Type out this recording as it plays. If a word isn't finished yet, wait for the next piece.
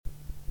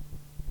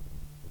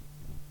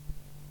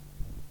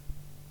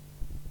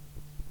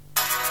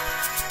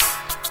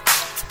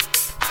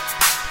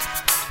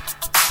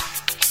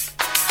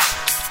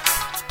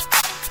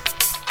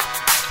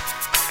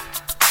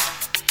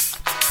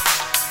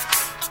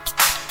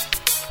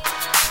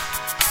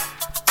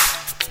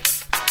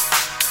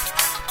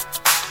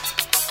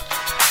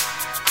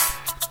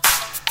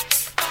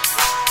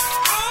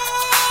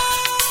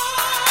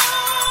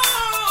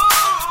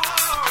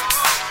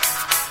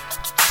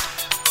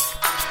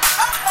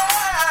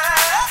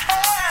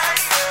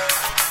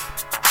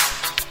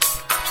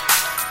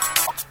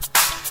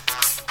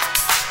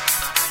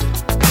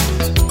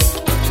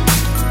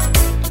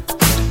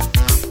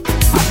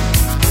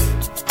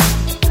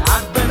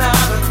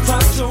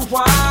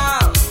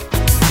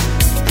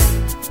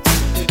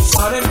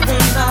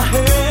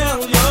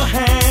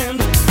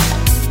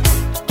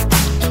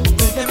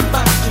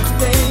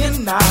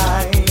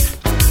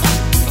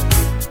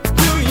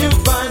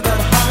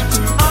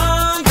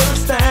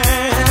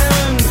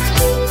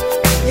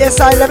Yes,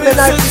 I let me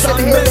know if you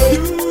can hear me.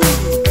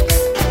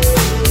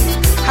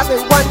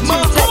 Having 1, 2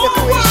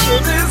 technical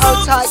issues.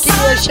 Hold tight, give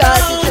me a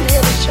shout if you can hear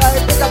the show.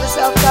 Pick up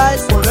yourself,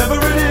 guys. Whatever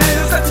it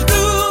is that you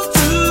do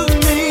to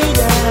me,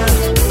 yeah.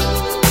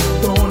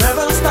 Don't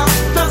ever stop,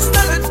 just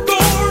let it go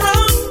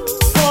around.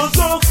 'Cause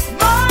you're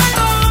mine,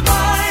 oh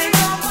mine.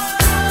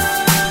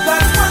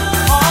 That's what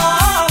you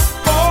are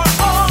for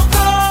all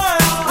time.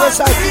 Yes,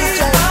 I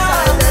DJ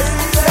Xioness.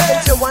 7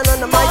 to 1 on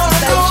the mighty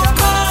Deja.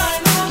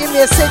 Give me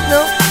a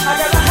signal. I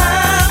gotta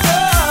have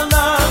your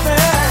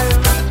loving,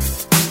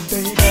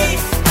 baby.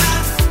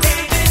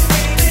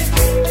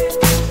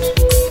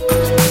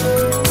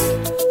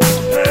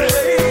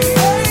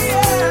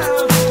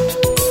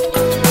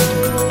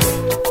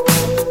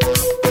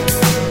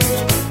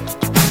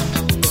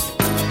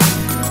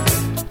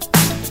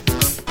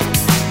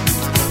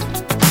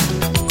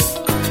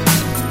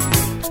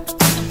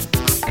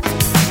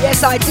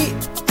 Yes, I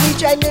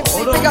DJ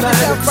Nipsey, pick up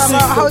yourself,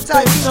 brother. Hold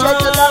tight, DJ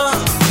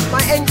Deluxe.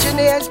 My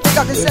engineers, pick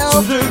up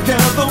yourself.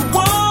 Together,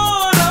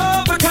 one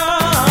of a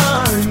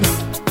kind,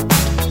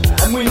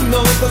 and we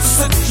know the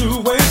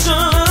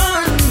situation.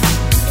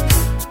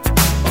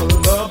 A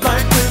love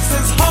like this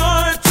is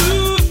hard to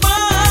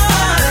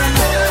find.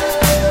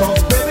 Oh,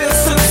 baby,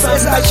 since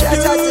Yes, I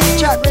shout out to the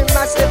chat room,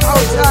 massive.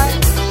 Hold tight.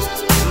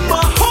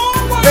 my whole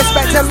world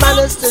Respect and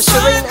manners to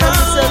Shireen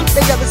Anderson,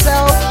 pick up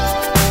yourself.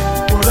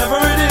 whatever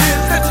it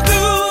is that you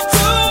do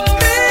to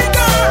me,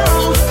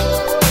 girl,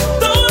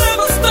 don't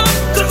ever stop,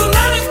 just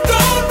let it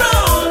go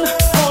round.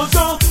 'Cause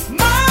you're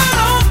mine,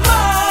 oh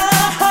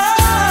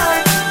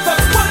mine.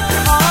 That's what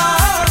you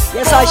are.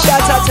 Yes, I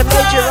shout out to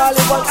Major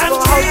Riley once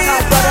more. Hold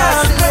tight, brother.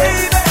 I see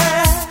you.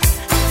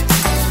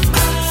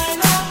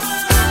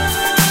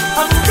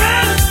 I'm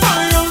ready for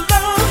your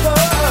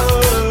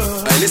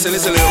love. Hey,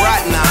 listen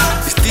right now.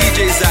 It's DJ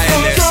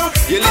Xioness.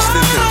 You're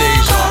listening to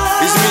Deja.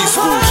 It's me,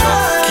 Scotia.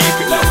 Keep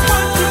it low.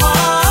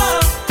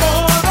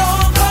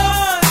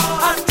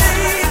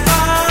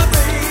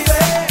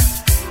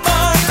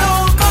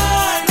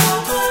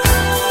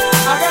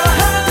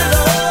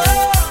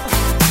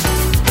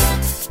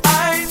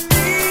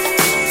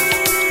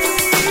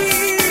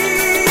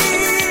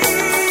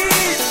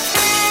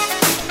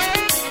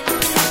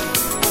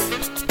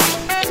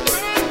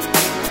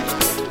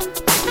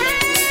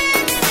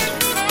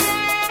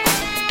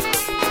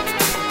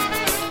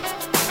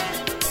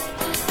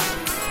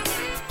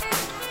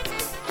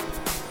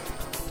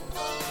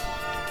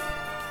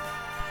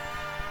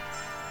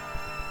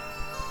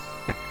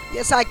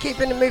 Yes, I keep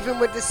it moving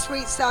with the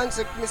sweet sounds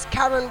of Miss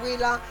Karen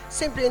Wheeler,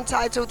 simply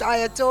entitled I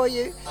Adore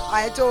You.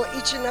 I adore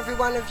each and every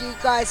one of you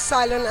guys,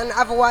 silent and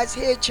otherwise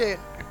here tune.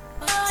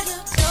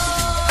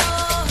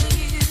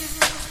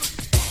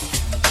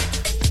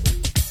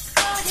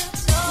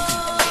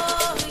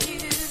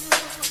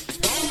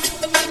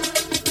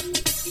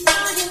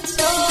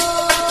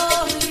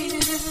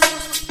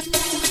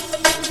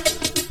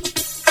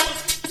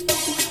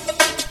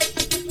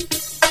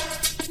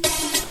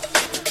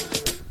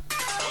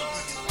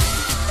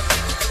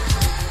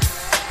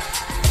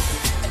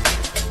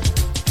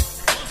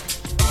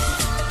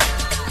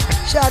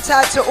 Shout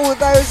out to all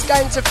those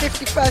going to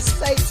 51st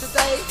State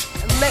today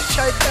and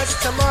Metro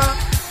Fest tomorrow.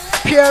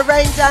 Pure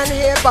rain down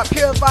here, but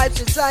pure vibes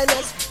with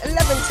Xioness.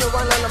 11 to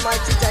 1 on the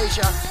mighty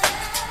Deja.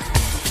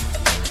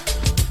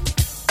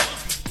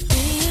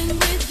 Being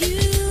with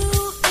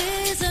you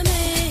is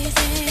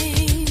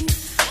amazing.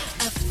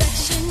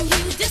 Affection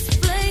you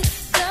display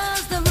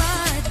does the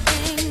right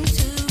thing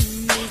to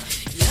me.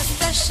 Your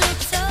special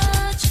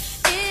touch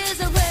is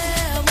a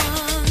rare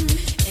one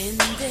in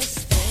this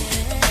day.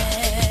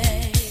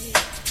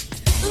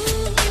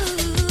 Ooh,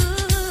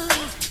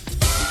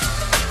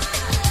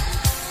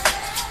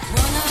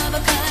 one of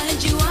a kind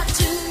you are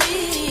to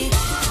me.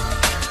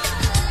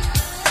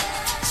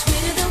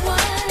 Sweeter than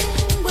wine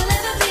will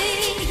ever be,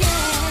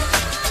 yeah.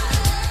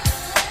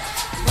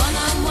 One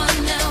on one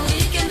now we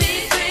can be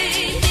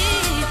free.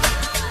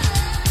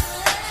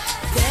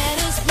 That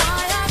is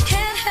why I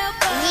can't help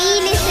but We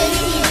listen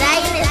to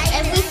Xioness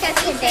every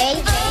Saturday,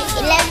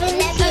 11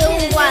 till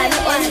 1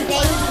 on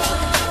Deja.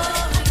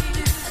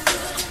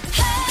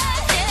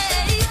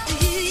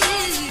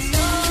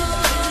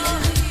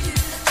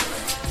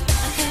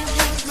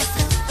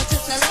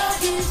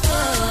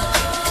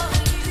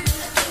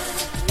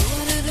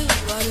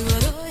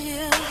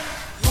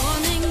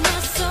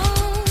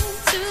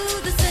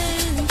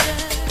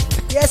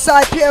 Yes,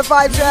 I pure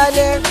vibes around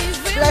here.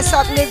 Bless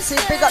up Nipsey,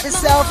 big up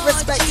yourself,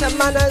 respect and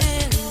manners.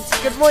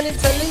 Good morning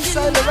to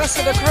Lisa and the rest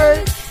of the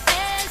crew.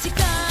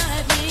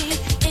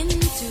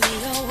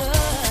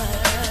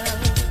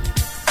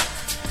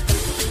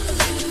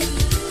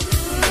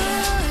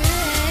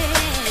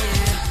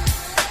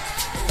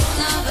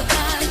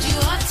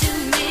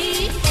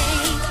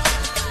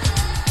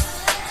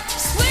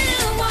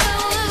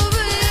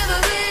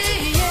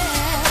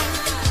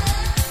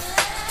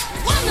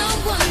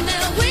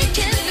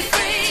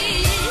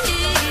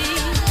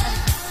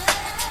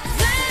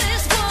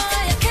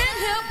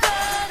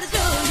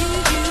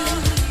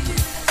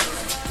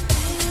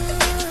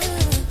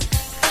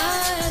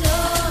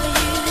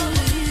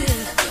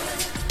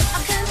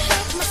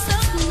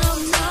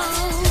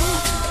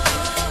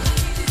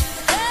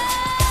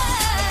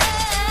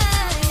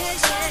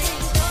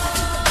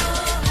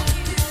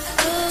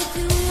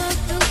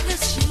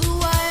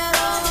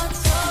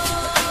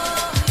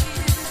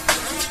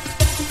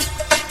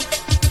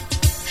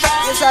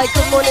 I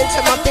good morning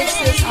to my big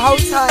sis, whole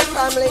tight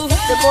family.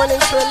 Good morning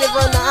to Olivia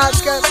on the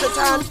outskirts of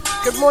town.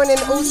 Good morning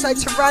also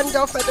to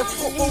Randolph at the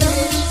football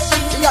pitch.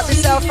 Big up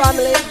yourself,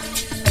 family.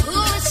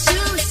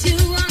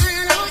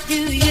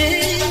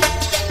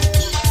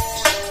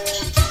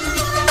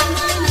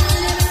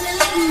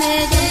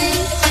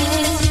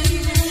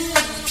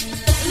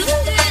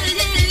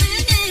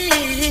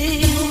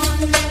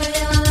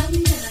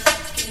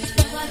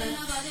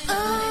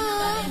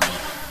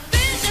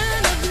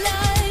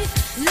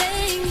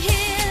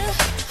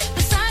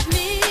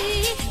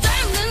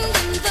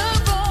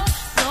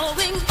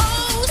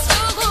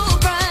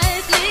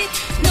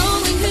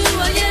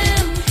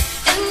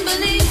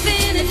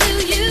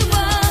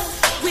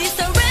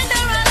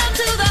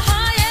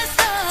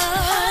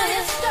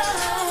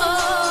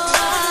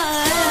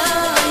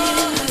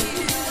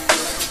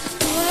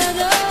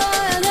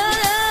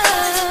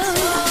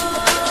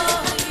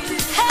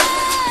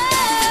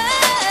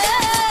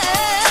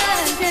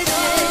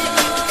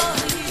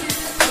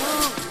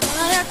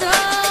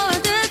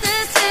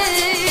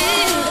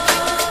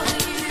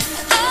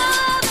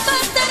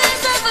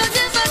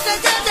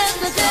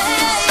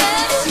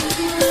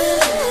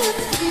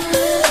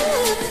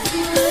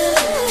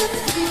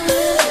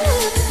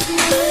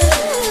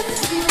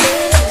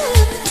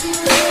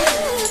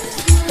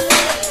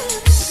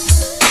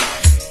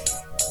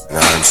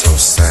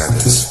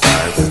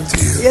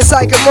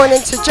 Good morning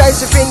to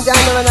Josephine down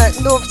on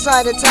the north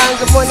side of town.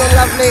 Good morning,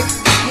 lovely.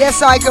 Yes,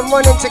 good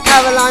morning to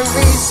Caroline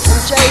Reese and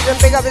Jaden.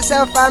 Big up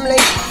yourself, family.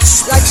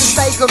 Like to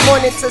say good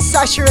morning to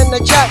Sasha in the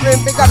chat room.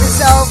 Big up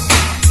yourself,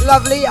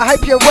 lovely. I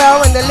hope you're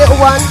well and the little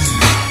ones.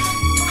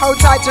 Hold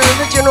tight to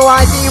original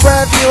ID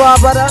wherever you are,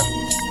 brother.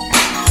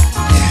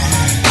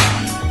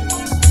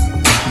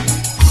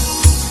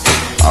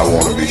 I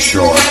want to be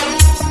short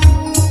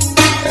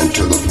and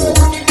to the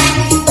point.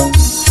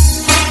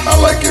 I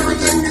like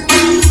everything you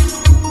do.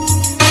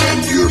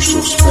 You're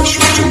so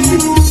special to me.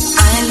 I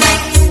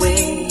like the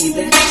way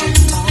that you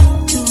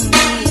talk to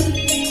me.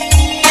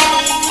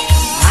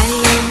 I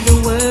love the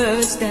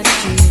words that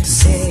you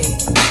say.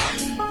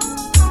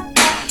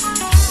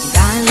 And I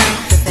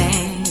like the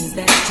things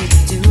that you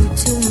do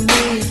to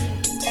me.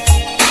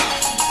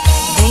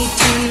 They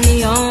turn me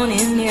on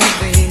in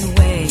every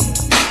way.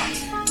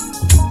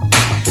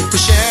 We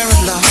share a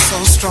love so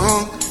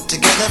strong.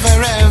 Together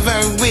forever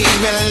we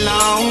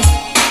belong.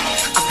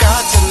 I've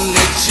got to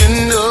let you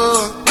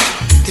know.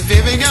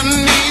 Baby, I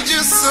need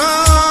you so.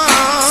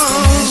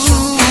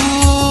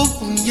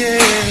 Special, yeah.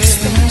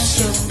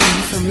 Special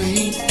for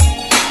me.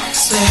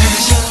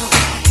 Special.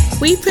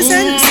 We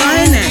present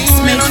Xioness,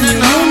 making your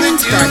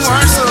moments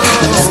brighter.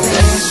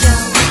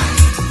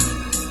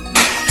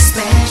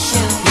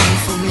 Special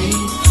for me.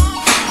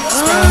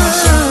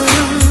 Special.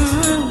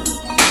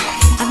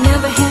 I've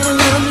never had a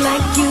love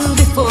like you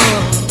before,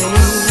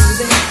 baby.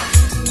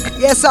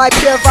 Yes,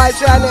 Pure Vibes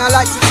around here. I'd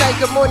like to say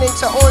good morning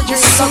to Audrey,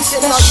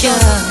 locked in.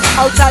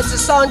 Hold tight to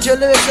Sandra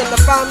Lewis and the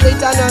family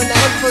down there on the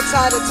Enfield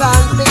side of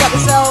town. Big up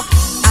yourself.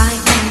 I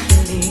can't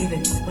believe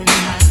it when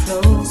I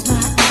close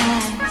my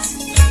eyes.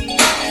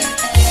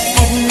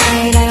 At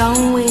night I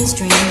always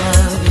dream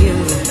of you.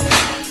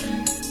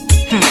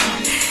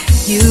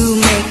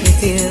 You make me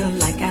feel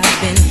like I've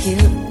been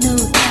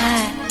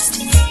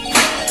hypnotized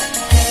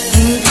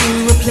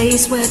into a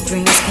place where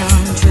dreams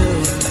come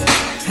true.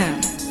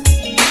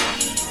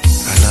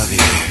 I love you,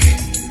 baby.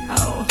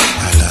 Oh, I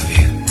love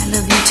you. I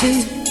love you too.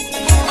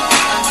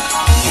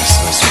 You're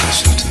so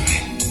special to me.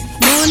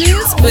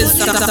 Mornings with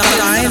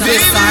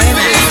Xioness.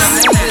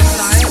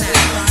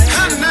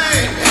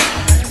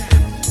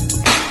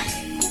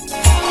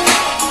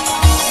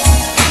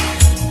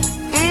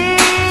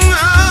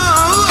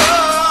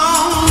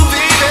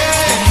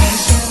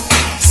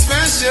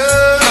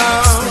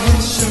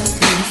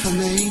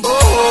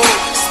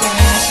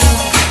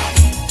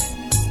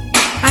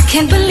 I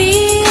can't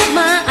believe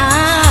my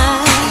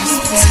eyes.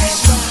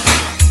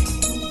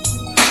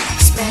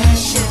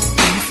 Special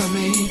for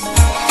me.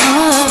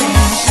 Oh.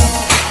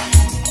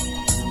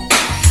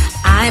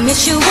 I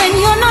miss you when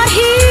you're not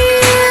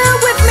here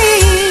with me,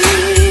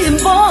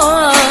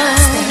 boy.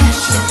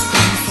 Special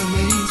for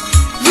me.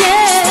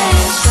 Yeah.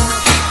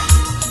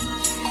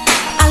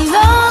 I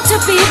love to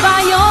be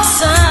by your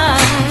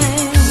side.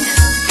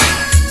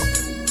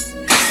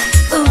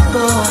 Oh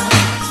boy.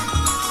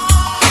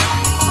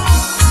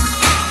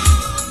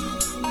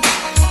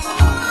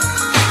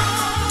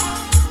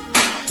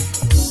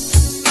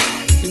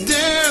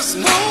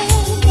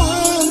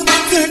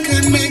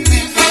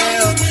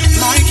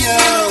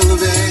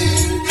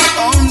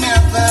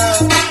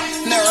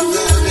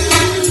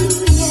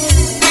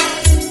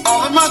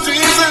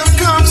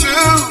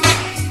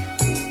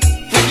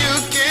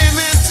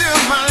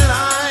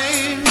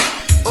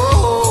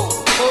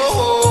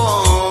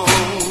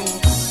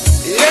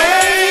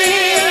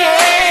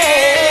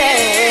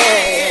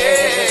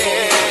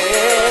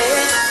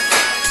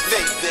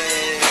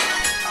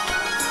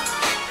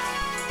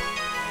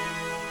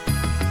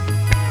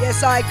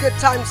 Good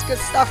times, good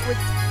stuff with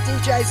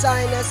DJ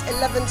Xioness,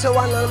 11 to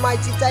 1 on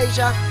Mighty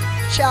Deja.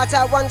 Shout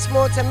out once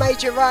more to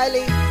Major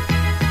Riley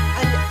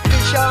and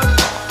Dijon.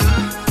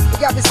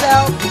 Big up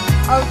yourself,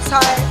 hold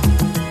tight.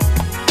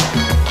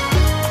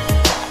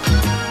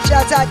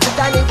 Shout out to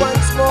Danny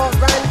once more,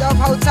 Randolph,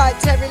 hold tight,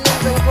 Terry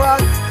Lees and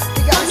Grant.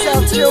 Big up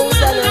yourself,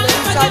 Jules, and on the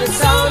inside of town.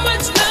 So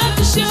much love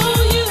to show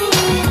you.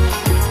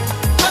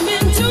 Come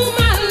into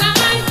my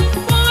life,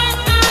 boy,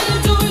 I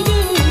adore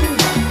you.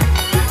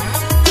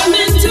 Come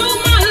into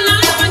my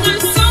life, I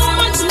got so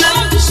much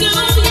love to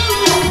show you.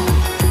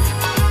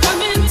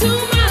 Come into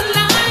my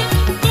life,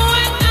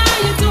 boy, I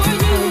adore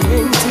you.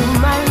 Into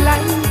my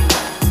life,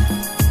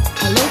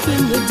 I'll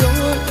open the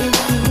door if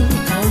you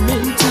come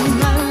into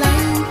my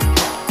life.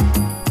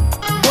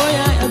 Boy,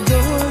 I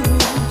adore you,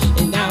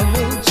 and I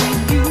will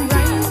treat you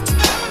right,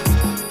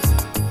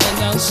 and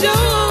I'll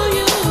show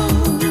you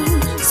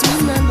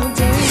sweet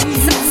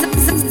melodies.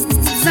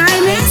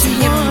 Xioness,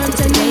 here on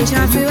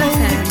Deja Vu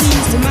FM.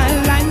 Keys to my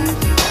life.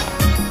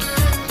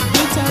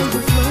 Good time to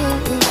flow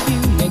with you,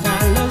 make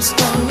our love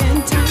strong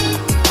and tight.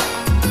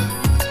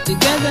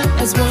 Together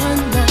as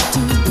one, that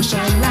two will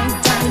shine like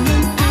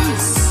diamond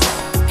ice,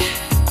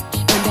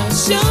 and I'll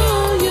show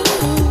you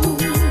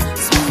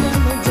sweet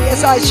melodies.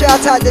 Yes, I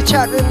shout out the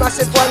chat room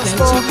massive once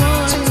more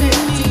to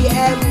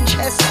DM,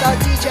 Chester,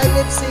 DJ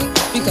Nipsey,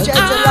 DJ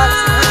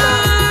Deluxe,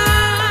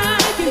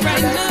 Hannah,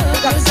 Nicholas,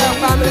 big up yourself,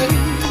 family.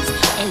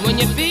 And when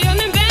you're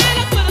feeling bad,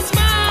 I put a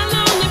smile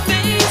on your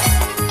face.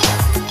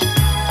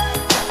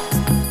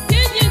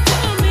 Can you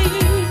tell me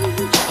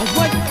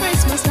what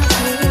price must I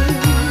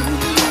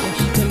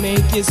pay to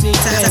make you see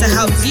To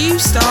help you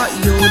start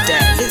your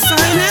day. It's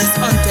Xioness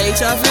on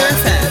Deja Vu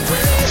FM.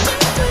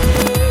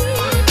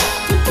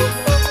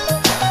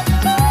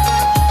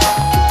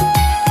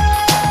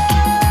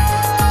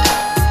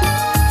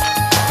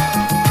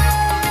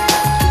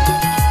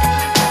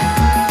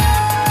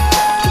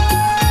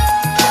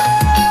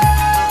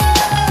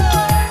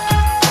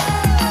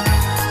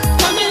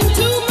 Come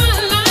into my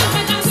life,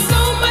 I got so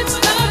much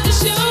love to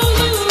show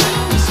you.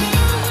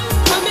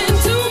 Come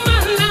into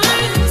my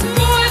life,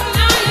 boy,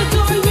 I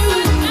adore you.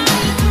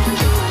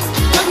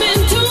 Come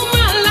into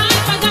my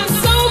life, I got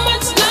so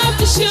much love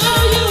to show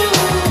you.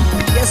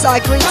 Yes, I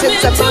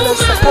greetings and manners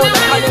to Paul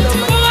and Cullen and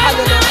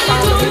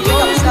family. Big up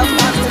yourself,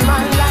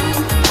 family.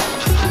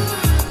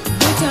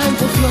 Good time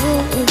to flow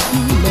if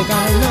you make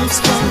our love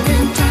strong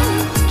and tight.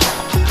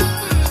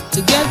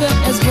 Together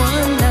as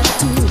one, that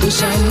two will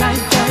shine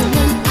like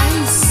diamond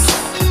ice,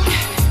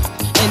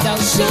 and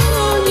I'll show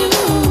you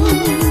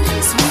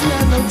sweet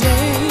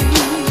melodies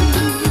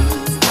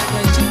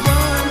that you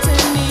want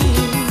and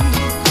need,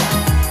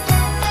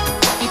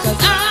 because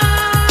I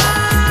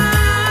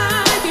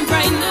can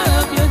brighten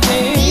up your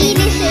day. We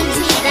listen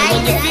to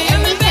Xioness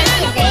every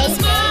Saturday,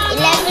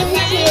 11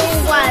 till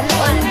 1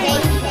 on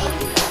Deja.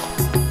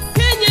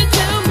 Can you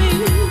tell me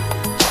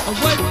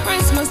what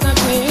price must I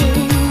pay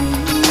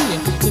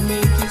to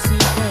make you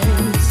see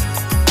things?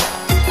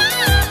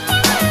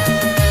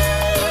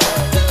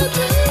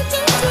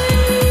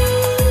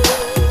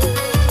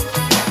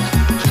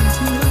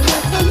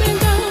 Coming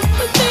down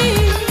with me.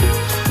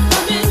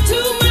 Come into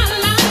my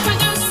life, I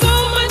got so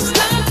much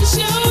love to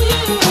show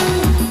you.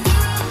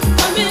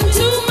 Come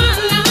into my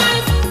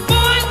life,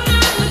 boy,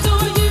 I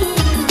adore you.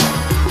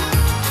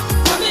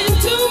 Come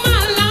into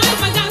my life,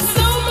 I got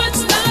so much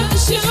love to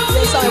show you.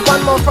 Yes, I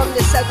one more from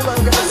this segment, I'm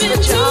gonna Come switch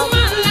into it up.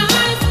 my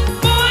life,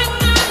 boy,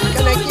 I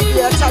Gonna adore give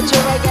you a you. touch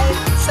of reggae,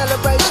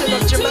 celebration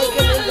of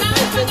Jamaican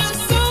independence,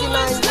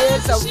 59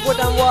 years of wood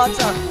and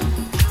water.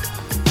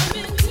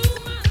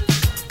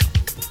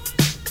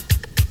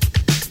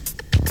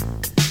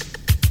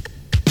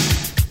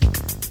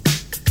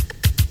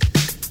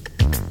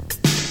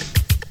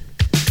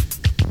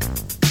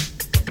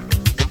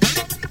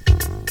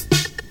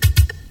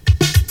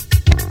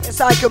 Yes,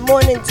 I good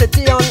morning to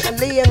Dion and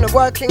Lee and the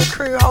working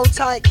crew. Hold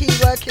tight, key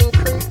working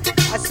crew.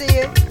 I see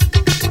you.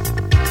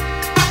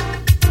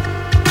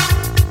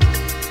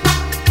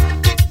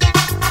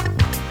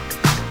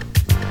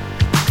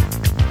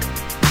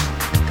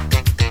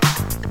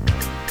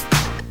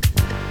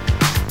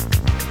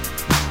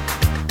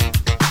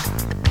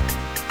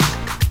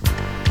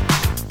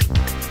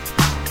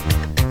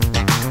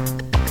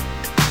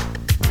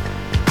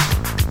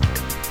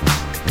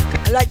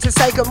 I'd like to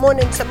say good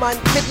morning to my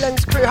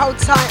Midlands crew. Hold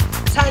tight,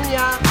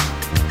 Tanya,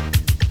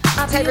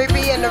 Terry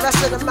B and the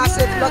rest of the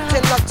massive locked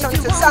in, locked on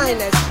to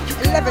Xioness,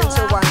 11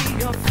 to 1.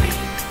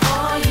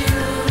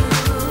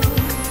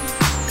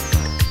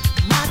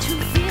 My true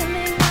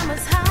feeling I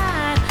must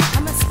hide. I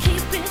must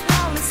keep it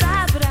all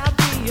inside, but I'll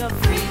be your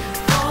free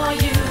for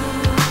you.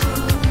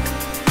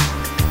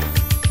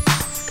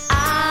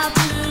 I'll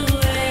do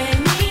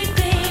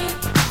anything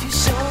if you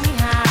show me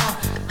how.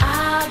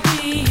 I'll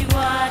be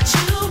what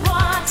you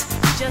want.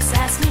 You just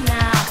ask me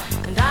now,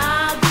 and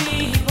I'll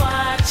be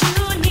what you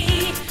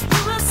need.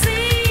 You will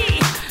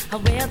see I'll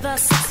wear the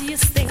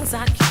sexiest things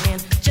I can,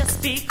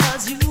 just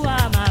because you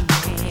are my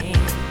man.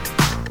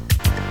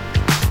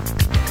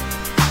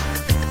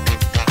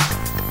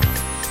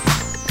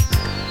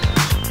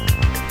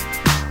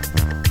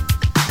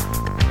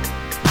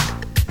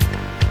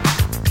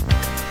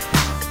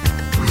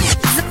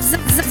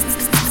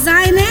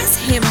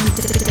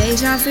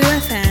 Deja Vu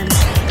FM.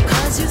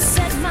 Cause you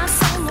set my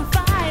soul on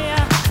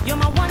fire. You're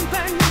my one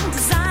burning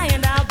desire,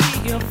 and I'll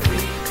be your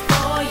free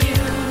for you.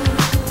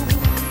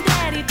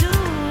 Daddy do,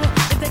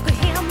 if they could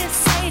hear me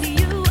say to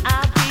you,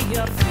 I'll be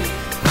your free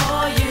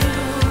for you.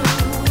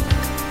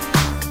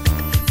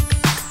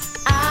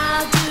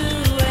 I'll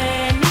do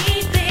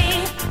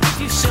anything if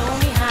you show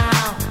me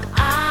how.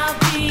 I'll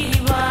be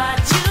what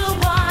you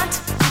want.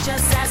 You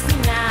just ask me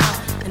now,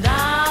 and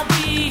I'll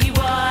be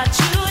what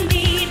you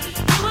need.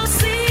 You will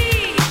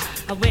see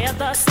I wear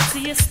the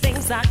sexiest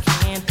things I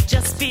can,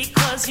 just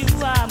because you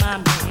are my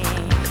man.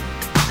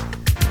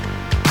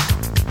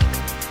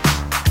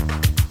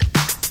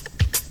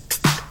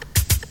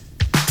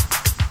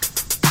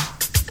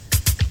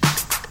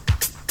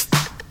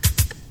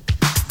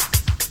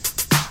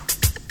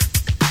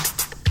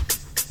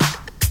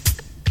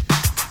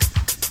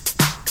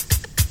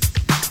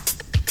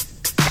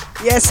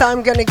 Yes,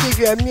 I'm gonna give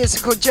you a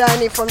musical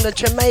journey from the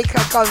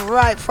Jamaica, go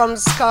right from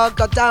ska,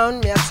 go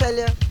down, me I tell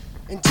you,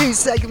 in 2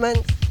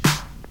 segments.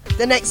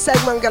 The next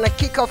segment I'm gonna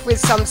kick off with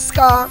some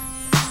ska,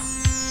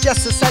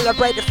 just to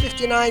celebrate the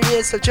 59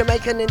 years of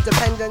Jamaican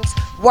independence.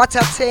 What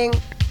a thing.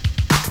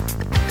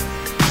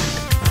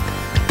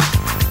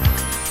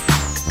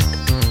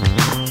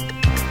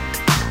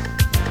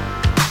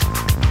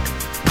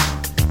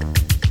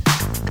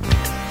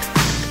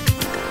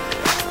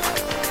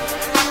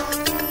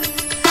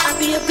 I'll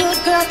be a good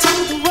girl to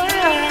the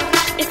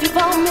world. If you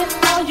want me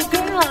for your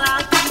girl,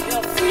 I'll be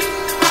a freak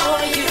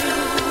for you.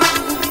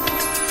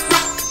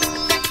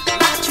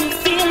 My true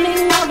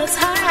feeling on its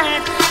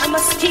hide, I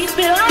must keep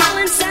it all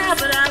inside,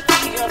 but I'll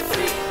be a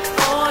freak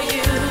for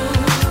you.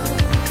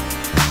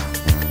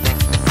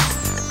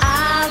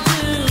 I'll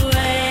do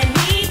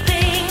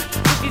anything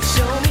if you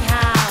show me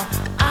how.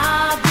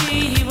 I'll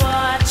be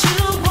what you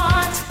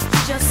want. You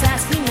just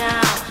ask me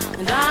now,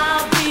 and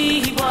I'll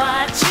be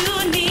what you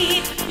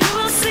need. You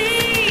will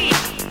see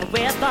I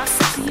wear the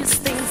sexiest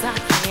things I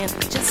can,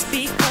 just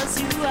because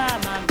you are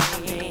my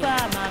man. You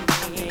are my man.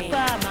 You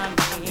are my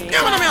man.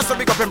 Yeah, man, I'm here to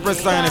big up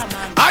Empress Xioness.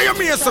 I am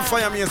here to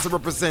fire, I'm here to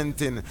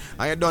representing.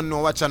 I don't know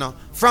what you know.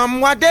 From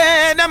what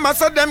day, them a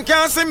say them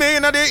can't see me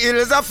in the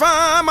hills of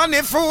farm, and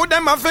the food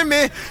them a for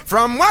me.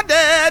 From what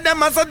day,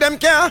 them a say them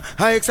can't.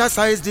 I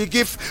exercise the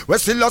gift. We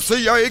still a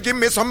say you give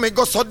me some, me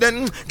go so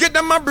then. Give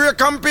them a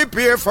break and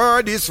prepare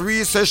for this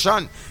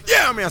recession.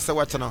 Yeah, I'm here to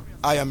what you know.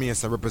 I am here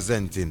to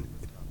representing.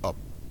 Up.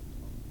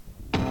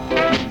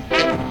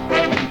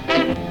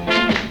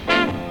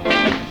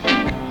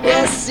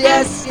 Yes,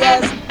 yes,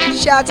 yes.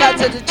 Shout out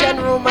to the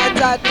general, my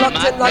dad,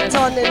 locked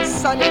on in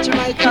sunny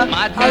Jamaica.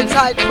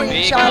 Outside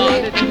Queen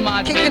Charlie,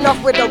 kicking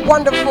off with a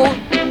wonderful,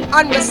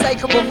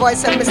 unmistakable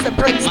voice of Mr.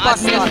 Prince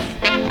Buster.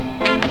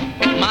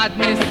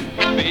 Madness,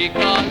 we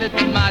call it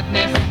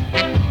madness.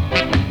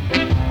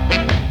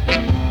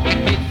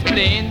 It's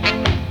plain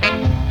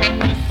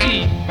to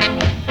see,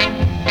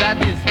 that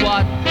is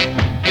what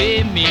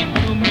they mean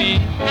to me.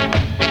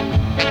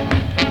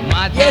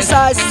 Madness. Yes,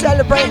 I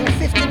celebrating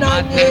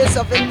 59 years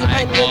of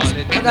independence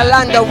in the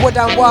land of wood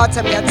and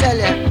water, me I tell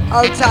you.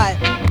 Outside.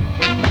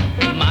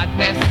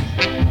 Madness,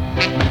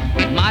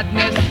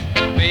 madness,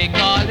 we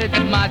call it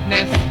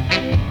madness.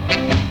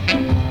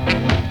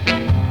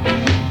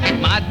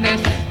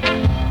 Madness,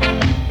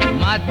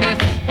 madness,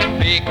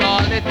 we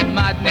call it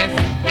madness.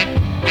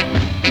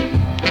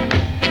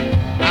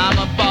 I'm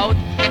about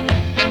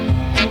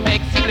to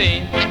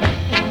explain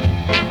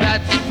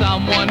that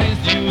someone is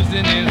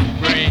using his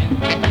brain.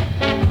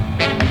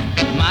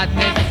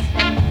 Madness,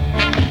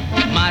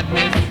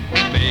 madness,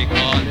 we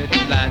call it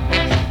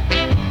gladness.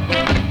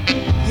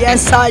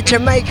 Yes, I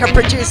Jamaica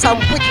produce some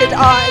wicked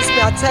artists,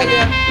 me I tell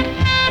you.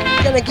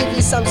 Gonna give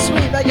you some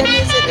sweet reggae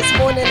music this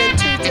morning in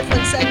 2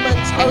 different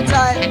segments. Hold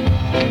tight.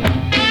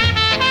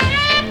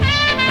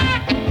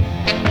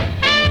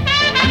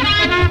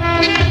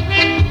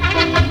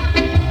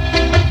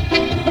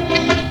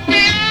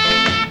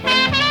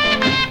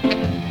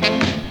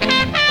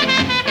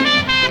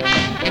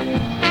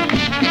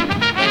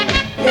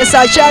 Yes,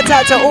 I shout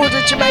out to all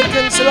the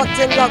Jamaicans locked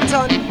in, locked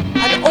on,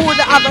 and all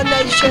the other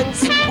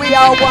nations. We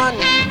are one.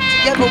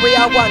 Together we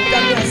are one.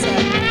 Don't you say?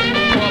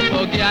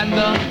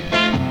 Propaganda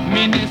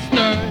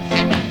ministers,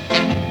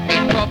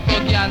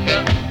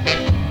 propaganda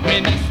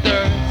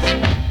ministers.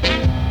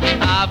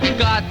 I've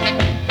got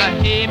a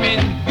aim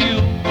in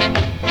view.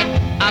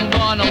 I'm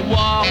gonna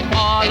walk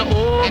all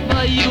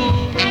over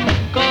you.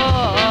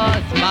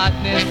 Cause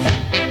madness,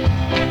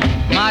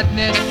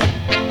 madness,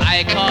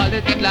 I call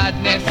it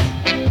gladness.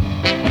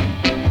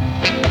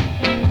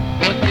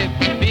 But if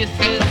this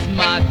is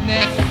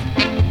madness,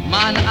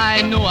 man,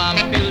 I know I'm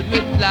filled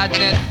with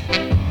gladness.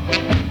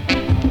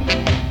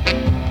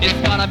 It's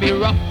gonna be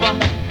rougher,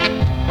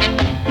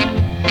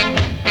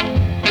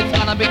 it's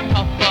gonna be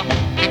tougher,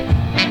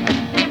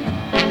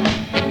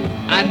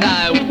 and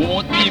I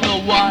won't be the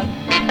one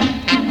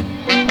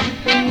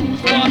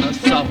who's gonna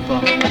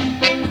suffer.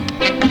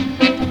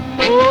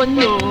 Oh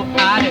no,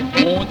 I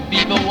won't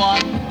be the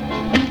one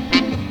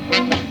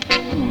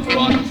who's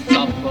gonna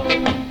suffer.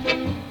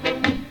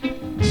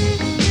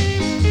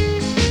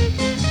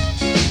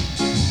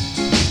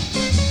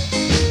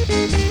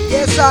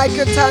 right,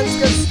 good times,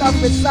 good stuff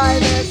with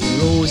Xioness.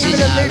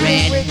 Roses are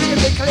red,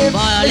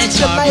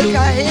 violets are blue.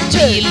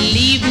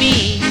 Believe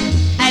me,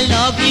 I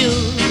love you.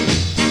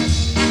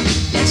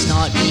 Let's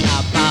not be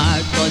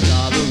apart, 'cause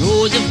you're the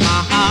rose of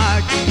my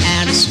heart,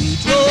 and a sweet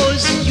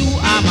rose, you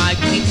are my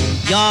queen.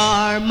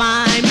 You're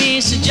my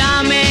Miss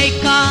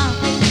Jamaica,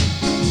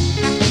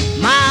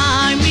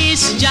 my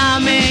Miss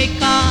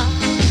Jamaica.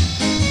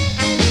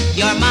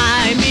 You're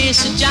my Miss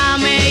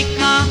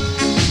Jamaica.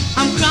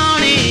 I'm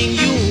crowning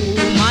you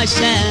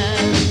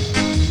myself.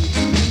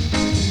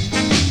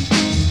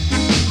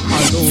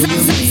 Although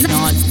you may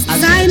not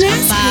have such a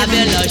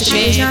fabulous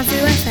shape,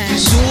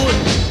 soon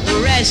the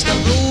rest of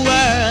the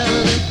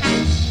world,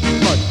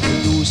 but you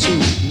do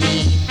suit me,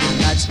 and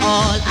that's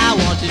all I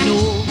want to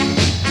know.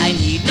 I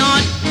need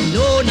not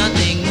know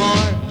nothing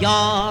more.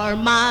 You're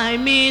my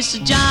Miss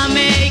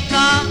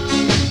Jamaica,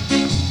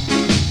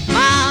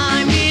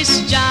 my Miss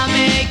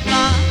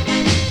Jamaica.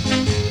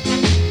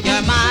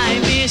 You're my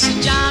Miss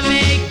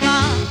Jamaica.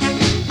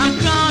 I'm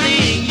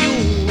crowning you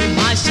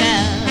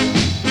myself.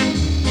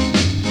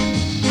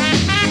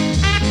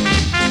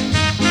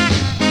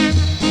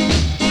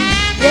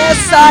 Yes,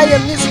 I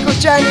am musical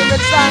journey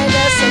with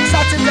Xioness on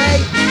Saturday.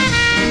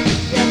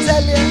 Yeah, I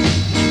tell you,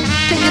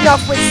 kicking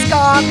off with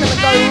ska, gonna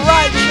go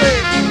right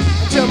through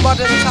until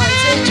modern times.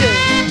 Hey, June.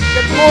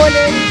 Good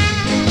morning.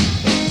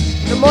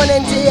 Good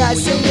morning, D. I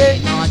see you.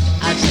 Not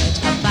have such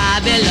a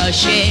fabulous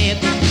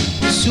shape,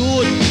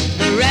 suit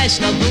the rest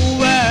of the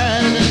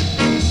world,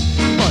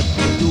 but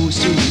you do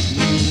suit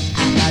me,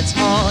 and that's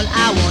all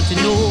I want to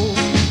know.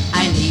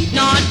 I need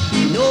not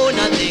know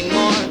nothing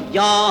more.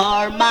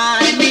 You're my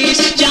Miss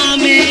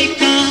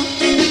Jamaica,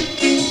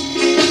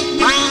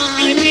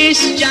 my Miss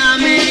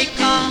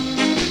Jamaica.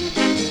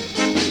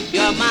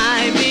 You're my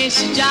Miss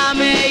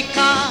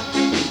Jamaica.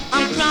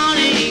 I'm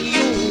crowning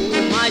you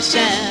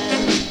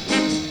myself,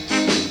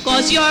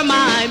 'cause you're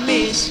my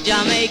Miss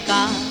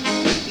Jamaica,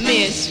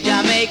 Miss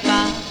Jamaica,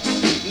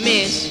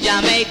 Miss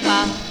Jamaica.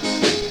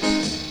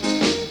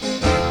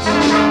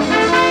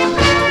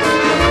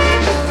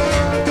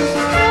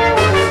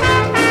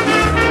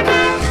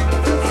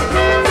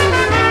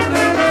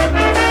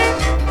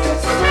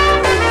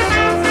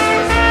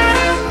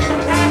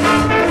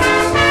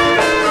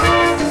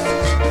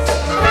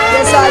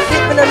 Yes, I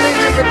keeping a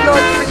moving with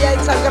Lord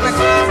Creator. I'm gonna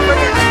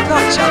bring it a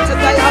notch up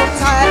today. Hold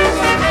tight.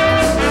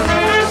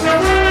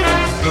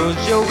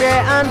 Clothes you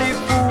wear and the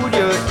food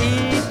you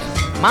eat,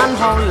 man,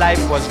 how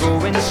life was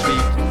going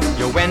sweet.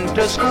 You went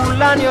to school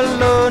and you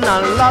learn a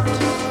lot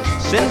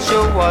since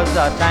you was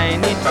a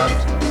tiny tot.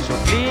 So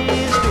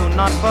please do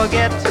not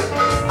forget,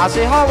 I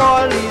say how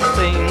all these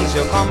things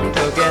you come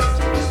to get.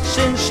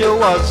 Since you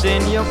was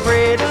in your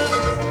cradle,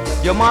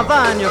 your mother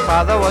and your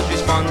father was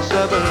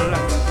responsible.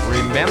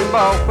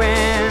 Remember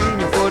when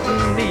you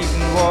couldn't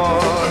even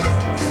walk?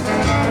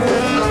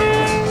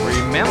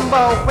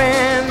 Remember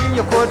when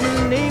you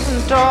couldn't even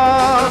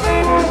talk?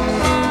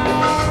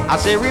 I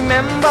say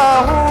remember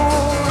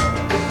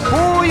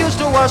who used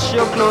to wash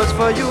your clothes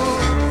for you,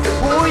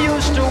 who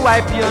used to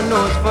wipe your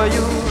nose for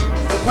you,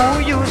 who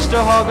used to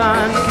hug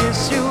and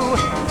kiss you.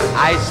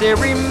 I say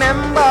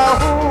remember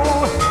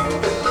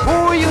who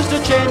used to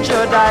change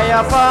your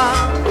diaper,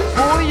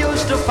 who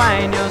used to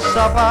find your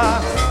supper.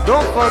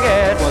 Don't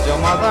forget was your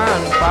mother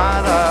and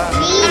father.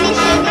 We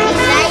listen to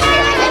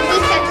Xioness every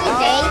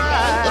Saturday,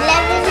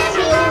 11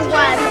 till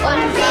 1 on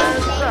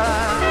Wednesday.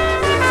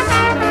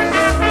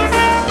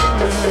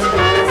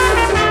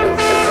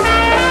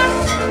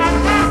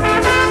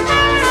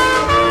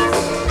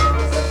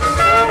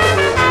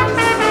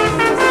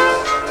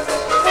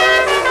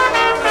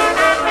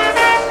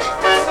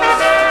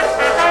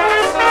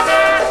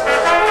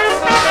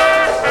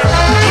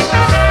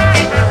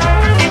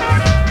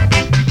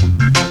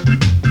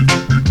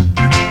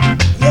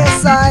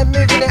 I'm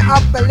moving it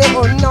up a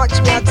little notch,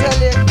 me I tell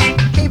you.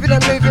 Keeping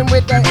it moving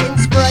with the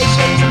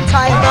inspiration to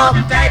tighten up.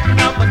 Tighten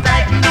up,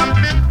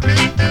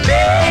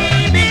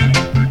 baby.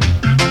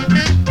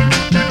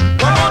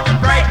 Come on to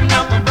brighten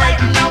up,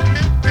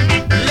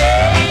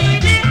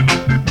 lady.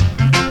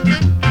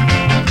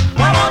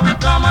 Come on to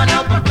come on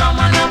up,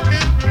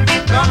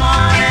 come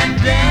on and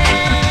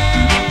dance.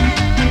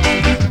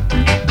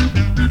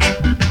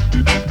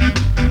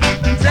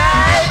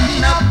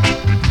 Tighten up,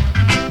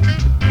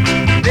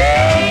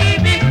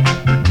 baby.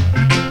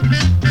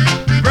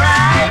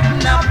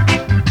 Brighten up,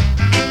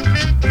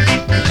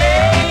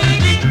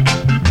 lady.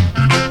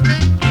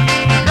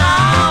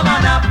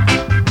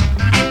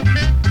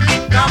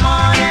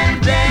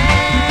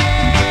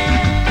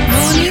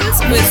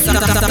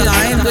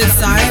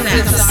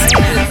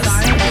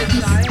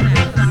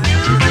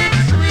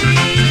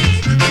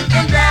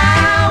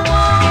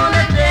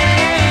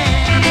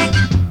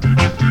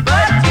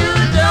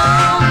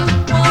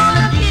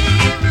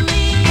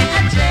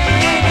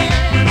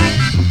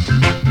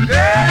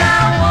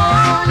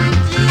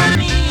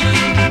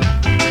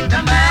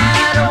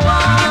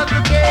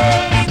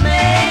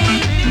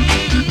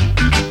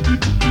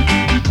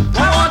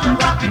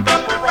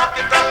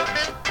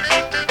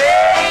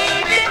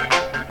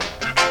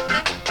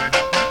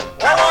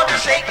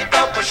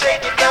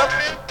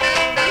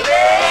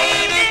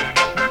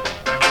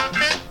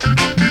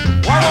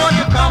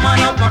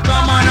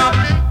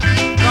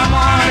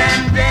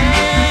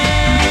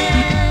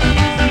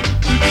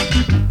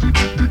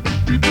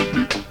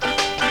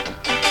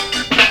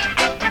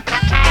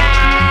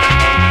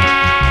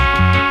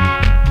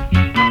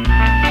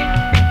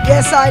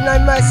 Yes, I know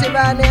mercy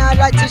around here. I'd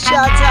like to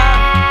shout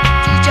out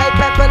DJ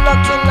Pepper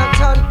locked in the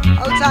ton.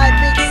 Hold tight,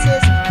 big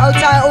sis. Hold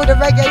tight, all the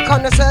reggae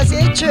connoisseurs.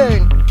 Here,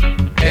 tune.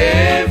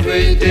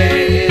 Every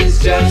day is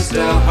just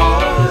a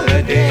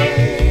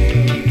holiday.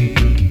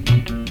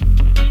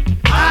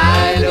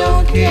 I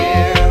don't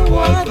care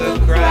what the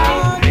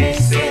crowd may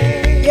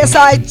say. Yes,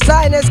 I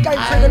Xioness going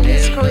through the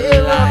musical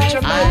era of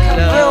Jamaica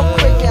real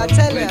quickly, I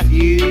tell you.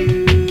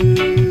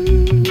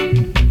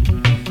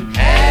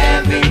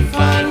 Having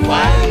fun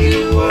while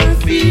you are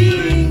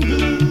feeling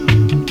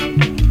blue.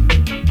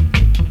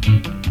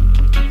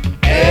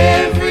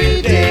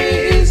 Every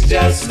day is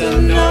just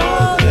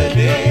another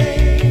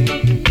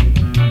day.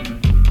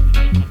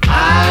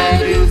 I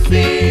do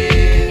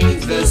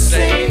things the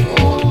same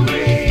old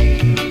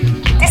way.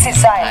 This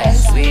is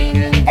Xioness.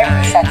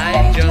 Every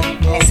Saturday,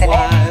 listen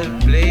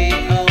in.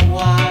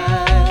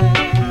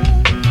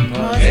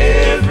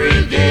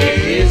 Every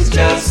day is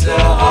just a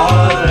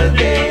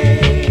holiday.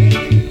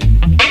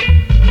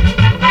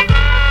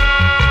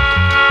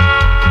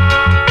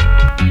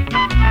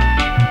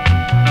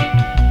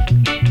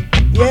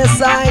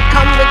 Yes, I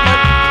come with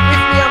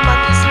me on my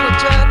musical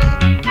journey.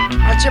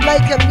 A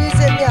Jamaican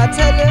music, me, I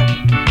tell you.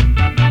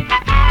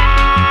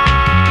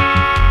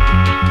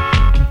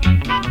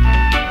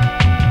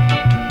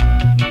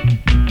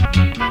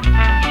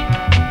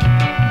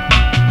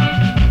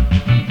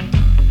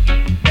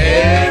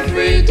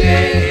 Every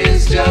day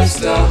is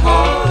just a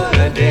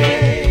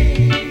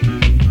holiday.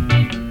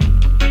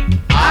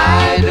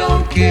 I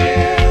don't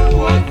care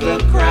what the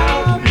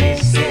crowd may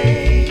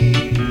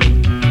say.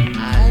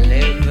 I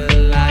live the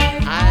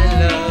life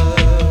I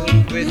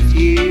love with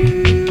you.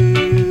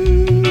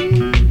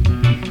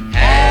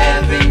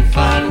 Having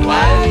fun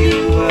while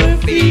you are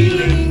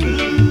feeling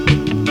blue.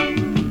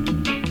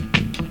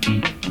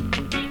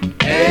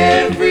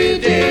 Every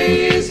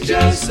day is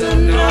just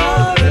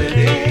another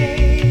day.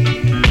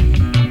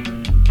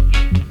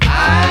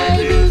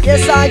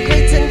 Yes, I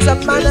greetings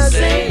and manners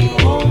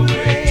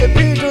to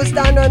poodles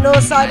down on the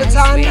north side of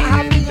town.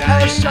 Happy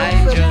Earth Show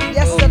from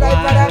yesterday,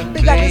 brother.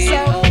 Big up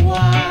yourself.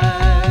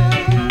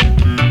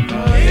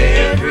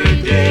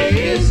 Every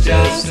day is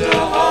just a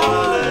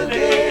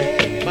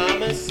holiday.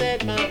 Mama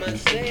said,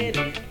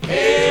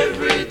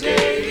 every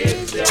day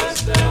is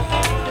just a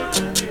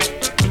holiday.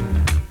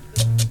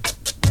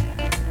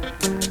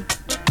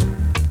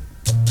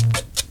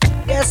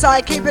 Yes,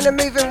 I keeping it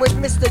moving with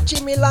Mr.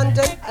 Jimmy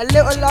London. A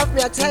little love,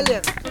 me, I tell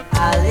you.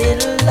 A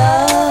little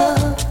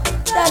love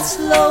that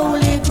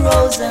slowly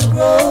grows and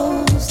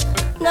grows,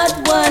 not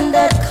one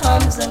that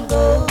comes and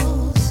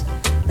goes.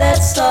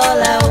 That's all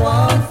I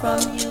want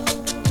from you.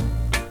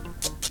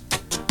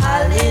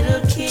 A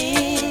little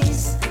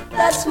kiss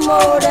that's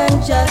more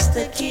than just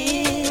a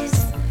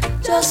kiss,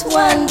 just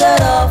one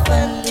that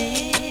often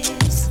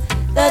leaves.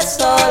 That's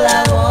all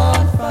I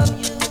want from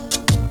you.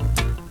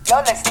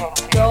 You're listening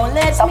to Don't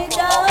let me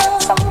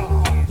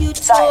down. You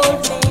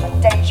told me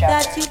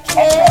that you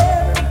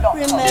care.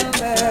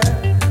 Remember,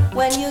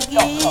 when you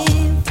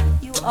give,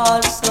 you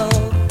also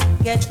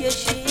get your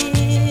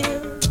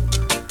share.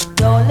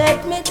 Don't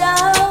let me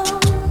down.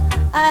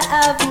 I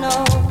have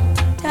no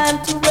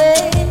time to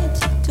wait.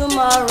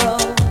 Tomorrow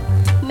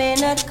may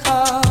not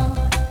come,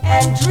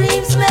 and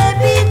dreams may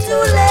be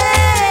too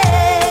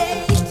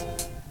late.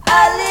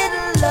 A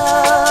little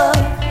love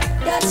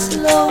that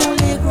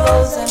slowly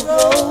grows and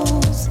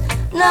grows.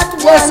 Not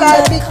Yes, one I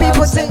that big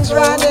people comes and things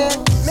round here.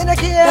 goes. Minute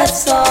here.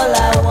 That's all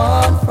I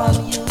want from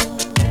you.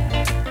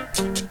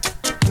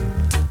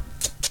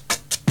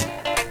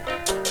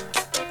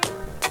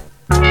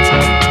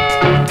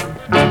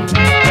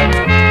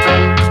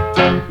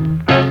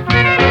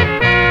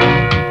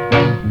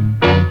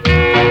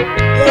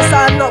 Yes,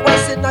 I'm not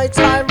wasting no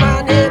time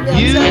round here, me, I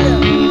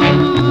tell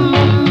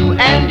you.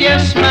 And your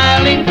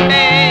smiling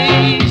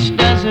face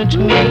doesn't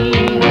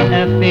mean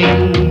a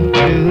thing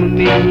to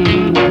me.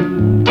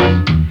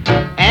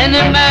 And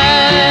a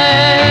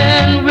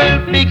man will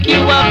pick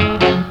you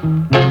up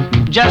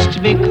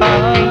just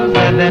because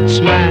of that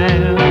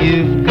smile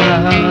you've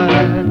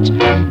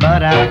got.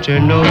 But after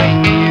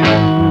knowing you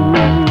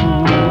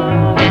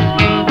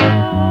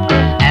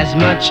as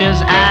much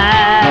as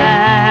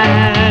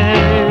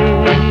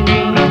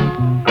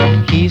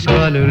he's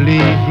gonna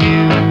leave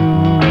you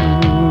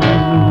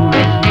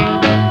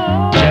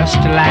just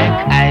like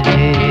I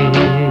did.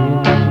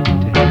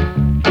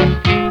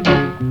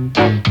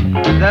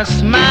 The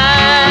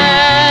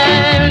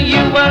smile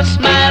you were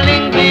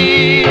smiling,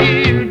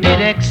 dear,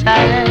 did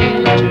excite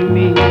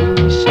me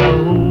so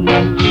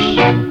much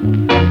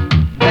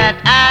that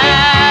I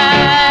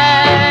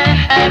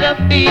had a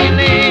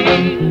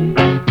feeling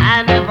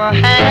I never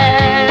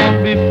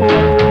had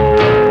before.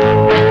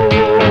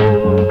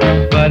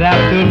 But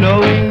after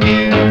knowing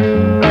you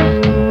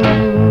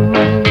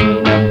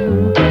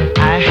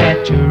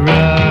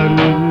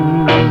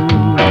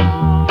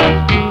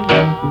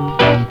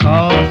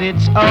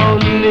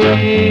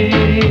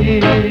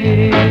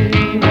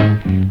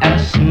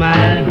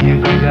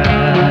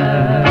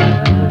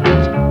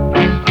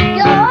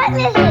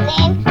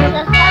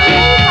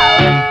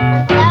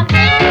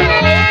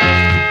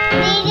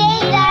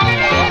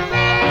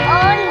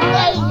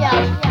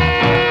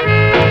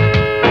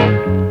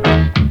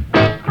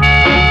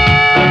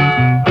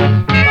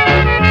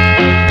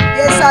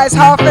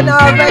half an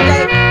hour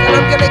reggae, then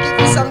I'm gonna give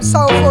you some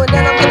soulful, and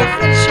then I'm gonna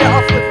finish it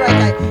off with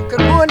reggae.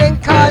 Good morning,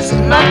 cuz,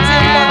 locked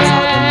in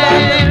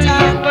Birmingham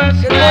town.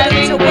 Good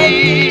morning to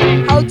Wendy,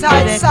 hold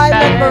tight,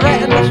 Simon,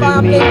 Barrett and the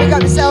family. Big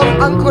up yourself,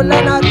 Uncle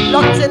Leonard,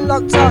 locked in,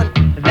 locked on.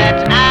 That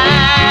I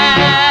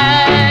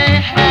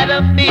had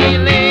a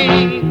feeling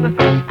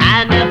I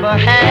never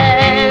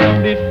had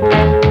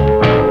before.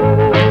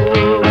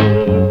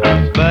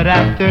 But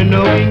after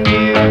knowing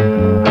you,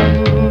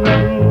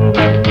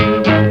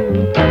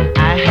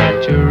 I had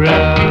to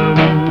run.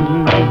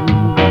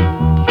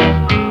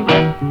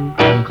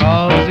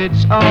 'Cause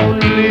it's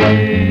only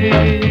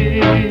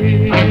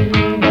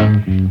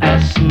a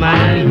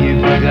smile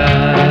you've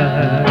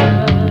got.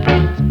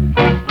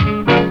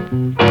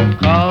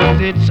 'Cause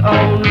it's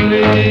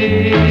only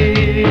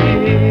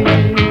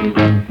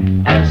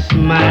a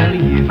smile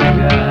you've got.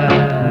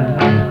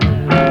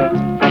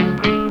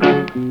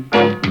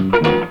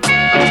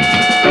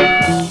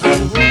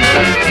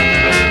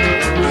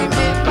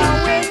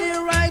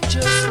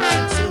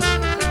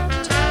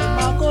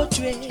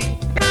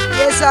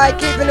 Yes, I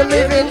keeping it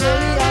moving,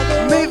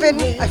 moving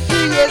a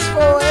few years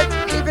forward,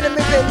 keeping it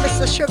moving,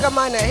 Mr. Sugar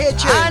Miner, here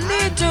too. I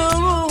need to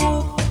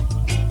rule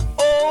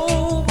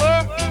over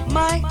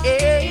my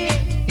head.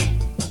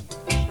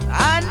 I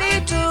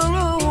need to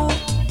rule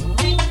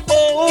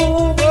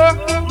over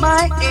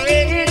my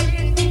head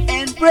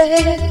and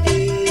bread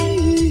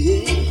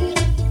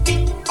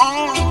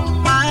on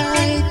my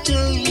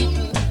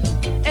table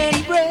and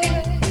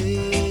bread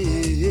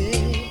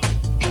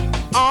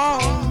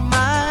on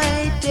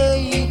my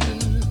table.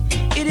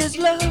 It is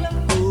love,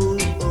 oh,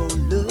 oh,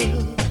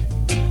 love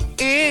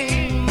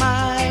in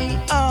my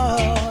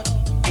heart.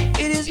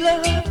 It is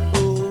love,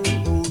 oh,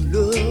 oh,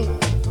 love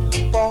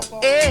for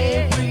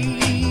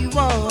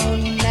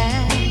everyone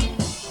now.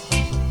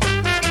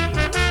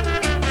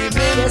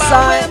 Yes,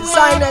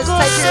 Xioness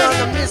taking you on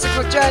a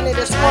musical journey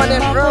this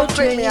morning, real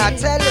creamy, I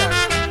tell you.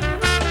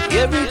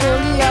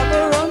 Everybody have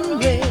a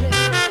runway.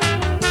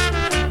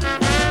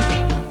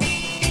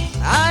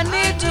 I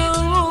need to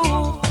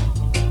rule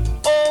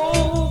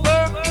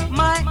over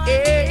my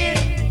head.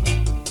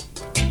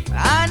 I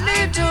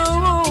need to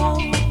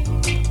rule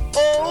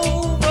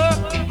over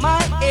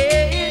my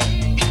head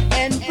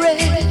and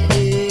bread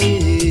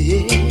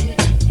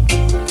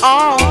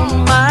on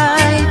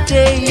my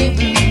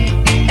table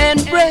and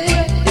bread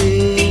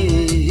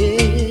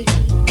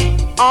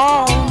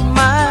on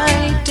my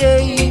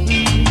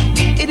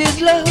table. It is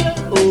love,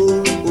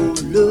 oh, oh,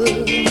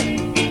 love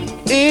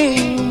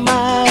in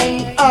my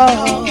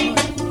heart.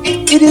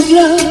 It is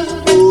love,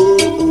 oh,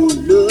 oh,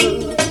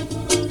 love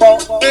for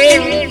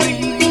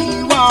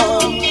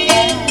everyone.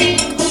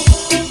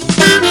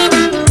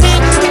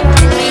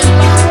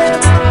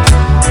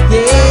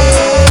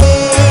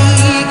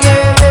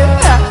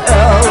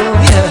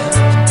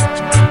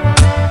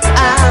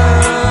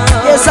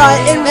 Yes, I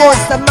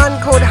invoiced a man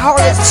called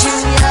Horace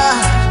Jr.,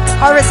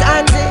 Horace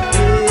Andy.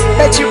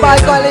 Bet you by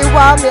golly,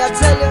 wow me, I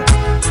tell you.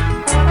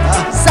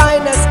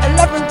 Xioness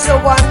 11 to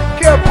 1,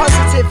 pure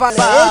positive on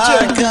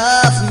Spark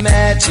of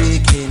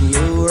magic in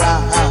your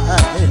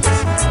eyes.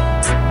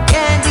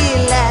 Candy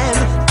lamp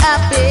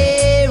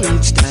appear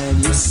each time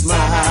you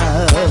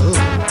smile.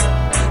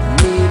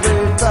 Never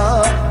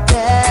thought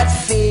that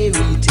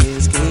fairy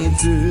tales came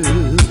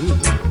through,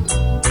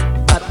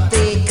 but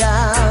they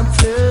come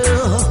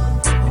through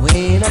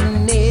when I'm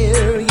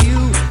near you.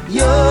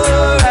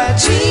 You're a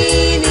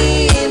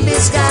genie in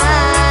disguise,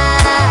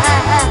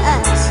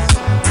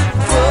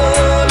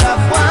 full of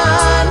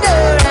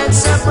wonder and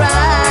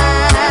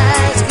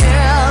surprise,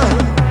 girl.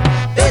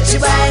 Bet you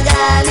by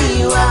golly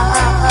you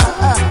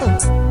are.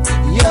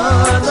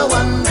 You're the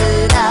one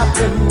that I've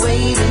been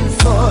waiting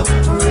for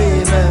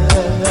forever,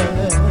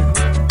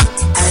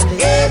 and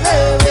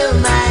ever will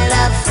my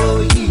love for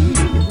you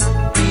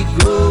be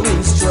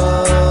growing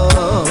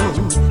strong,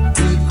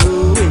 be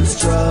growing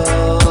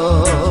strong.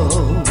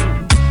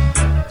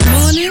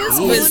 Mornings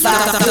with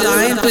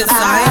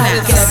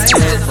Xioness.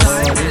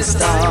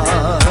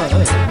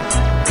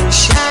 To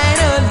shine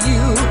on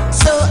you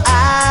so I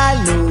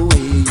know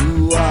where you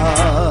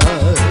are.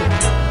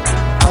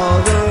 All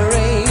the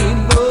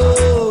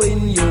rainbow in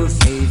your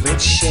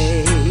favorite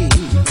shade,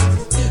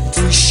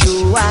 to show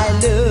I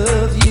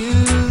love you,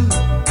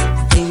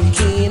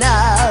 thinking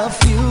of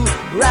you.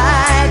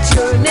 Write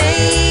your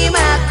name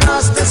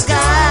across the sky.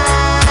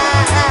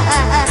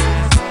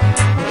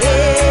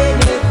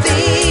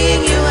 Anything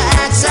you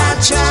ask, I'll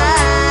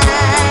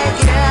try,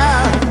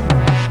 girl.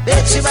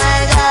 Bet you by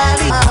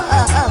golly,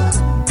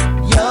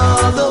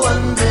 you're the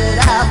one that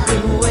I've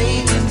been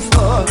waiting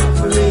for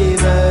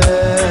forever,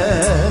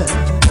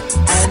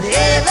 and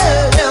ever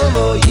will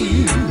know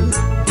you.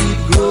 Keep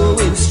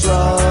growing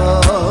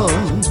strong,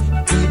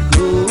 keep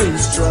growing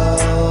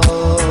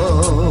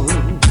strong.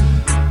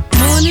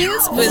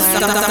 Mornings with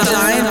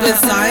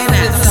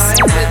Xioness.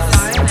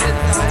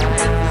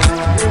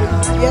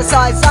 Yes, I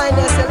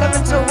Xioness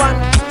 11 to 1,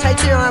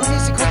 taking you on a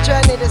musical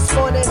journey this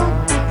morning,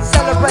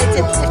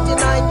 celebrating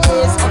 59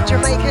 years of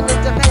Jamaican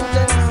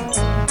independence.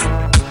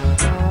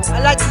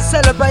 I like to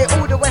celebrate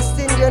all the West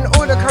Indian,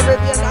 all the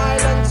Caribbean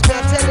islands. May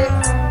I tell you,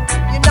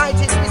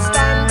 united we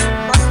stand,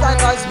 must stand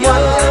as one.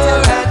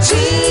 You're a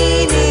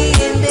genie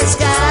in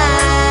disguise,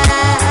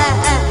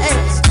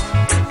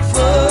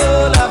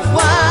 full of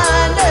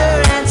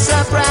wonder and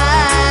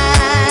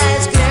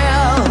surprise,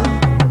 girl.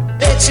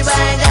 Bet you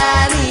by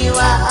golly,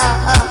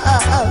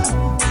 wow,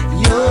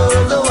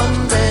 you're the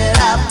one that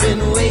I've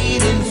been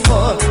waiting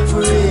for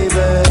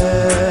forever.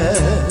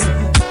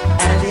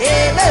 And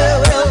ever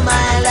will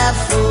my love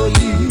for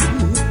you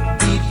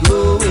keep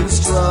growing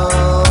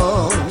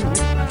strong,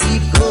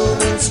 keep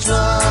growing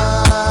strong.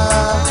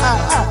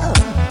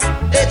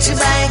 Bet you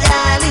by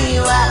golly,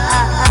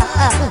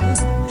 wow,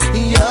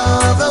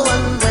 you're the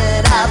one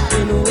that I've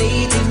been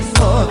waiting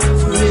for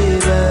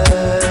forever.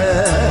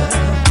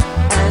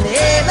 And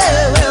ever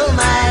will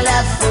my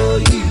love for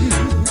you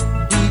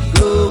keep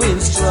growing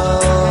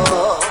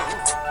strong,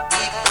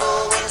 keep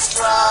growing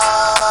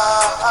strong.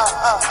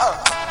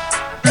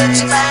 Bet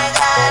you by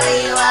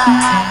golly, wow.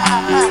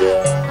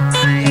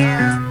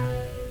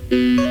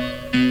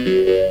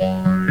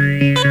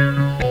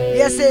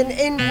 Yes,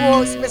 in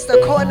walks Mr.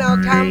 Cornell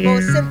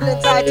Campbell, simple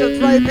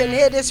entitled Roping.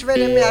 Hear this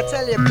rhythm, me, I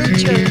tell you, big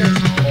tune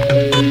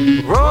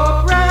this.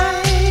 Rope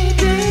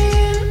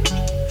riding,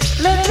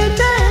 let me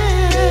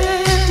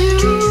dance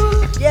you.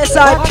 Yes, I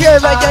pure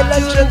reggae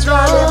legends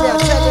round here, me, I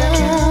tell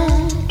you.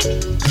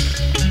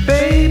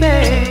 Baby,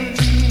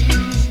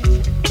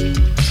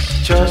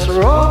 just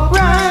rope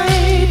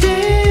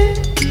riding,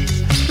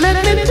 let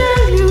me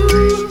tell you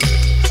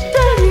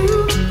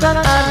that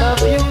I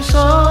love you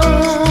so.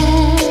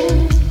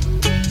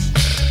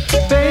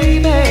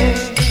 Baby,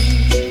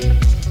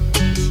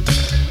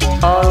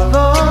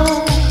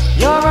 although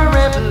you're a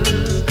rebel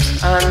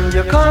and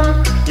you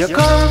come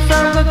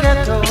from the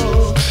ghetto,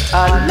 I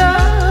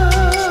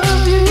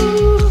love you,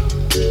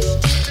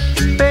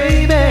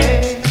 baby.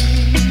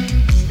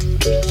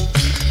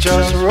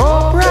 Just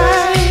rope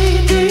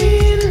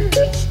riding,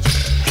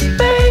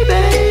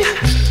 baby,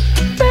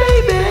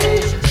 baby.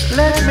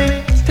 Let me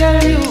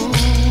tell you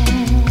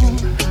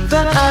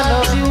that I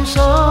love you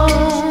so.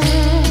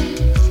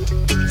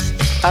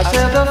 I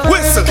said the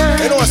first time,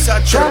 you know what's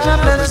that trip? God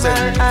bless my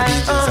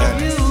eyes on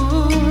you.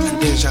 And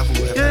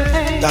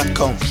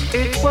DejaVu.com.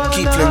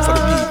 Keep playing for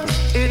the people.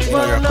 You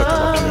know you're a cut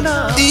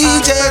of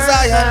DJ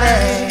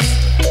Xioness.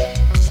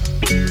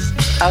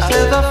 I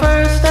said the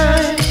first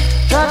time,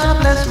 God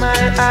bless my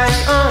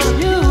eyes on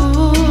you,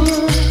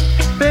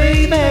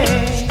 baby.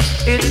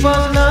 It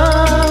was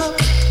love,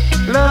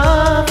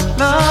 love,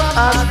 love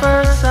at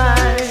first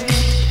sight,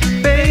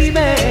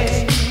 baby,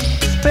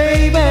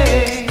 baby.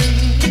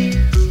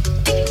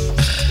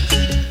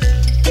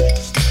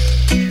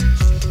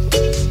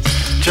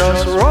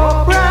 Just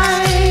rope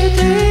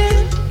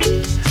riding,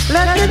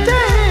 let me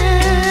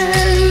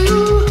tell you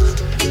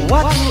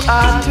what you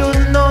are to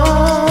know.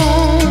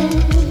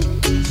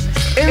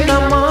 In the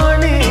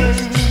morning,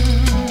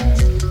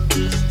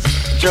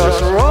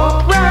 just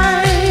rope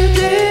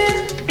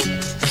riding,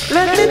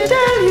 let me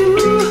tell you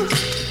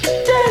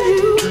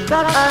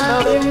that I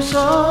love you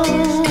so,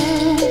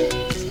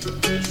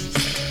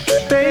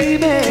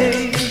 baby.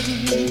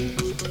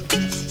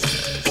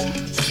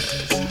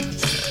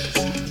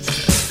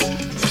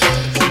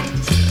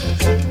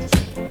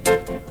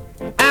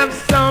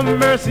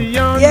 Mercy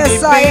on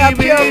yes, me, I am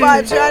baby. pure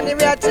vibes, Randy,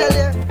 me, I tell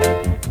you.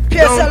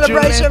 Pure Don't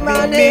celebration,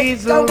 man.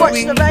 Don't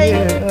watch the rain.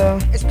 Yeah.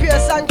 It's pure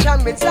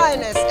sunshine with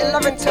Xioness,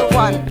 11 to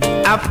 1.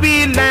 I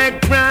feel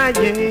like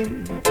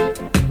crying.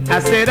 I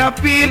said I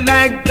feel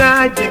like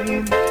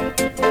dying.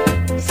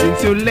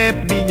 Since you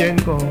left me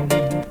and gone,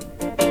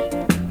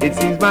 it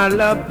seems my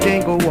love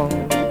can't go on.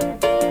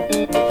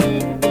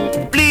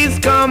 Please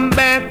come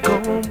back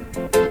home.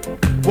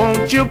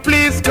 Won't you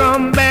please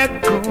come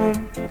back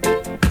home?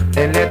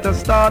 And let us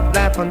start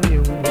life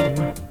anew,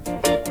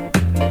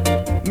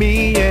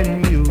 me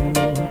and you.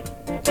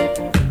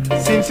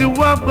 Since you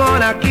have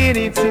gone, I can't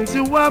eat. Since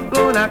you have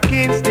gone, I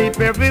can't sleep.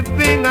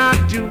 Everything I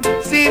do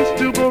seems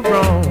to go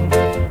wrong.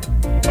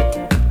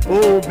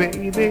 Oh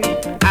baby,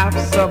 have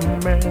some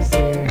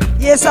mercy.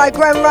 Yes, I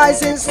Grand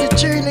Risings to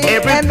Julie.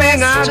 Everything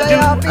MS, I JR, do,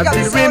 big I up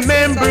still yourself,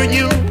 remember sister.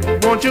 you.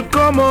 Won't you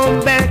come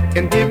on back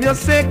and give me a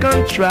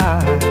second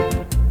try?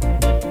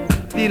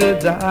 Little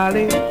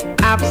darling,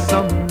 have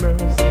some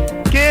mercy.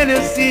 Can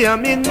you see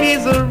I'm in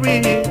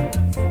misery? Yeah.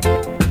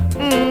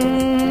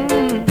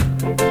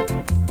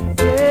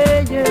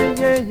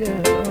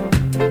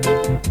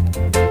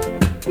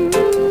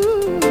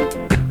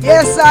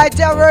 Yes, I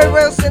Delroy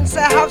Wilson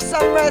say have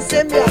some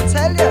mercy, me, I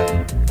tell you.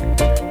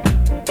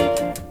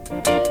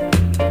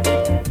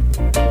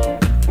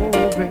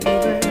 Oh,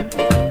 baby.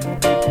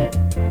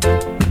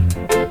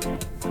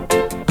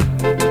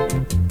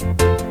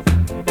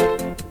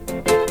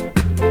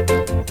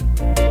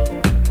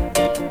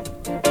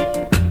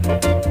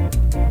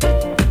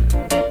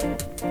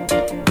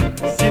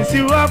 Since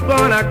you have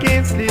gone, I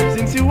can't sleep.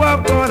 Since you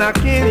have gone, I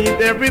can't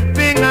eat.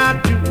 Everything I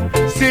do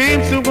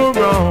seems to go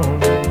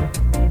wrong.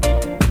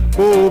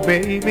 Oh,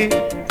 baby,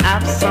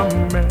 have some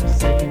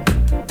mercy.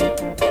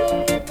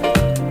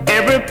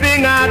 Everything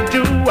everything I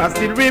do, I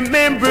still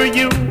remember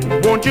you.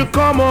 Won't you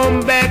come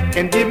on back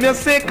and give me a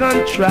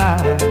second try?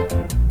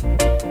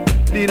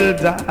 Little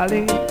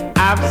darling,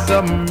 have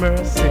some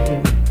mercy.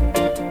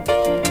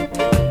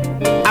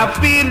 I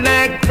feel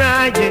like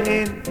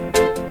crying.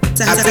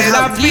 I said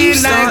I feel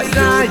like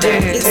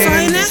crying. It's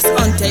Xioness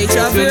on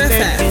Deja Vu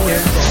FM.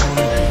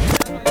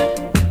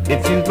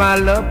 It seems my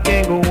love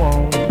can't go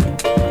on.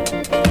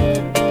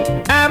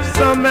 Have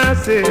some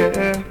mercy.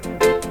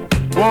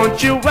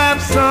 Won't you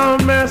have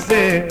some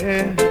mercy?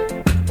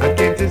 I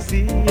came to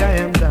see I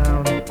am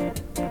down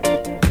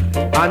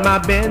on my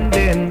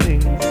bending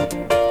knees.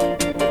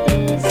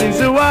 Since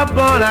you were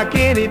born I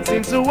can't eat.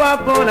 Since you were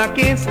born I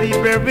can't sleep.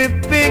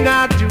 Everything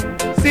I do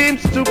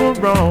seems to go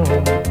wrong.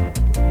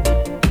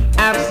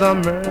 Have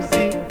some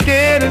mercy.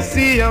 Can't you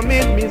see I'm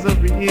in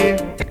misery?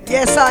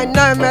 Yes, I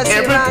know, mercy.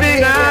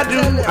 Everything I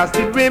do, I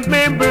still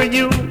remember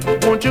you.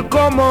 Won't you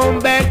come on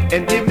back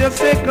and give me a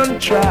second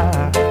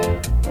try?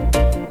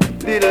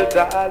 Little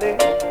darling.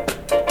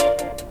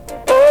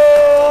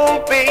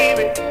 Oh,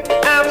 baby,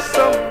 have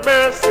some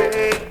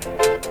mercy.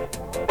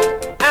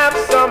 Have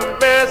some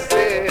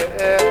mercy.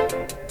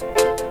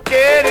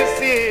 Can you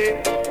see?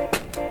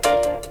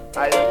 I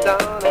am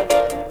down and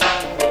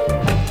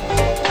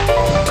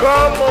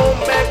come on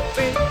back,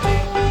 baby.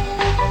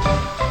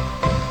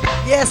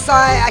 Yes,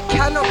 I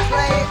cannot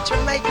play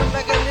Jamaican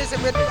reggae music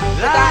without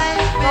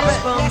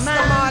Robert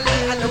Nesta Marley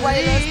and the way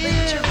there's been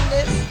tuned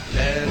this.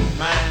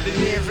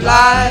 Live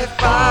life,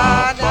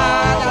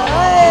 banana.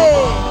 Hey.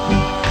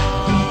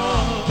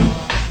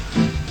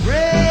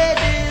 Bread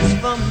is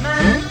for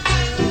man to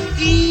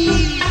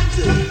eat.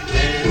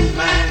 Let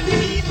man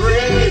eat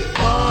bread.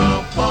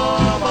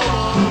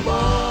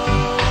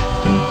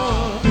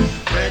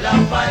 Bread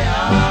and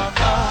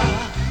payaka.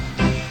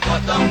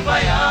 What and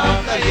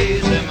payaka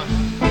is him.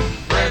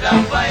 Bread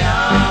and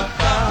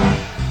payaka.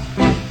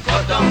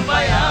 What and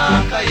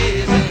payaka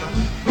is him.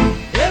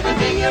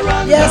 Everything you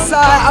run. Yes,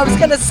 I was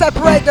gonna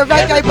separate the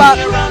reggae, but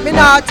me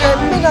not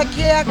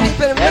care,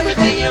 keeping it moving.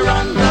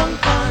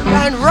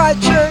 And right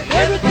through.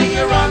 Everything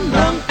you run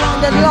down.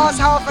 And then the last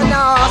half an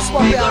hour I'll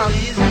swap it out. Come,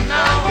 we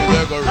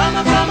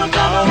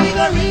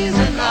got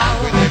reason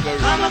now. Come,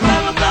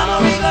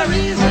 we got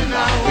reason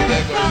now.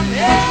 Come,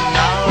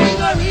 yeah, we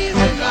got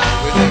reason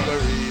now.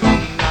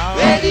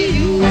 Where the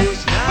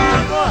youth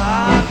now go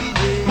happy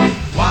day.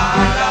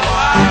 Walla,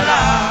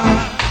 walla.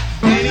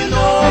 When you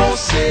know,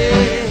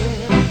 say,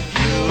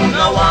 you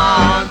know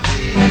want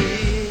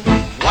it.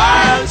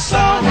 While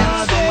some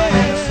of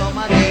them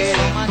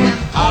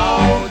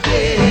out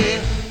there,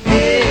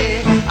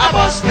 hey, I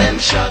bust them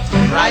shut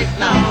right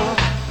now.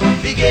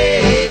 Big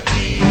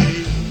 80,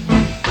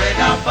 bread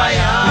and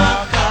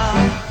payaka,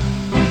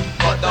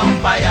 but on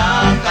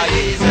payaka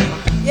isn't.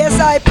 Yes,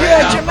 I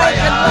pure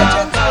Jamaican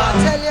legends, I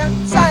tell you,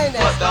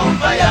 Xioness,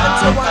 11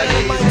 to 1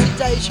 in my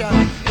Deja.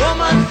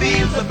 Woman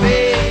feels the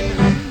pain,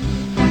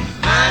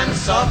 man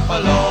suffer,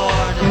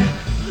 Lord.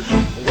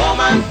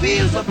 Woman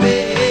feels the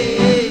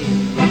pain,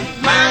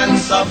 man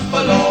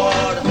suffer,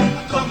 Lord.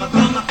 Come,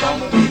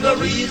 we the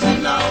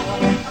reason now.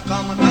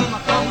 Come,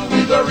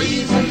 we the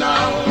reason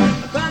now.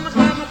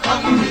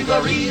 Come, we the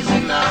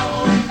reason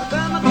now.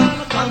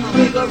 Come,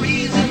 we the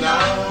reason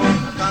now.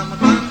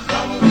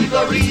 Come, we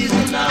the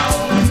reason now.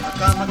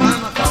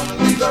 Come,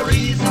 we the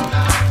reason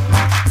now.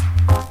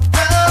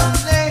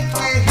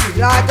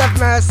 Lord of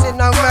mercy,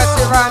 no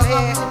mercy around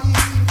here.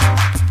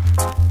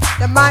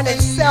 The man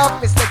himself,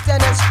 Mr.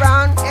 Dennis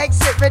Brown,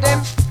 exit with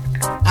him.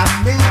 I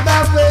made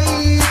my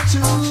way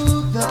to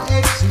the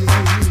exit.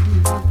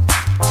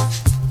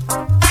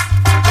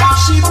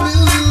 She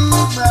blew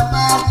my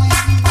mind.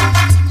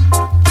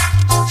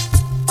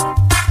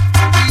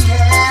 We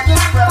had a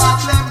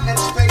problem,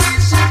 let's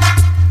face it.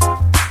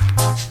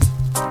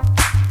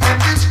 And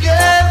this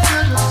girl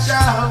couldn't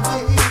solve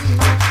it.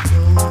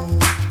 No.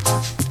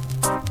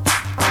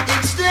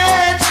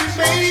 Instead, she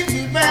made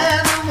me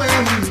run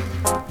away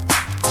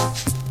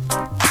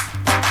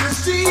to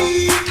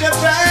seek a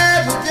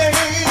brighter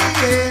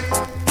day.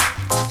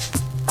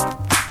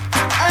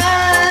 I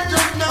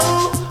don't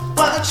know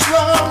what's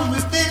wrong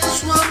with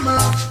this woman.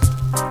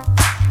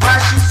 Why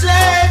she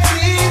said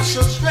things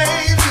so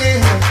strange,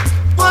 yeah.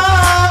 Whoa.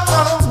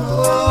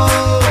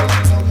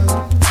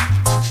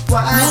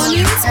 Why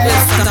Mornings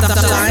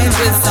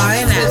with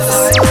Xioness.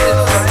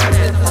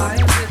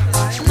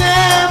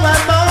 now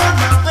I'm on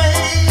my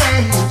way.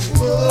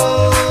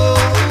 Whoa,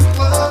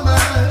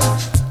 woman,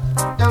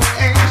 don't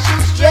act so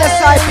strange. Yes,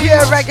 I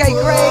pure reggae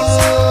grace.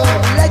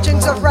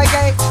 Legends of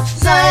reggae.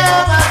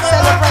 Xioness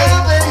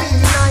celebrating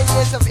 59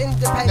 years of Now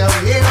independence.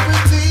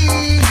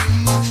 everything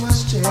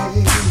must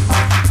change.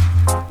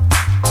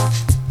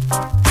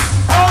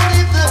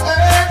 Only the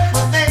earth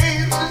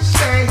remains the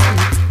same.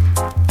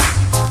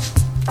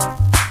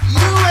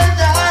 You and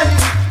I,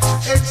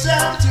 it's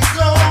something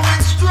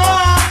going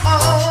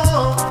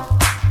strong.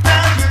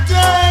 Now you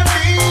turn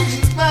me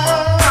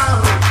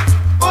wrong.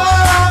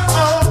 Whoa,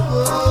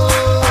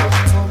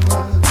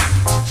 woman,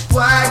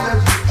 why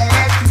don't you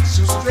act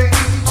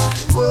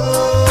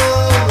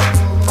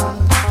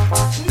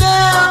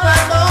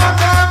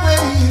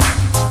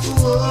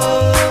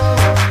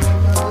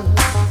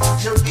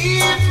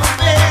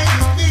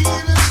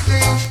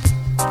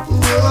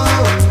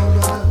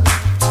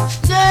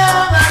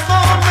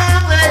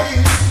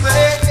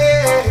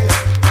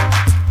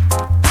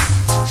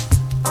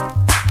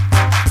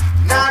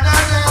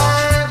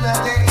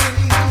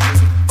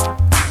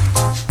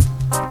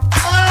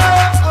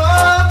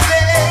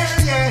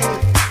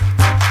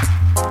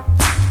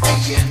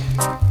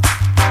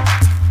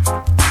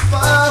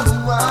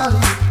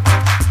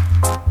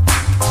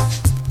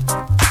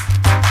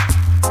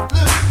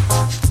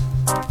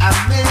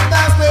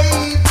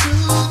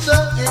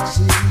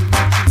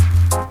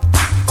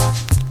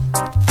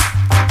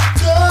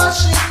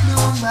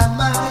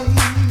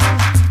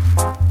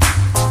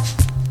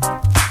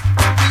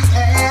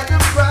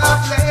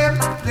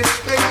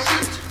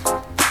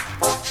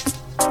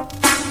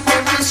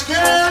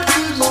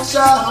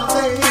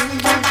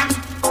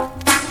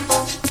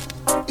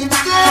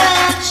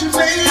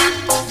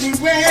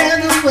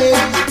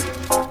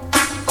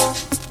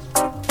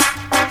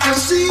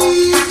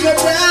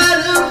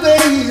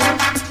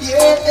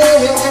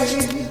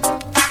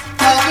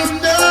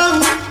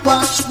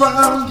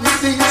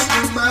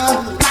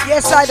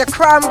Alongside the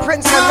Crown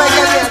Prince of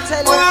Reggae, I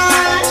tell you.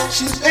 Why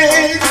she's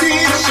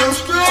acting so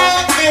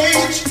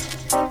strange?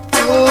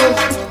 Oh,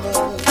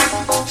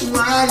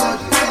 why are you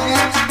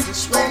acting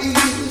this way?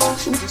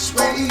 This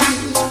way,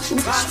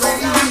 this way,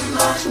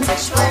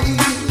 this way,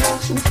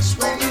 this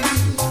way,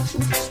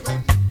 this way.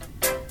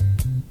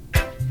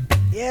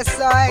 Yes,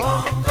 I.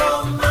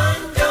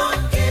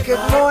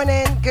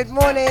 Good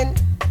morning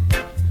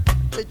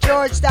to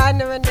George down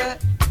there in the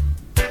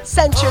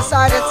central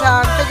side of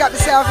town. Big up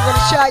yourself, I'm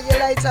gonna shout you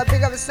later.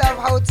 Big up yourself,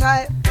 hold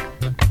tight.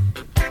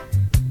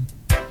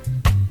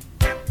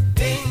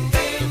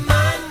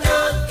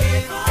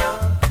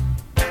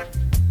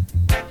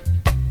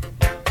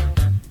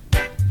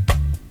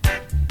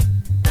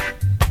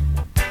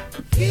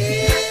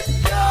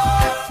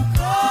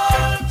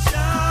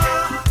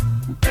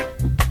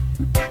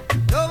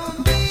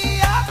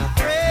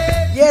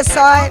 Yes,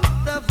 I.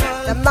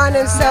 The man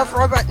himself,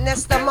 Robert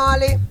Nesta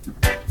Marley.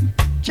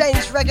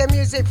 Change reggae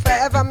music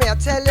forever, me I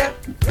tell you.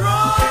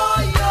 Draw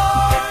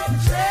your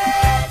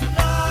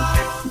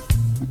dreadlocks.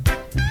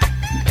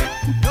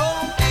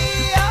 Don't be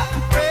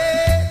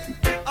afraid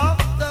of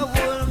the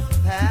wolf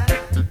pack.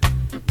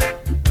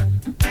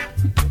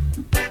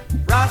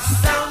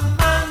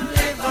 Rastaman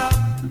live up.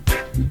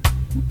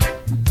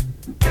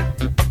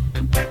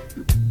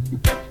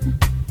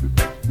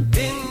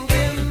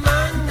 Bingy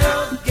man no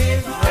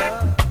give up.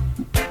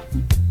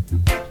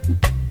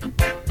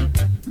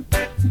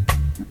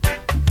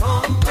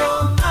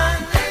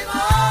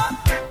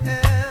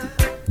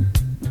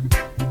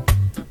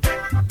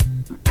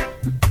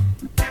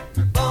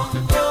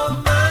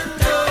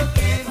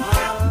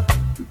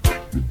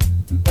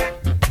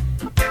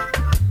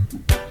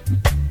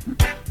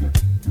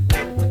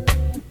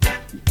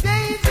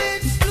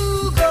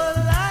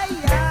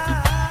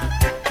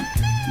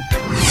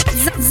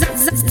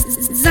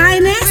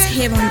 Xioness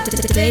here on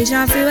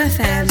Deja Vu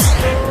FM.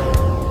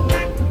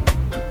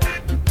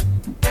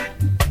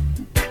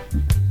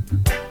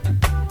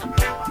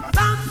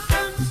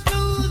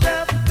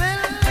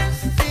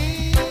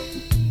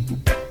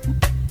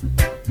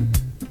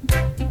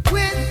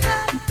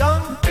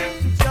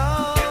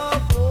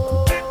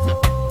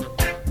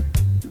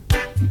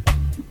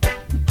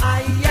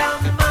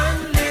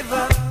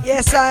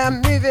 Yes, I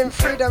am moving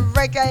through the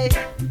reggae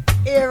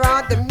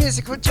era, the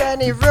musical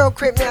journey, real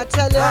quick, me I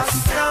tell you.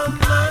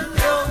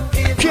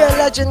 Pure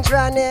legends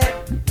round here.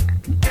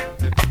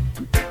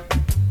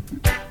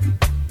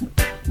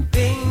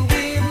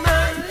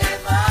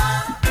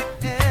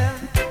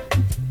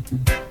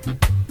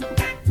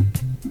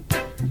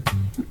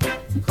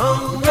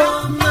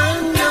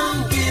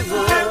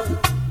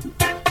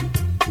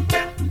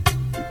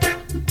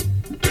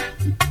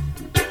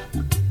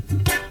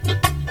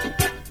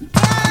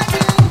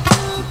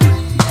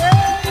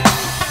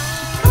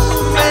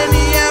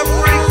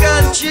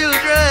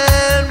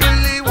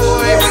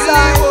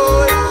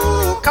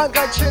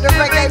 Through the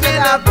reggae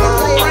without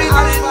playing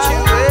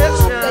house.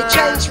 They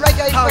changed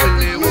reggae for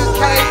the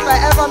UK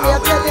forever, me I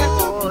tell you.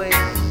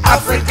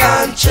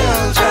 African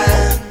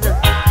children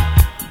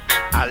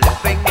are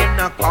living in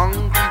a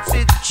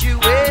concrete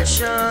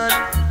situation.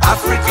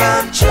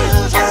 African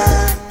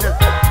children,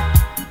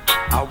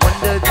 I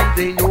wonder do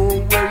they know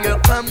where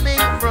you're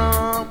coming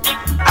from?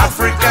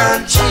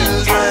 African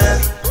children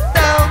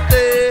down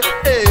there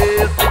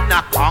in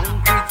a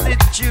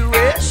concrete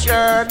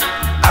situation.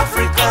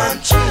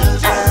 African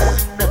children,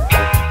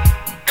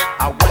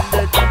 I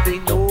wonder do they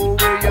know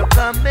where you're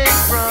coming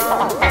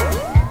from?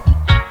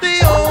 The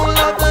whole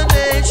of the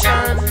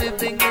nation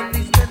living in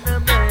these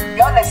tenements.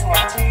 You're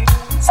listening to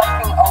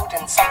something old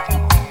and something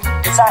new.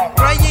 Xioness.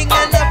 Crying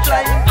and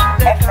applying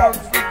the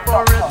conflict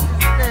for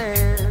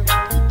resistance.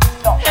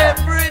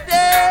 Every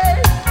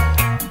day,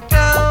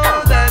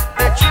 now that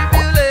the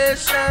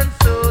tribulation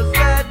so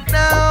sad,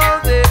 now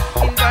the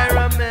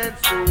environment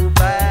so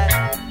bad.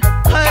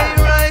 High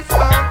rise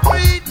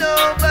concrete, no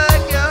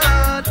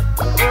backyard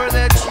for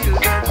the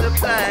children to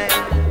play.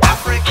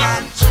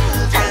 African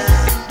children.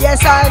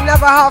 Yes, I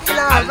another half an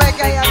hour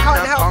reggae, I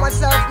can't help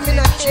myself, me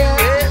not here.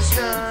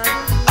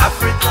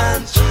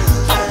 African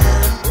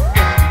children,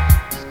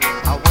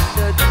 I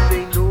wonder do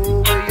they know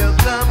where you're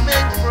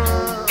coming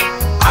from?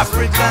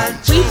 African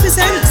We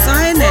present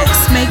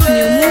Xioness, making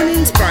your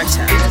mornings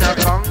brighter. in a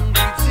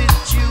concrete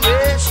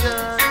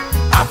situation.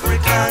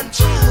 African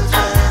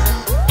children,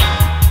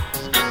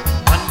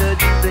 wonder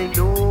do they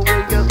know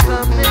where you're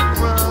coming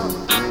from?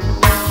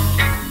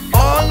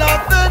 All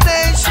of the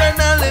nation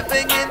are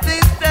living in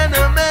this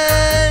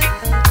tenement.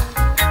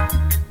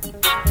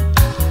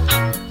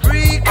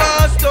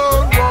 Precast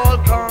stone wall,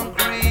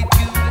 concrete,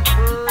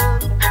 beautiful.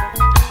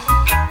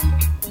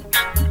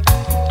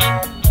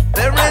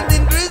 They're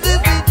renting grizzlies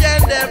each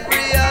and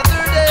every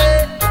other day.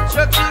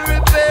 Structural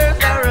repairs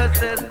are a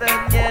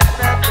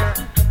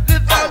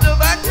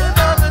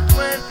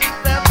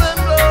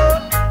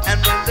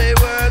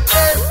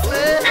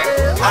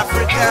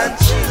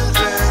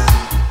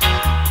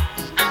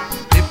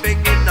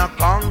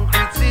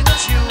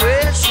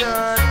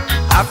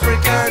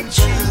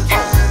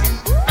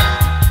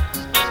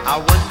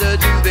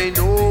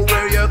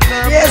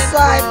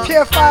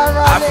Pure fire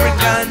around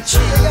African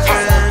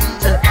children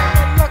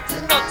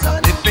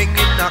living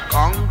in a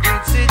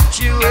concrete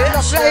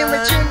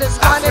situation.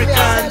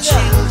 African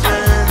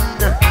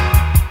children,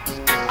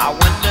 I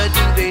wonder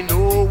do they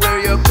know where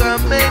you're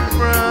coming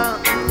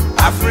from?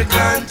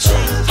 African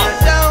children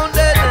down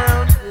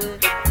there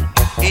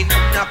in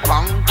a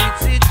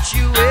concrete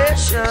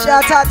situation.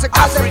 Shout out to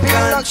Cousin P,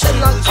 locked in,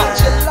 locked on.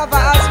 She love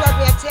her husband,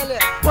 me I tell you.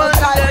 One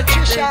time,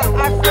 Patricia,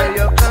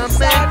 Afrin,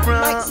 Suzanne,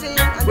 Maxine,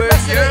 and the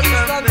rest of the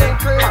East London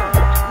crew.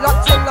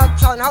 Locked in,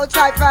 locked on. Hold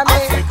tight, family.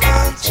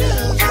 African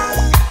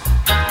children,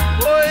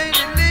 where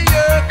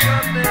you're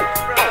coming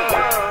from?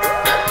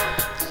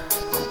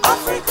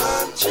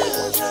 African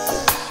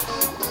children,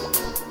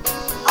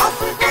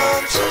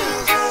 African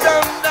children.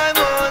 Sometimes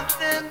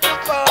wanting to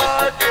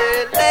party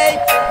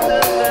late in the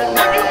night.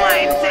 Would you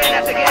mind saying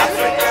that again?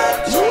 African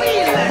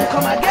children,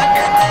 come again.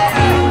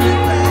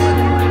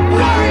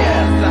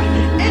 Warriors,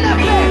 in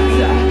effect,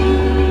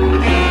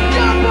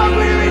 jump up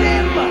with the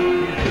rhythm.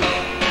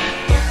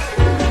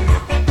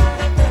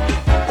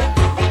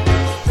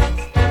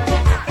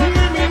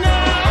 Hear me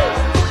now.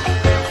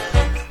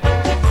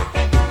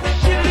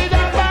 Shit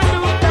up and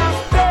do that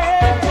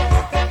bad.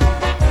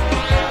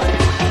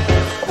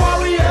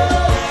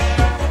 Warriors,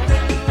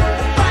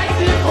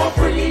 fighting for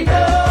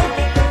freedom.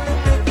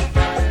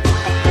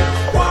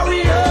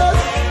 Warriors,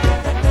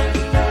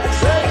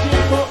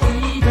 searching for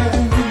Eden.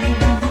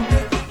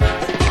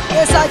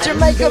 Yes, our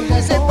Jamaican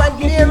music went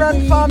near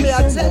and far, me I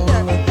tell you.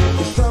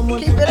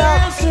 Keep it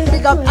up.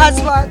 Big up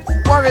Aswad,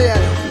 Warriors.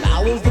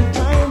 Now is the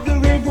time to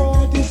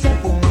reward the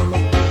sublime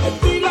and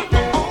feel like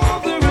all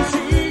the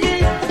receive.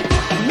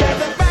 Yeah,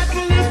 the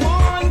battle is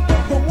won,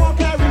 the war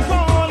carries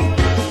on.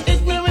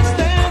 Ignorance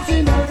stands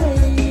in the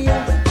way.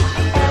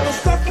 All the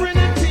suffering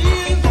and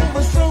tears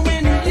over so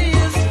many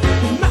years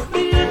cannot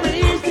be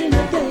erased in a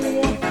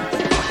day.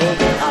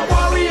 Our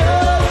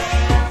warriors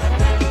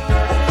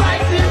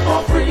fighting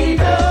for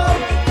freedom.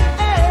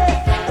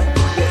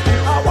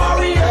 Our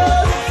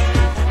warriors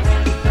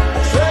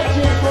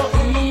searching for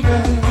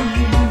Eden.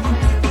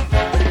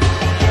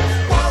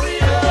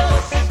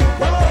 Warriors,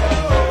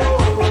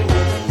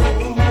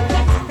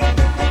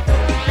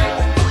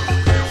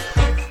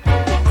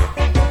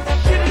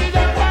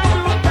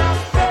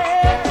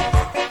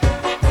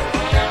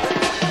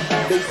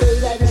 they say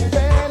that it's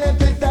better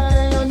to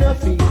die on your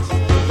feet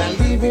than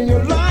living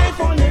your life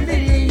on your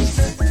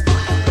knees. I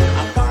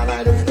found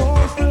out it's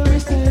gone still we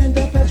stand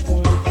up as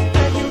one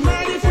and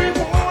united if we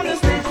want to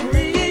stay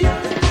free.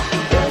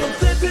 When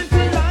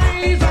uncertainty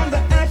lies on the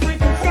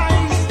African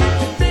skies,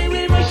 today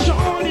we must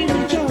surely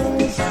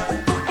rejoice.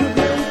 'Cause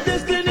when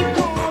destiny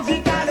calls, you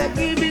gotta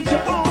give it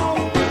your all.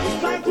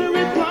 It's time to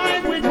reply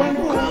with one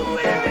word.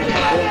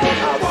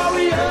 Our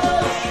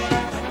warriors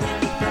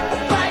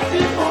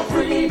fighting for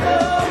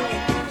freedom.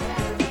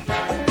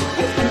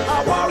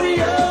 Our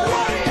warriors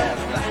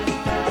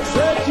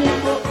searching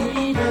for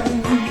Eden.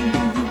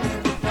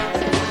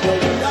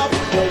 Going up,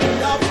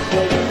 going up,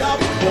 going up,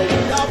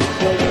 going up,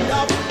 going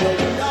up,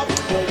 going up,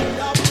 going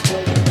up,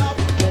 going up,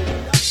 going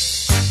up.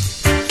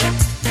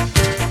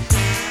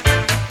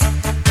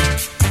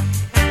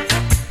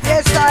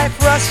 Yes, I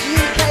for us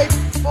UK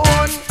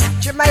born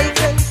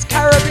Jamaicans,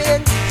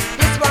 Caribbean.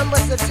 This one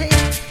was the team.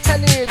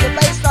 Telling you the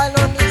baseline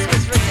on this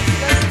was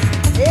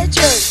ridiculous. Here,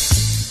 cheers.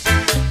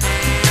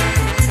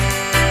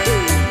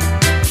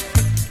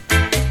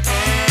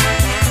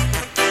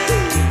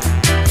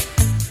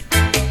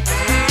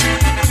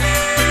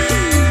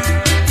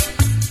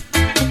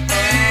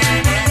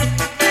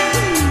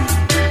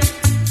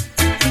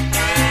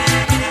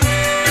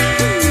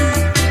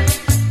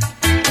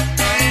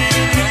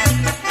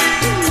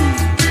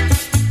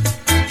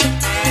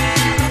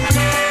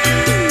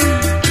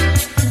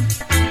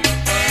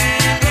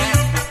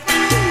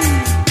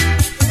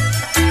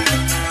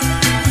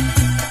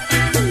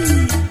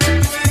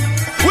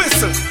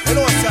 Whistle, you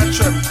know what's that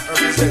trip?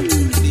 Represent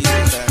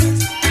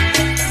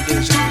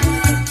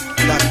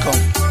DJZioness.com.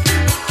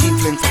 Keep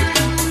playing for the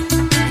people.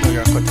 You know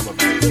you're a cut of a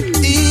boy.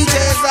 DJ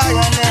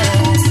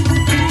Xioness.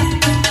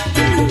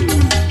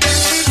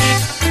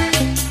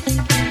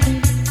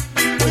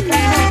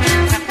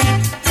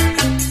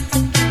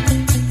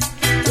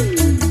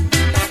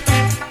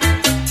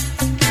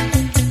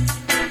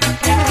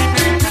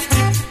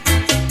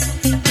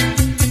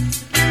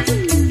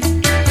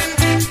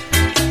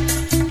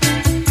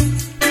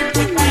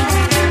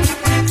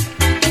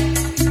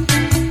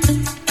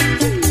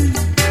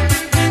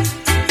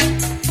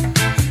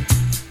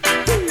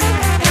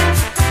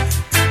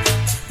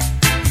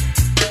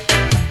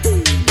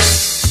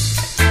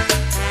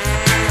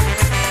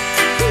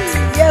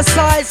 Yes,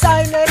 I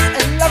Zioness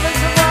and 11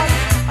 to 1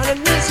 on a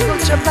musical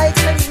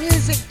Jamaican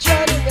music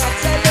journey, me I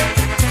tell you.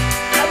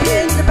 Happy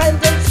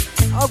independence.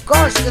 Oh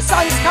gosh, the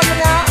sun's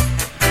coming out.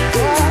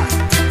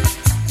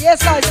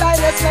 Yes, I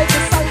Zioness made the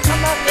sun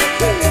come out, me I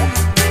tell you.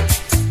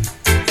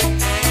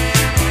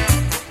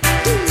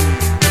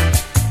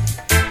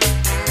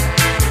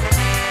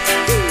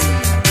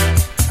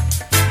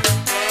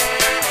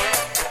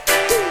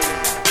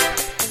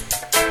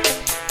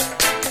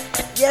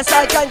 Yes, I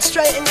going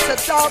straight into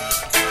dub.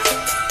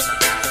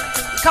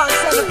 You can't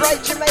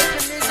celebrate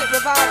Jamaican music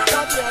without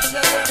dub, I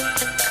tell you.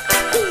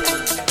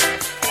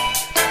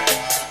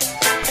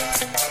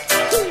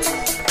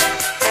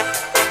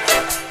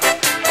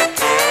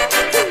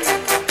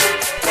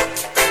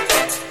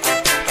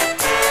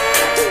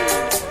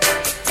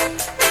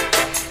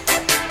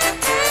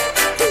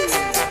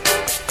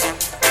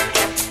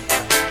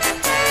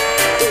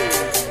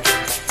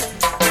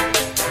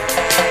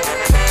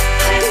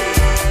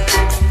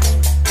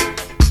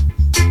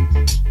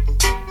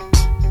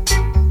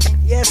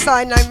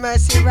 I no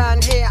mercy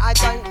around here, I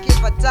don't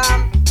give a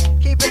damn.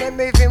 Keeping it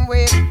moving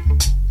with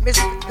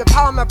the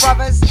Palmer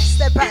brothers.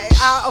 Step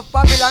out of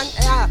Babylon,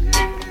 yeah.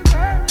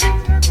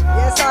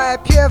 Yes, I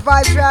have pure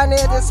vibes around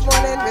here this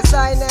morning with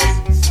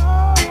Xioness.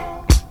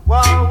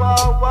 Whoa,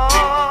 whoa,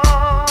 whoa.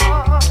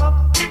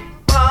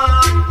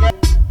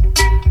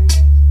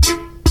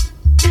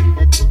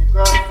 It took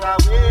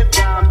us away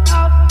from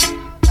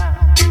Africa.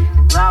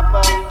 Wrap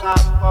us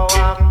up for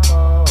our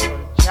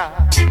culture.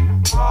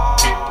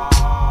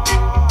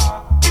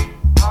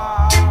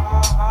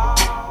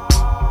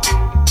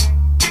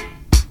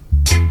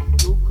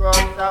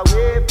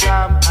 Away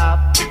from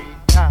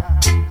Africa,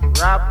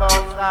 wrap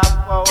us up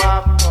for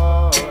our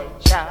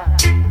culture.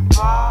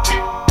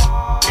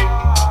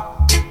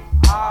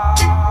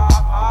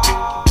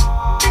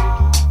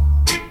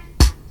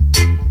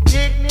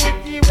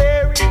 Dignity,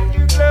 where is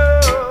you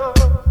glow?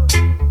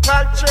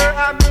 Culture, I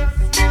miss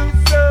you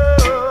so.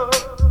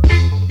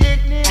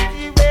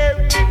 Dignity, where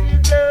is you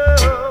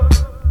glow?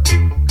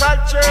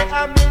 Culture, I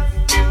miss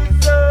you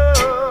so.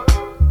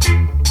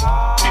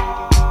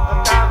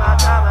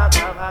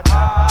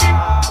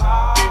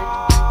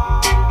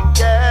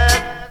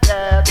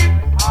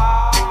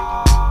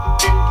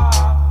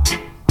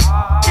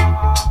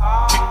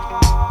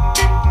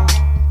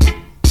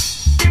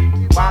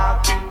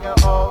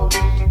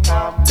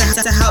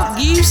 To help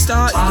you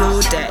start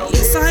your day.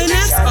 It's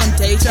Xioness on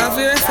Deja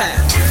Vu FM.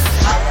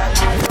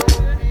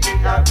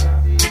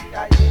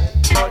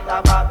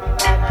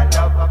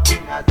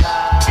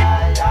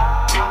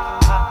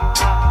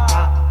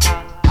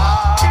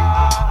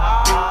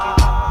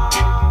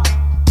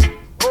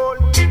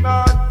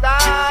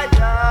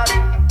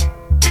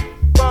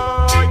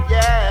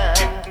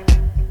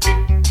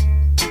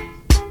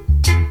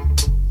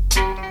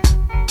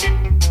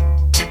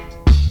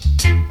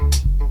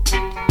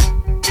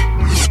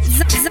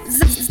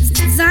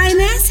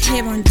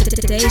 Here on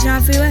Deja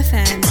Vu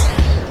FM.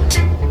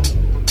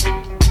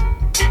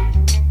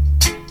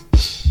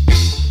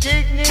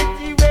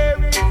 Dignity, where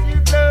is you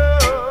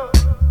glow?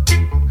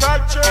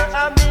 Culture,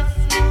 I miss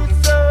you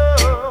so.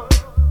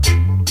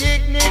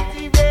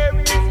 Dignity, where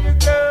is you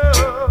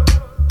glow?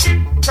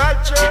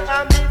 Culture, I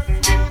miss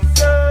you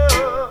so.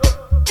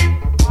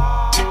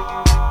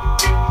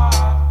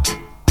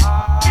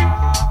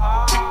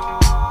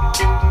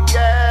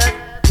 Yes,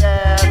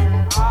 yes.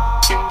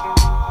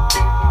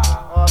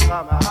 Oh,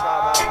 come on.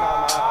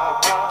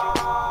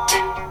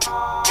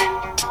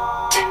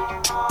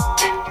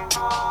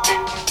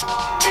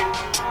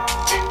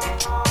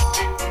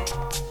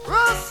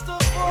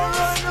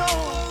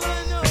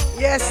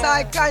 Yes,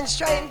 I going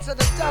straight into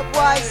the dub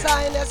wise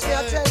Xioness, me I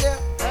tell you.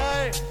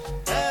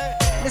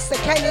 Mr.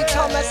 Kenny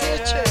Thomas here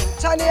tune.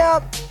 Turn it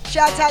up.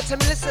 Shout out to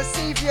Melissa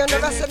Seavey and the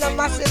rest of the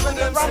Massive and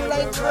the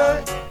Rumbling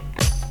crew.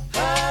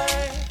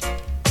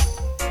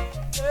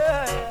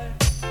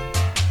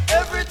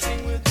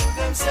 Everything we do,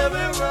 them say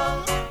we're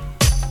wrong.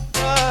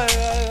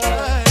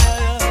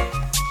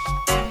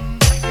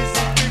 Is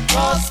it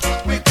because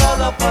we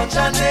call upon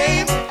your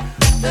name?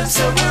 Them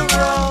say we're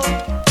wrong.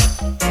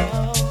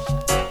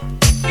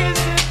 Is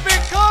it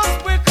because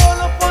we call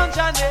upon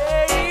your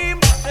name?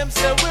 Them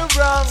say we're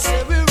wrong.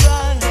 Say we're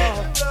wrong.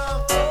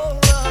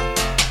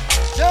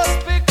 Just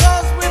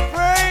because we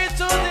pray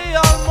to the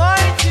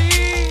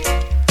Almighty.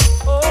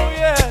 Oh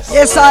yes.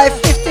 Yes, I have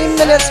 15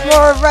 minutes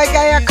more of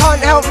reggae. I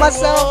can't help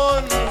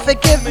myself.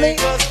 Forgive me.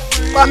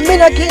 But I'm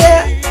in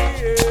here.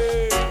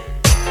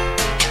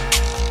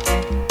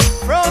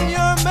 From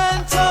your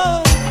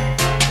mental,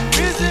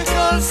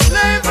 physical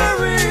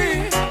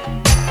slavery,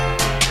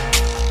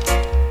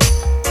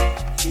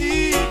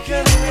 He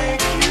can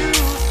make you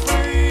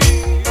free.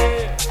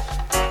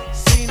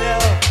 See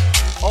now,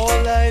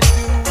 all I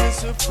do is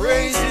to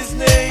praise His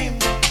name,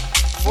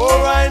 for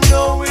I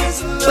know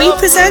His love. We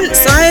present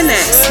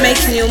Xioness,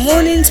 making your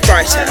mornings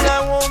brighter. And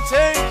I won't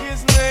take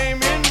His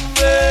name in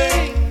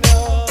vain.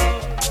 No,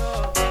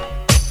 no.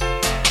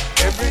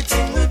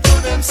 Everything we do,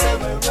 them say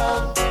we're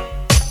wrong.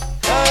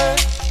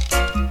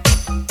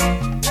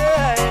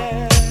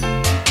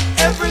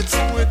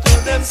 Everything we do,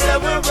 them say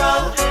we're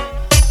wrong.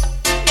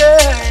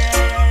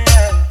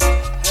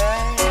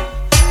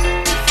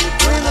 If you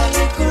burn a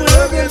little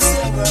herb, them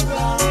say we're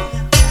wrong.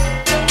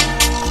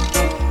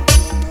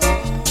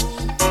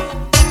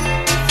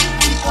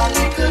 Keep a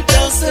little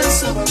dust, them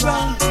say we're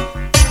wrong.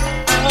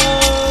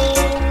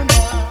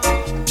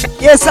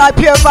 Yes, I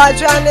pure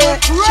vibes around here.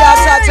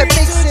 Shout out to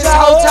Big Sis,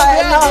 Hold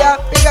Tight, Olivia,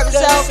 big up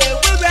yourself.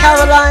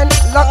 Caroline,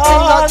 locked in,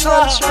 locked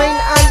on, Shireen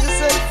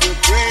Anderson.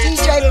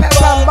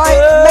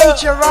 invite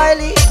Major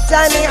Riley,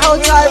 Danny,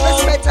 hold tight,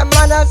 respect and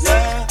manners.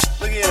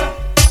 Look here.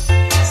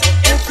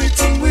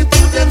 Everything we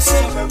do, them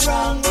say we're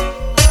wrong.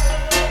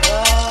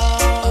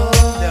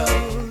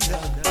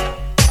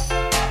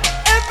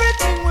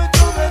 Everything we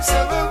do, them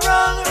say we're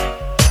wrong.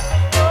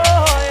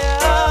 Oh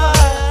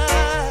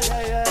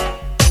yeah.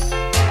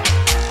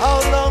 How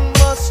long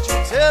must you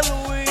tell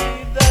we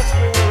that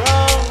we're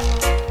wrong?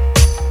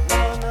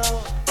 No.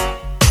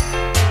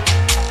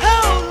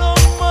 How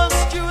long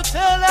must you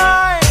tell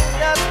I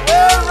that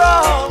we're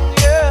wrong?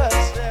 Yes.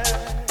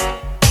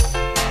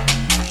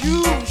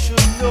 You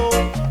should know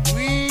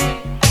we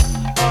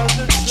are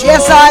the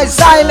Yes,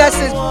 Xioness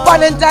is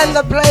burning down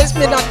the place,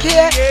 me not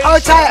care.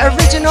 Hold tight,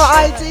 original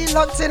ID,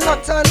 locked in,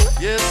 locked on.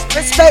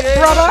 Respect,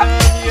 brother.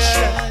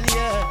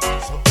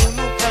 So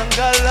unu can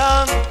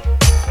galang.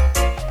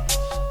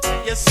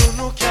 Yes,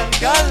 unu can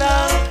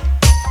galang.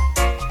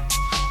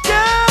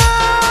 Yeah.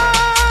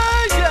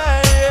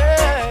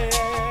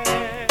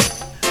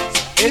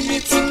 So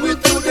anything we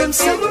do, them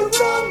say we're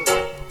wrong.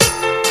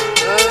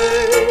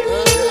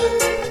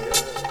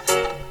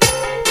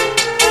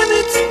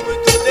 Anything we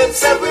do, them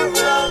say we're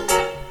wrong.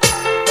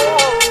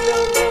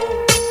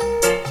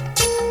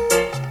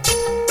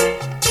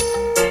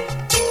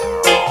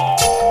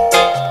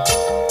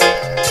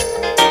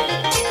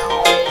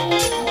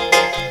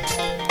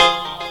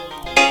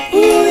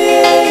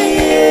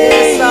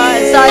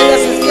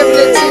 Xioness is giving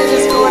it to you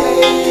this morning.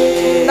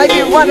 Maybe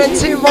 1 and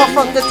 2 more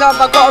from the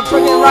dub. I gotta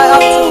bring it right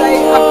up today.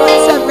 I've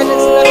got 10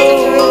 minutes left to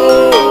do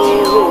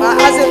it.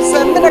 As it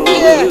said, minute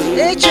here,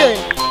 hear tune.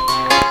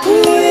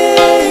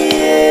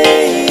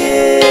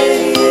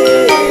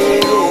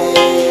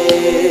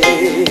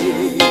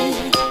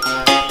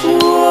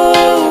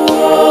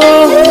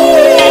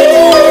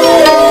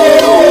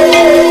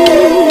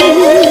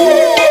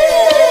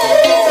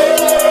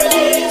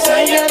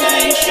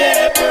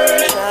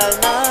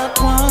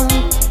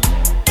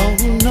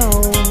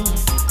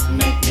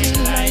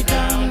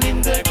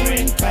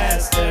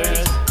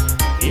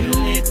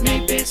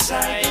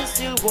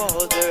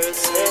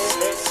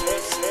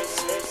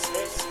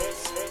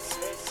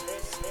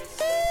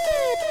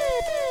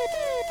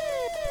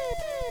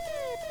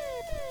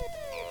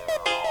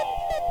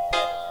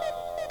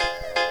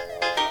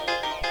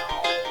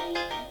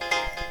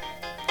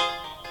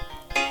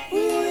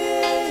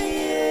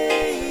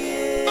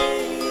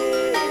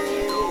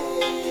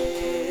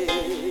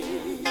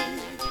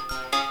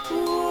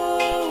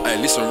 Hey,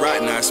 listen,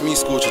 right now it's me,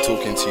 Scorcher,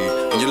 talking to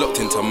you, and you're locked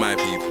into my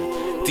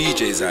people,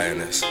 DJ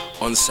Xioness,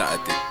 on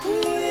Saturday.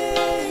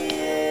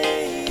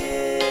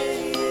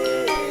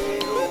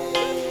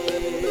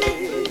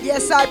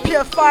 Yes, I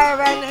pure fire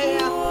around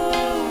here.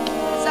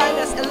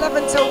 Xioness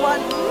 11 to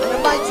 1 on the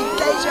mighty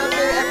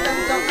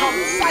DejaVuFM.com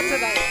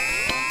Saturday.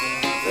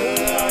 The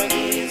Lord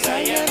is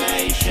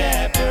Xioness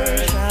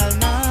shepherd. Shall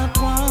not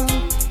want,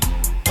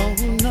 oh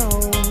no.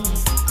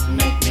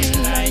 Make me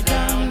lie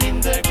down in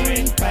the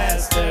green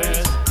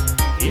pastures.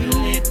 He'll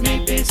lead me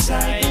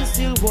beside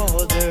still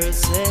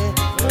waters.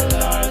 The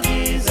Lord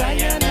is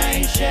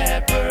Xioness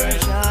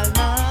shepherd. Shall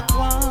not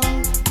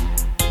want.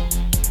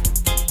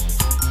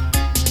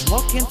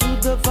 Walking through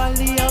the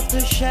valley of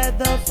the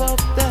shadow of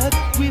death,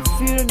 we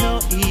fear no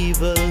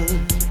evil.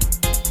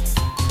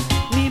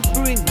 Me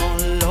bring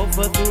on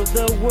over through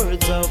the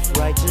words of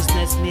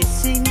righteousness. Me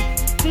sing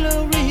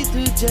glory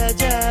to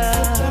Jaja.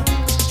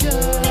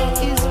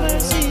 His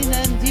mercy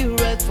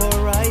endureth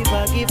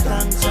forever. Give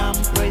thanks and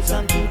praise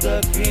unto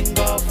the King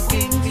of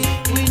Kings.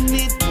 We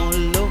need more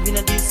love in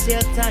this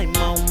year time.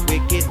 On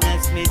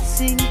wickedness me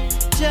sing.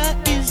 Jah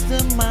is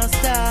the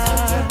master.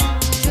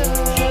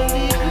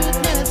 Surely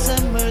goodness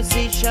and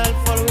mercy shall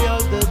follow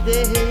all the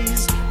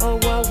days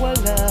of our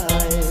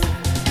life.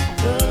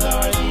 The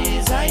Lord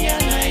is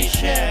Xioness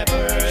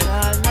shepherd.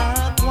 Shall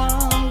not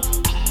want.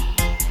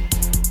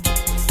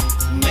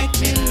 Make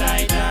me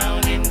lie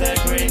down in the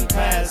green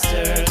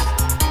pastures.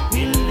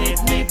 Will lead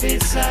me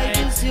beside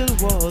the still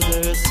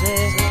waters.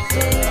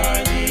 The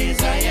Lord is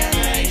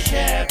Xioness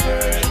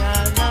shepherd.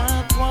 Shall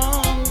not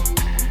want.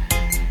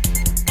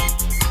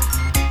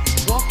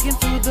 Walking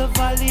through the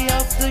valley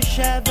of the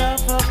shadow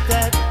of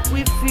death,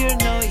 we fear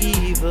no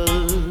evil.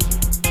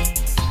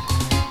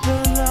 The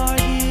Lord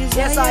is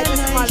Yes, this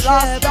is my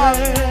last dub.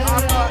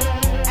 I've got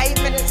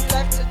 8 minutes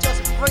left to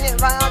just bring it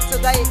right up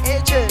today.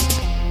 Hear tune.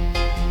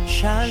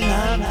 Shall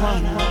not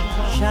want,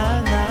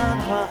 shall not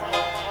want.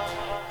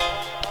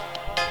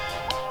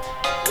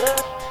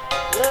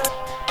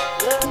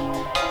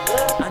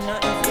 I know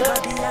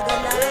everybody a go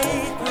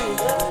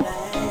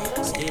like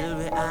we, still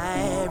we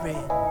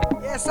irie.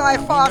 Yes, I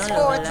fast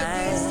forward to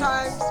these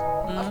times.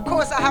 Of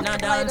course, I have to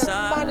play the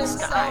man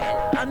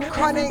himself,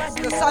 Chronic,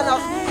 the son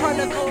of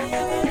Chronicle.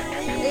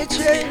 Hear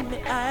tune.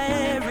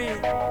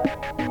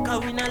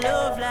 Cause we no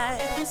love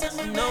life,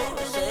 no.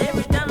 So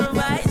every time I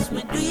rise,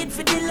 we do it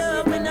for the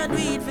love, we not do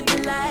it for the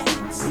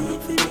lights. Do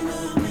it for the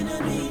love, we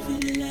not do it for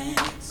the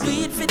lights. Do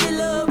it for the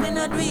love, we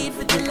not do it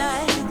for the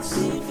lights.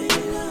 Do it for the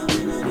love, we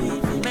not do it for the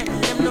lights. Make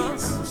them know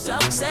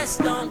success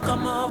don't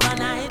come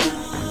overnight.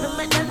 No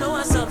make them know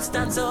a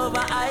substance that's over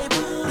hype.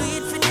 Do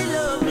it for the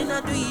love, me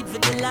not do it for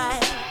the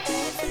light.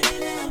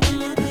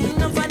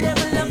 Enough of them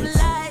love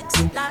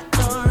likes,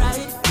 that's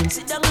alright.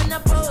 Sit down on a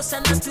post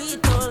and a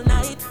tweet all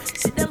night.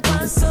 Sit them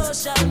on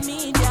social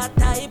media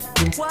type.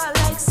 While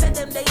like say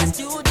them they a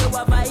studio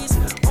a vice.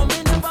 Oh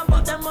me never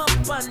put them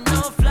up on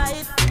no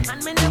flight.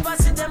 And me never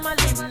see them a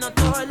live no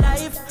tour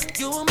life.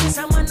 You miss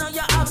someone now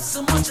you have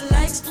so much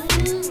likes.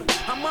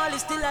 I'm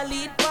always still a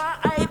lead for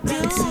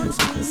iTunes.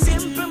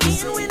 Simple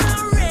mean we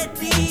not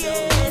ready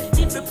yet.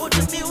 If we put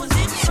the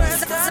music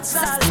first, that's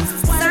all.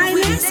 While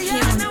we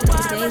there on a war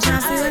on a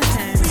high.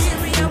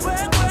 We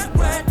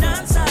work,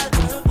 dance all.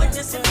 When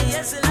you see me,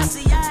 yes, I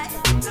see I.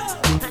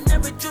 And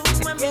every tune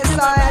when me yes,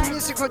 I am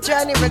musical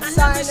journey with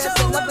Xioness at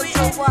 11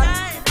 till 1.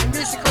 A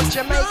musical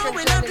Jamaican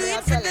journey,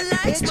 I tell it.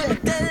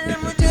 Egypt.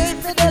 Do it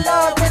for the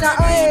love in our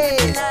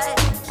eyes.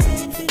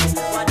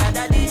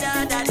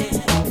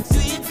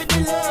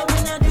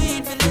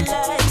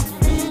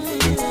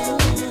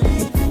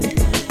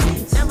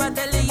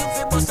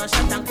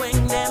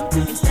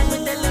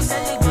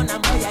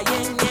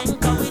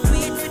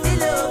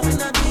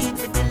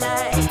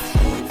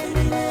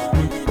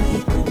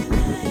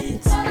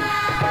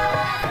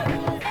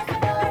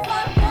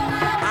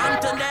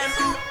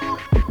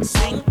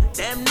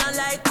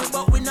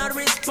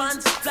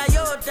 Fly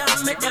out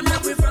and make them know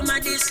we from a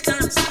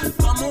distance.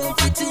 Come home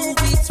for 2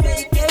 weeks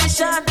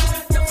vacation.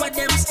 Enough of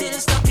them still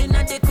stuck in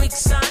the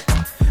quicksand.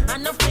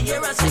 Enough to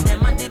hear us say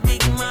them are the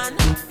big man.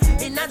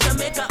 In a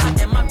Jamaica and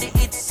them have the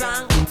hit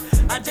song.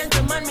 A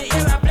gentleman me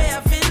hear a play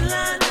a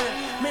Finland.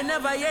 Me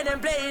never hear them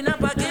playing a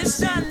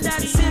Pakistan.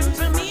 That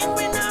simple mean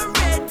we not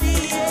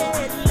ready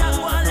yet. That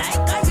one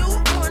like a you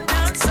on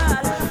dance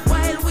hall.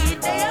 While we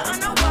there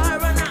on a war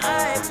on a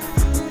hype.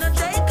 No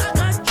take a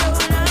control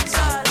dance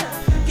all.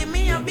 Give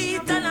me a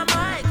beat and a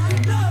mic.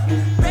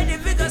 Ready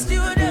for the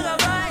studio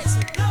device.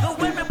 But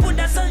when me put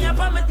that song up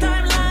on my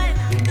timeline.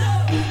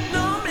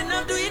 No, me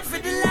not do it for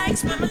the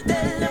likes. Me tell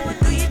them I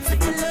do it for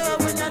the love.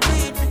 We not do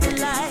it for the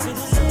likes.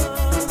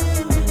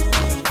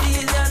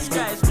 Jesus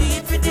Christ, do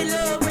it for the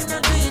love. We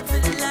not do it for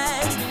the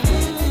likes.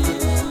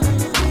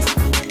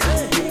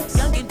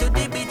 Young into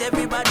the beat,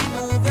 everybody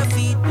move your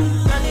feet.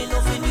 Girl, you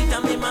know fi do it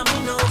and me mommy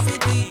know fi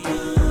do it.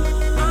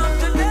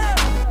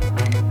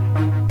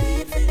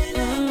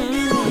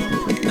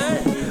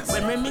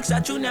 When we mix a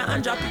tune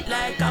and drop it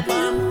like a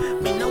bomb,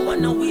 me no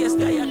wanna waste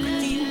guy a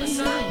critique my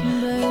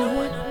song. Me no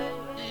wanna.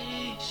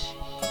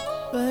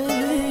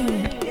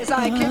 Yes,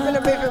 I keep it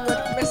moving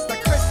with Mr.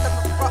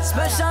 Christopher Fox.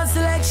 Special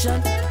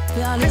selection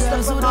for all the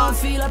girls who don't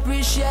feel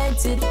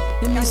appreciated.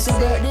 They miss your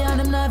birthday and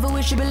them never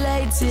wish you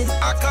belated.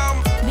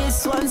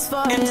 This one's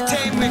for you.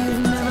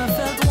 You've never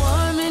felt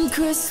warm in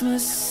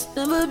Christmas,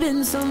 never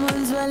been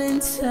someone's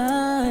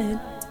Valentine.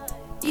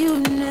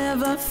 You've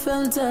never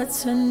felt a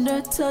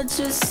tender touch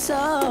as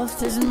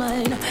soft as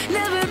mine.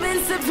 Never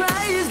been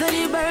surprised on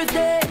your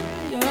birthday.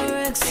 Your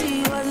ex,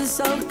 he wasn't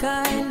so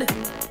kind.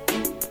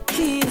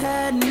 He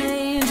had an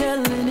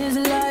angel in his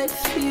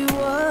life, he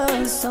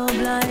was so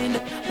blind.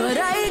 But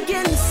I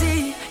can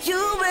see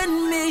you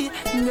and me,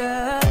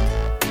 girl,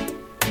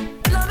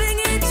 loving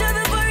each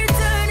other for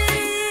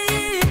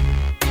eternity.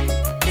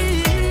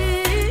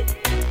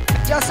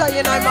 Just so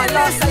you know, my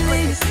last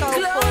segment is so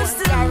full.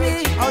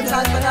 Garage, hold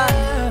time for that.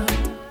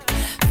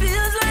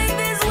 Feels like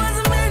this was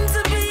meant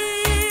to be.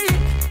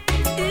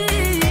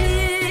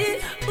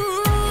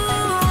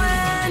 Ooh,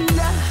 and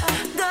I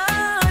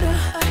gotta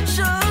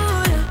show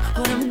you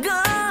what I'm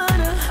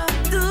gonna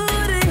do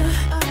to you.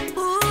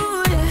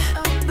 Ooh, yeah,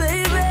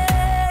 baby.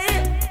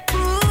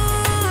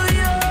 Ooh,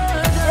 you're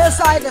Yes,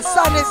 I, the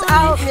sun is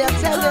out, me, I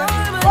tell you.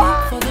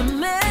 for the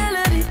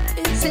melody.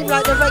 Seems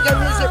like the reggae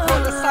music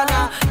brought the sun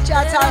out.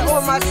 Shout out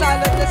all my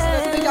silent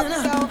listeners, big up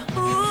yourself.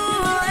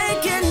 I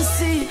can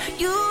see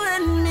you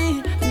and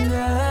me,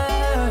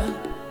 girl,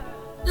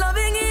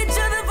 loving each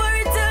other for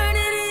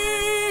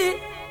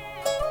eternity.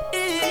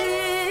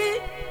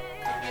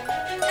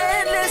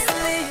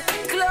 Endlessly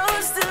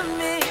close to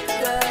me,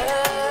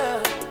 girl.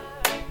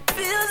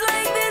 Feels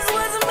like this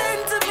was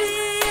meant to be.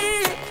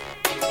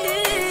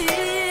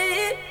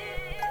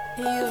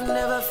 You've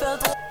never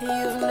felt,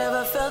 you've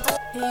never felt,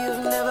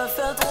 you've never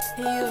felt,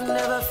 you've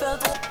never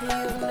felt,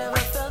 you've never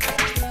felt,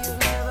 you've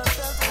never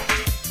felt.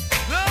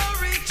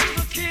 Glory to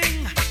the King.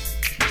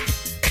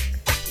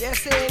 Yes,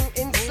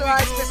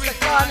 inside Mr.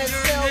 Khan and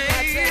Silk,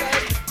 I tell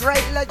you.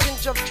 Great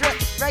legends of trip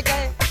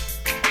reggae.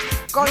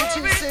 Gone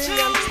too soon,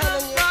 I'm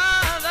telling you.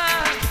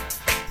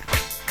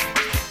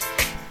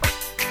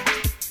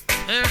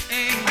 There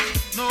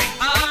ain't no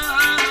other.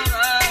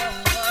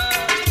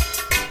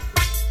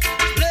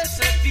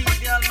 Blessed be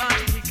the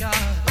Almighty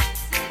God.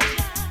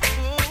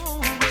 Oh,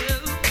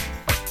 well,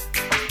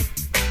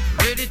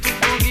 ready to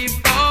forgive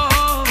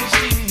all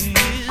sins.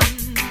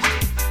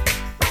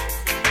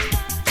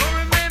 So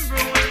remember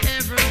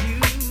wherever you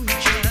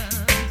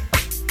travel,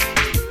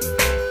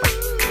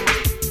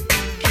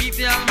 keep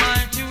the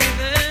Almighty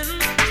within.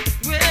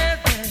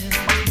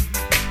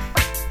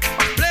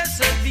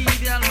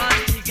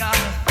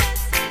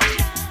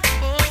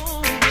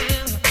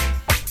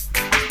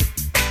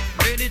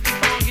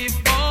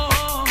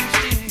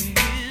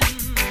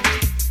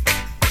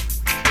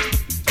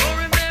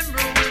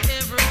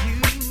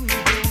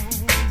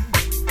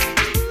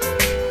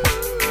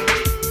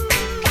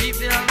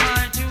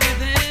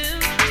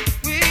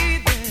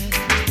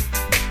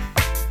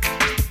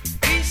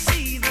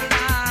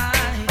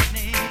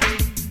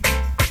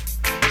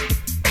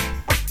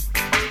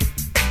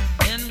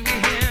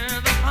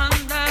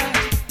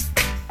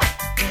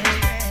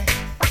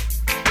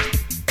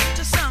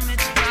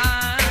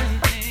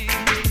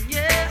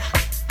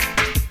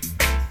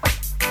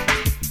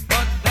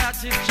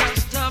 Perhaps it's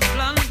just a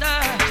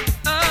blunder,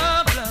 a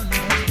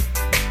blunder.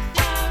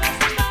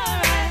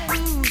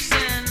 Who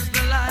sends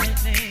the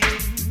lightning?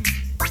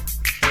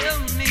 Tell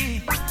me.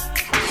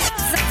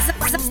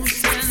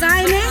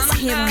 Xioness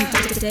here on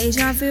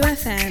Deja Vu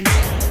FM.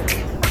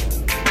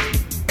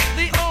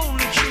 The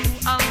only true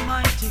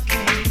Almighty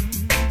King.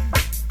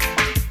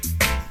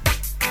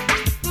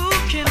 Who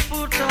can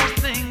put our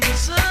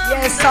fingers on?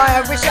 Yes, I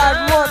wish I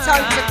had more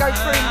time to go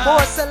through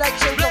more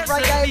selections of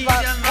reggae,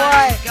 but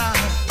boy.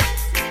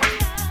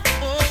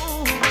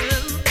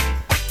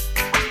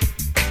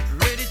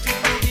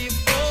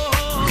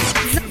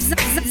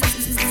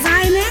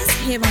 Xioness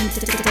here on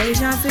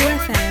Deja Vu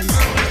FM.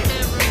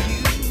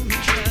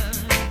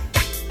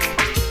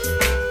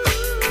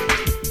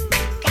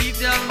 Keep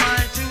the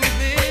Almighty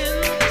within.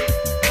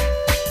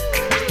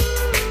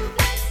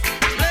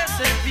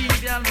 Blessed be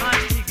the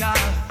Almighty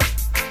God.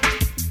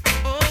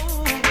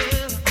 Oh,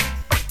 well,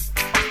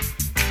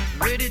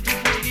 ready to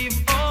forgive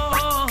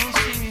all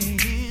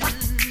sins.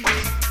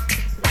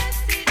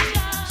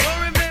 So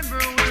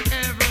remember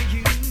wherever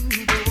you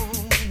go,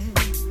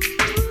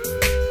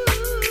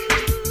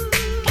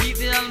 keep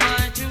the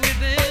Almighty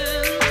within.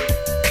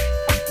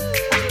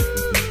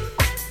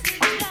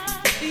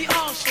 He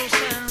also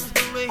sends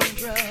the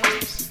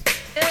raindrops,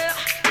 yeah,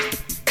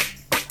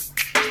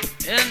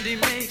 and he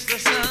makes the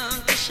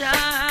sun to shine.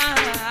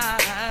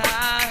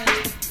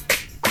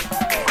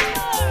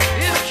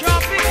 His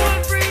tropical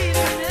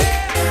breeze,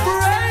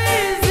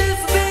 praises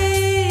be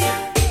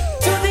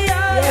to the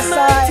Yes, I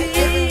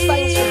giving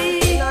thanks for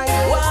 59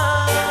 years.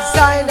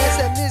 Xioness,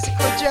 a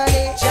musical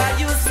journey.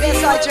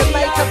 Yes, I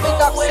Jamaica,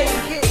 big up St.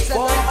 Kitts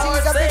and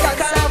Antigua, big up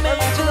South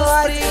Original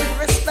ID,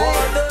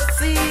 respect.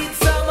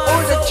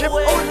 All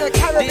the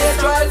Caribbean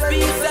islands,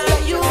 respect.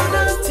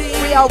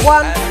 We are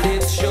one.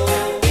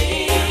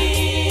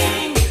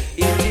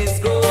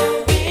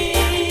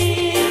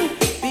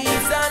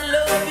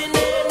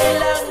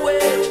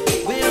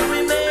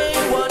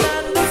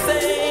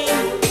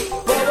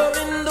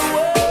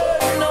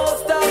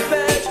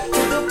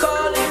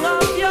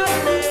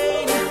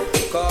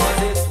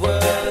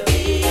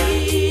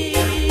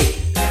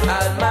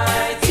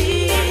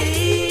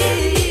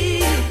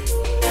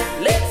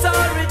 Let's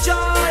all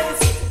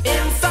rejoice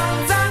in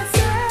songs and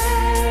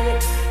say,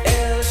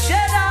 El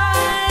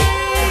Shaddai,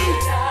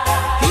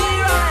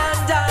 here I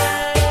am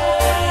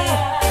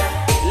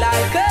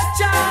like a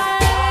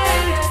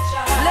child.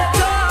 Let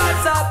our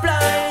hearts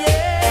apply,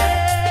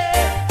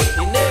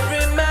 yeah. In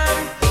every man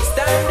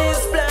stand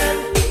his plan.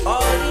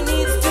 All he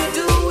needs to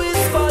do is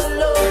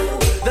follow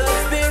the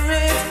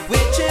spirit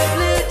which is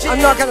legit. I'm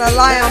not gonna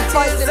lie, I'm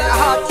finding it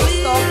hard to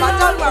stop, but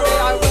don't worry,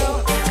 I will.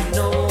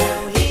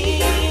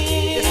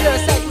 This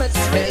little segment's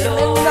written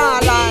in our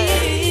life.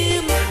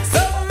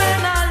 Some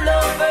men are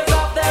lovers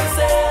of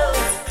themselves.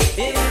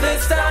 In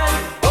this time,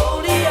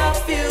 only a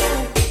few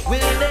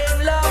will name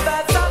love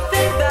as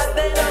something that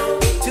they know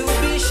to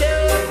be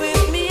shared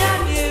with me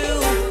and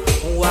you.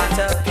 What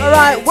a pity.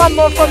 Alright, one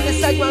more from this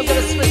segment, I'm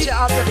gonna switch it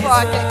up before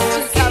I get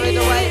too carried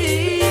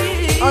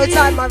away. All the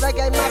time, my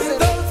reggae massive.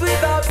 Those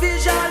without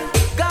vision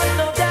got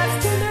no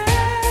destiny.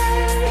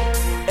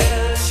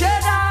 El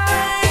Shaddai,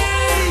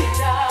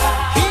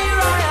 here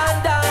I am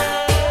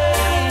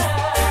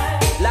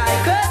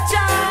like a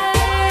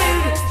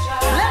child.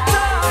 Let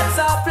our hearts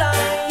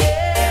apply,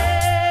 yeah.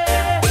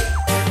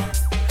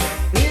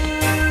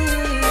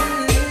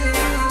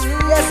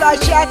 Yes, I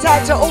shout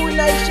out to all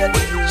nations,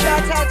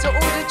 shout out to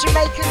all the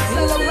Jamaicans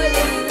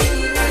celebrating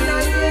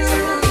 59 years of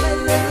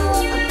independence,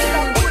 and big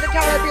up all the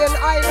Caribbean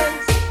islands,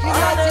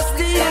 united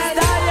we stand.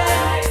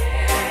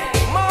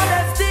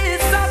 Modesty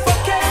is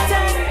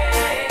suffocating.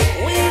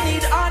 We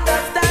need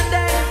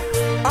understanding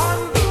on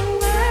the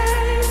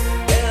way.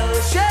 El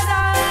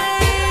Shaddai,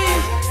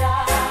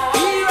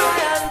 here I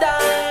am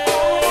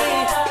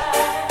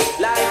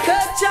like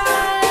a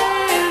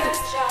child.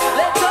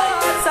 Let our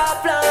hearts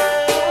apply.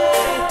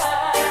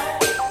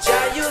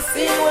 Jah, you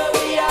see where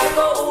we are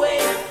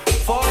going.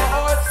 For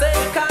our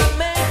sake, I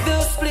make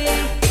this plea.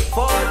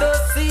 For the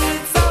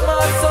seeds of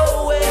our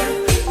sowing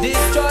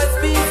destroys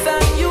peace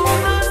and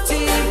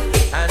unity,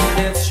 and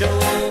it's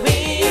showing.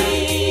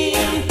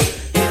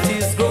 It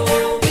is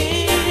growing.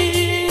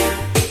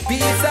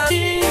 Peace and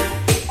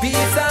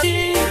peace and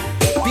peace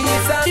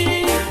and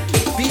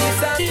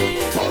peace and.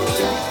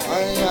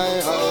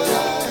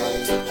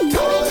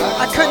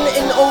 I couldn't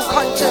in all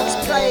conscience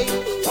play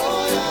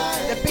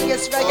the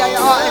biggest reggae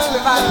artist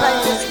without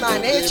playing this man.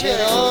 Here, cheers.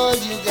 All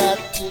you got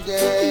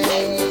today.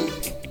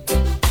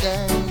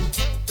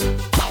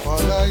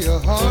 Follow your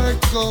heart,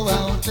 go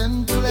out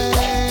and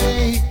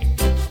play.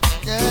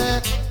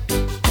 Yeah.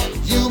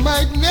 You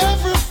might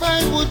never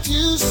find what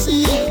you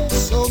see,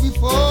 so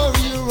before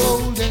you're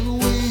old and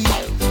weak,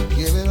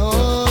 give it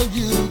all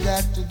you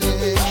got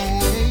today.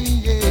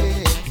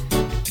 Yeah.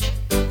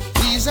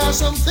 These are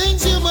some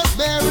things you must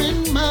bear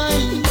in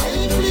mind.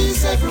 Hey,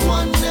 please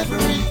everyone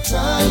every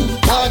time.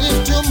 But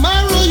if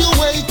tomorrow you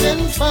wake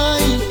and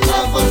find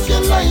love of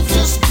your life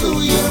just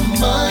blew your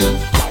mind,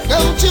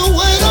 don't you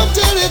wait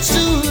until it's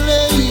too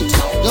late.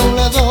 Don't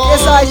let the horse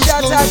Yes, I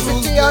shout out to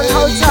Dion,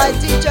 hold tight,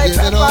 DJ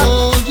Pepper,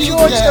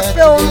 George the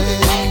film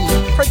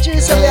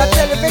producer, we are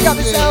telling big up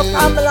yourself,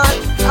 Pamela,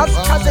 us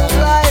cousin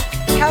Clive,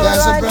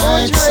 Caroline,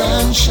 Audrey, Big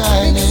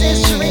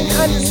Sis, Shereen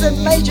Anderson,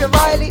 Major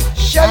Riley,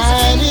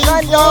 Josephine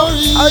Randall,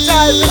 hold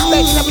tight,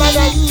 respect the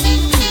manners.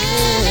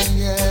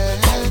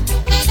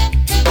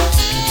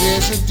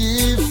 There's a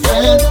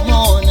different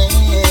morning.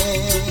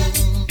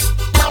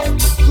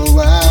 Go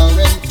out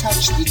and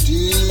touch the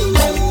dew.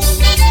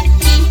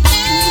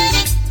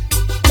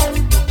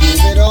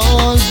 Give it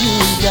all you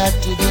got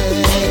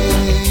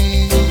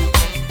today.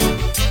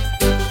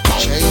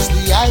 Chase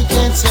the I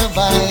can't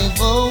survive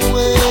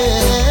away.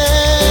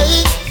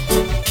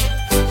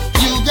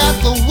 You got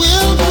the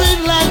will,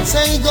 green light,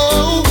 say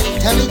go.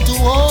 Tell it to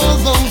all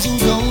those who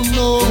don't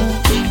know.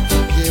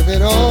 Give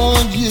it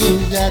all you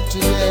got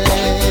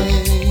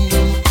today.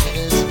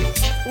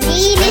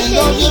 We listen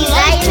to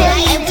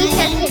Xioness every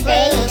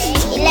Saturday,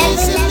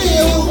 11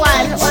 till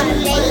 1 on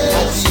Late.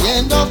 At the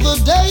end of the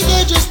day,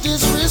 they just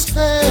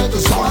disrespect.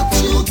 Cause what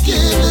you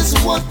give is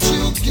what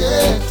you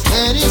get.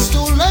 And it's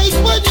too late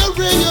when you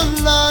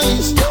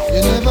realize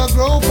you never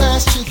grow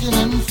past chicken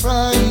and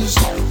fries.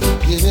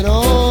 Give it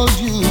all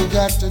you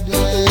got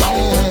today.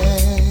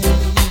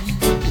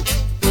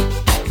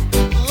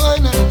 Oh,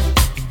 no.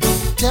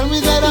 Tell me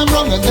that I'm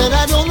wrong and that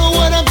I don't know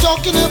what I'm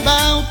talking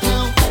about now.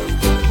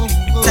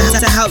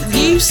 To help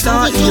you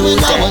start your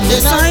day.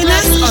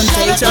 Xioness on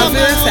Deja Vu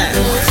FM.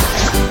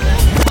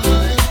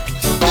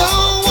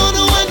 Don't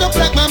wanna wind up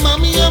like my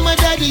mommy and my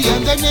daddy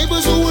and the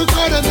neighbors who work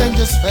hard and then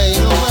just fade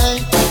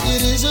away.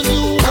 It is a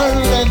new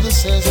world and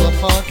this is the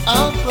part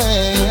I'll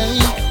play.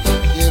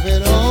 Give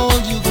it all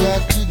you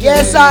got to do.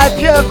 Yes, I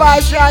pure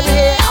vibes round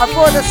here. I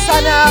brought the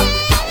sun out,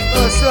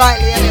 or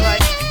slightly anyway.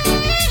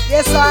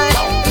 Yes, I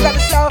got the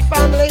South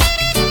family.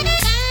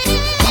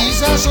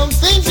 These are some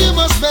things you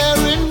must bear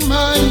in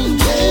mind.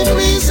 Can't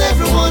please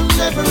everyone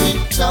every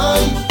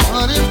time.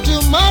 But if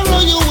tomorrow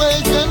you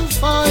wake and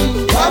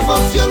find half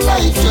of your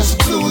life just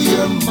blew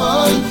your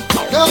mind,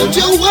 don't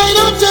you wait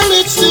until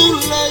it's too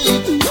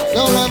late.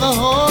 Don't let the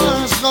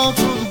horse go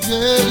through the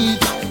gate.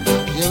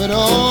 Give it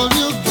all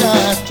you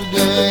got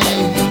today.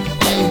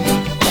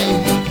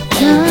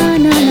 Na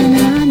na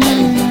na na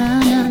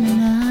na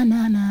na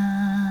na na.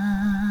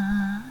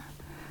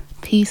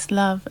 Peace,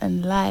 love,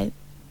 and light.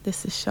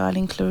 This is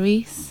Charlene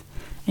Clarice,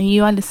 and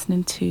you are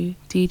listening to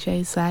DJ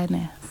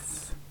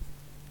Xioness.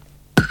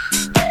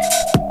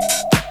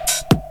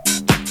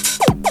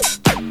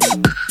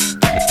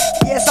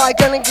 Yes, I'm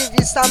gonna give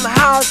you some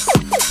house,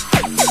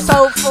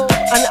 soulful,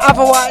 and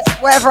otherwise,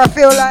 whatever I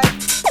feel like.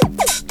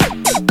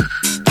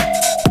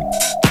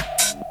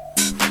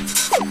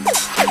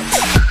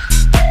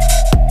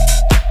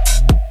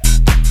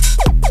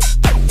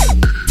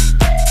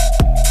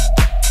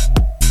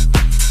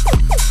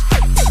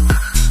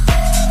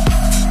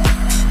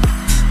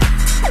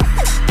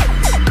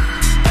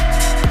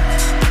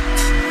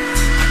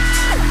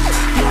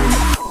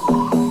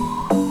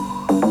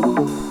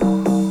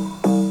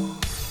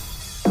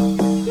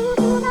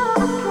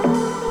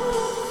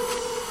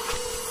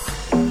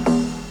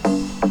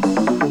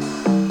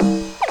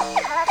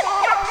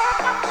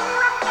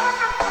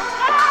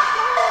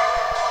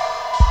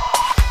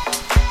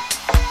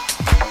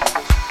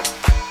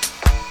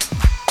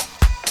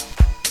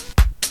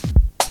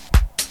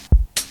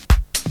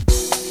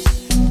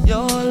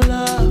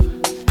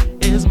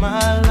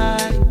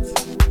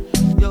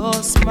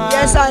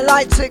 Yes, I'd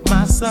like to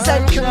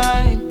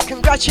send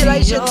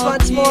congratulations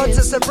once more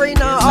to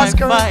Sabrina,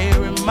 Oscar,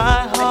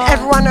 and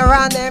everyone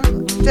around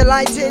them.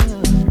 Delighted.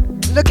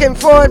 Looking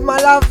forward, my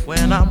love.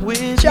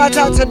 Shout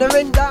out to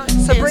Narinda,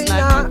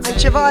 Sabrina, and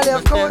Chivali,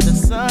 of course. The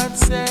sun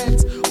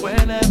sets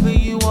whenever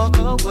you walk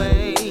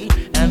away,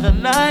 and the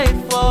night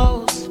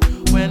falls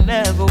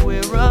whenever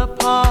we're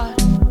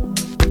apart.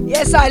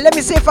 Yes, let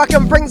me see if I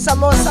can bring some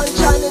more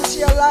sunshine into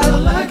your life.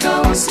 Felt like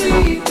I was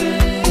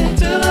sleeping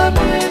till I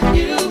met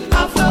you.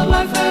 I felt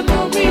life had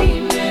no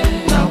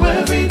meaning. Now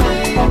every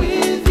day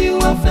with you,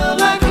 I feel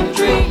like I'm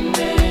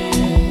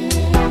dreaming.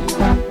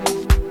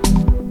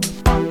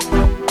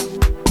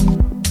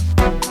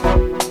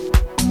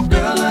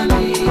 Girl, I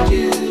need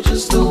you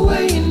just the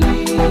way you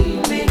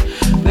need me.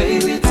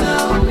 Baby,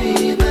 tell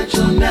me that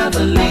you'll never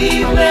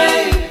leave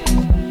me.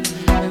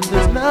 And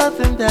there's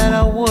nothing that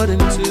I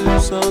wouldn't do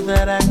so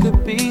that I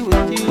could be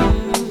with you.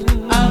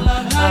 I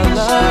love how you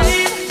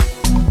shine.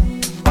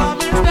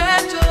 Promise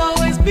that you'll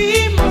always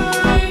be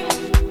mine.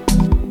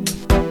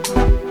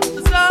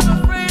 'Cause I'm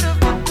afraid of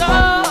the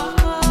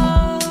dark.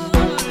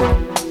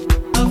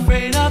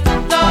 Afraid of the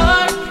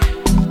dark.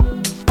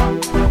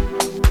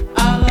 I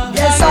love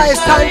yes, how you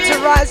it's time shine. to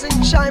rise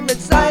and shine with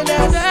Xioness.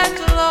 Promise that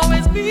you'll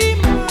always be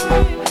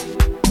mine.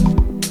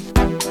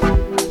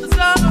 'Cause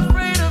I'm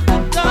afraid of the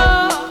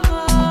dark.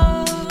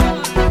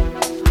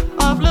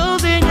 Of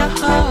losing your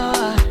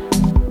heart.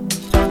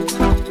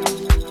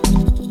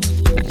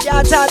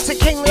 Shout out to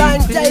King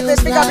Lion David,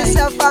 big up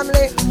yourself,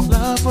 family.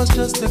 Love was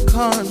just a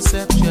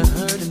concept you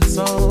heard in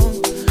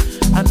song.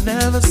 I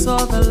never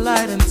saw the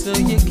light until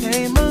you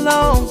came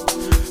along.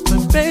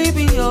 But baby,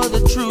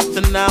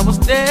 and I was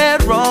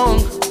dead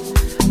wrong.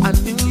 I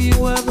knew you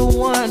were the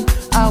one,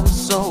 I was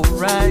so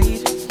right.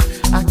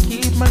 I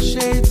keep my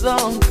shades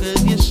on,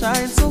 cause you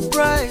shine so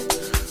bright.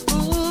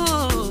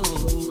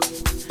 Ooh,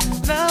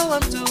 now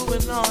I'm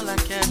doing all I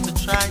can to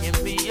try and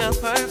be a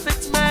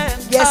perfect man.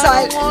 Yes,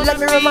 let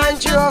me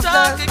remind you of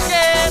the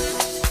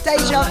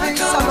Deja Vu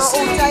Summer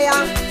All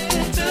Dayer,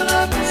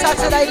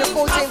 Saturday the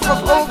 14th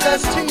of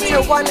August, 2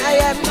 till 1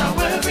 a.m.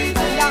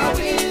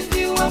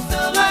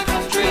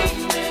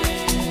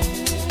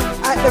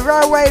 At the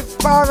Railway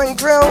Bar and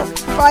Grill,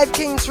 5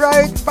 Kings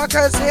Road,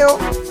 Buckhurst Hill,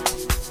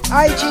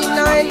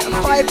 IG9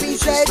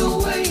 5BZ,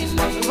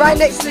 right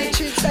next to the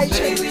tube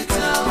station.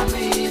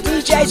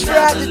 DJs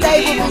throughout the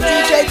day will be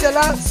DJ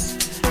Deluxe,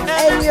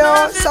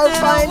 Enyo, So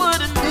Fine,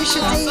 Lucia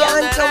D,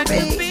 Anton B,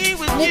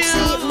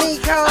 Nipsey,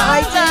 Mika,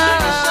 ID,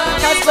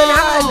 Casper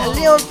Hatton,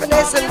 Leon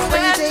Finesse and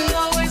 3D,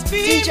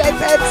 DJ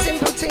Pep,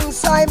 Simple Team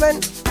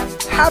Simon,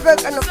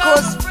 Havoc, and of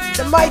course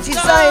the mighty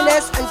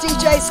Xioness and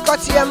DJ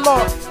Scotty and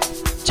more.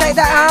 Check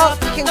that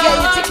out. You can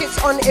get your tickets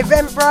on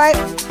Eventbrite.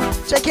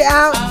 Check it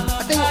out.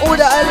 I think all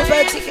the early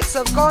bird tickets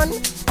have gone.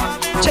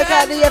 Check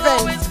out the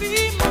event.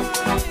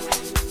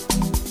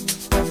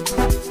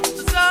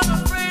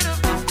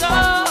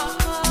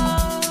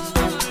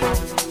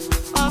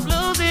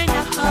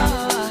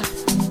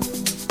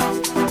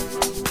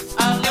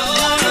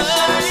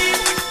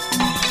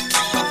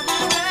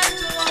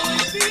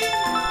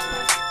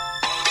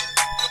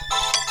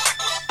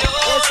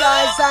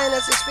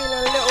 Xioness is feeling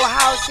a little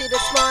housey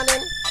this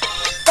morning.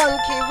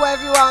 Funky,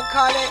 whatever you want to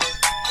call it.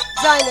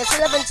 Xioness,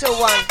 11 till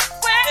 1.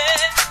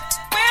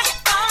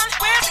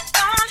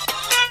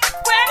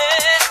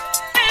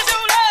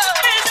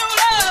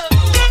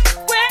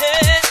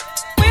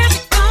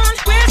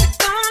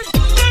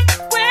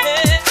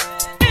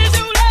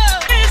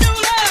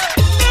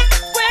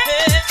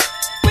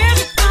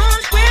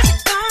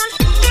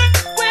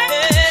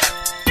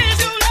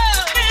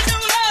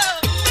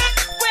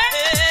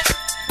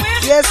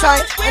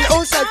 And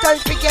also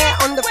don't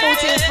forget on the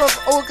 14th of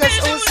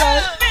August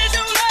also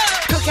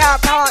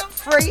Cookout Part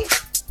 3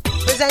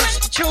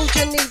 presents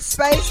Children Need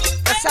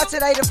Space. That's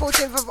Saturday the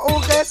 14th of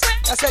August.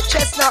 That's at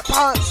Chestnut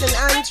Parks and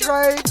Ange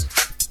Road,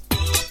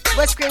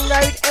 West Green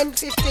Road,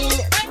 N15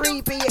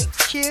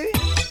 3BQ.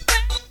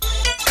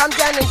 Come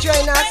down and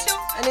join us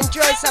and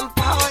enjoy some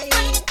party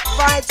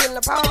vibes in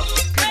the park.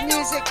 Good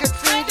music, good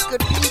food,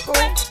 good people.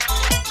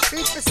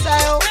 Food for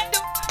sale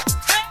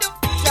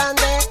down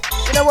there.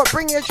 You know what,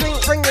 bring your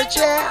drink, bring your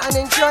chair and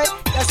enjoy.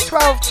 That's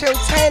 12 till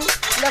 10 and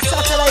that's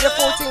Saturday the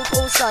 14th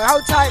also.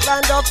 Hold tight,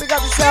 Randolph, big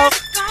up yourself.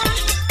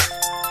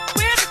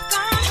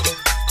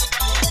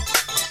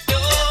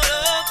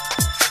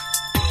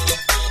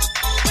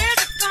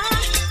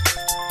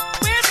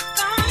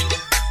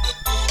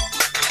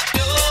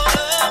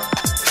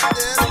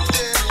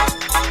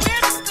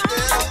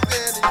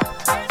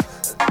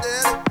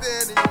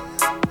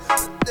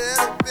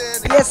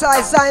 PSI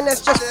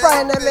Xioness just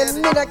frying them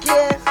in minute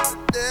here.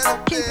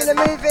 Keeping it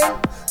moving.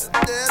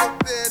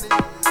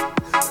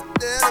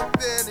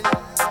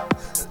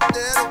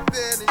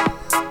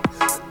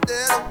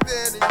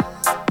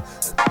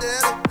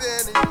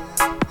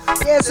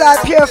 Yes, I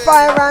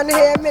purify around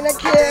here, minute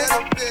here.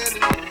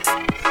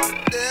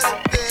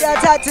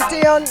 Shout out to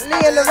Dion,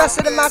 Lee and the rest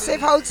of the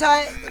massive, hold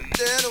tight.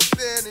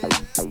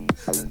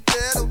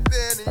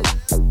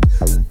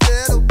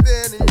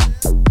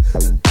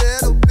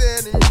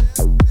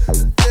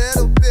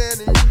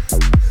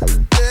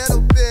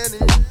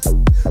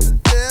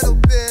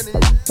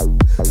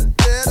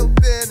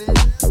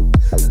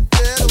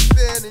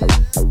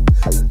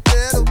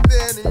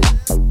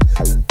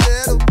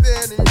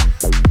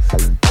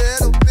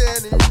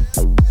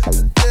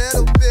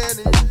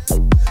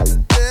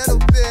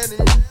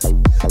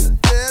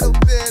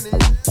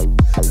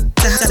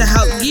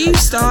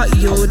 Start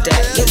your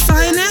day. It's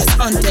Xioness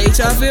on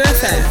Deja Vu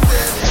FM.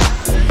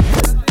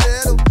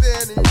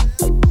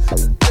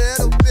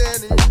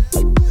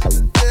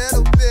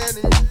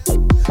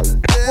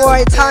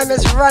 Boy, time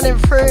is running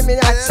through me.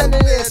 I'm telling you,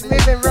 it's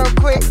moving real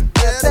quick.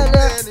 I tell you.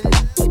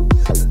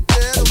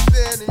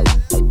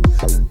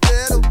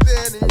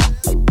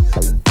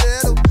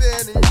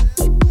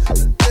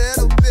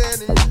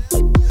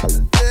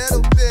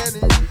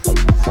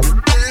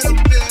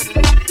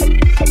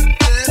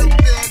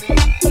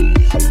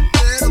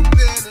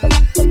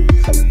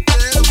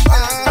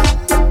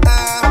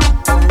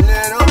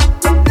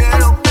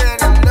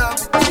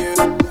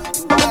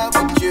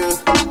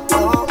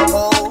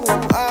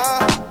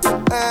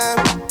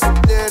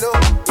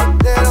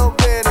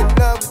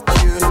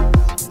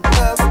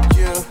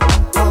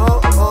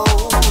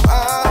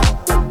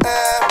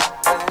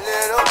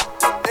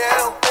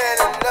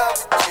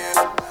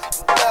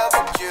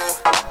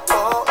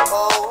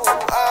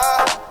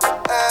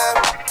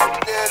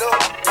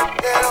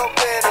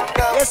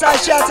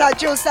 Shout out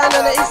Jill Stand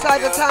on the east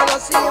side of town. I'll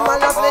see you, my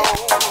lovely.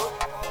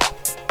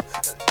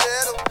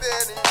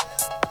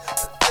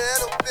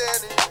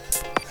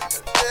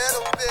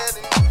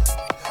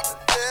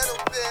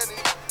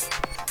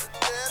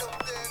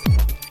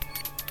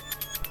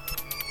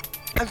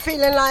 I'm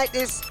feeling like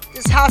this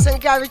house and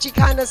garagey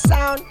kind of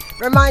sound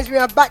reminds me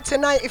of back to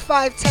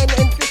 95, 10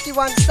 and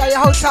 51. Stay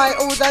hold tight,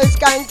 all those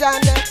going down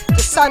there.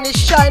 The sun is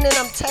shining,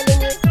 I'm telling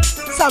you.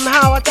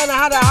 Somehow, I don't know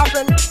how that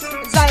happened.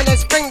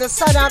 Xioness bring the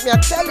sun out me, I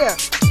tell you.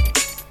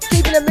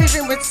 Keeping it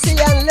moving with C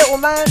and Little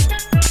Man.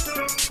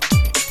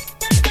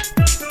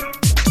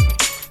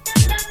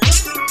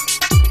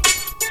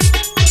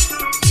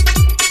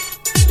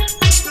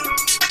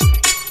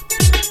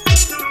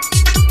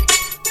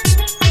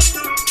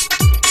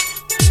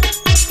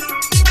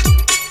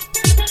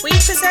 We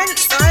present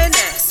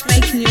Xioness,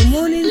 making your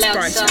mornings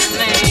brighter.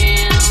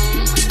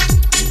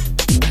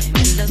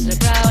 So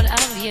proud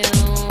of you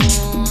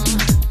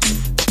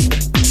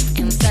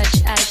in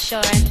such a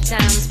short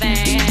time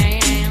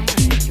span.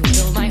 You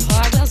fill my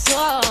heart with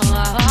soul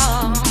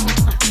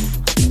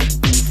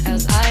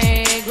as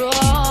I grow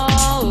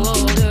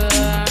older.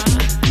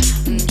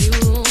 You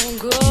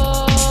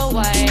grow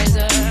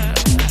wiser,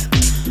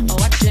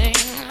 watching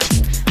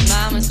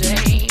my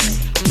mistakes,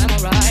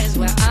 memorize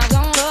where I'm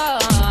gonna go.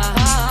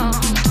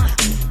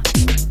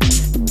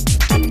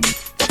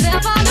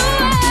 Step on the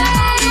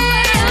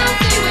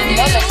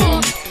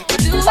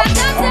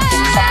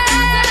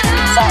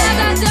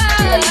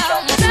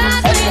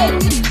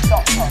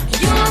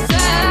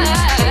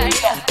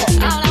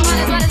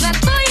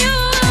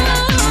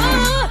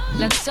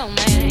so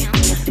man,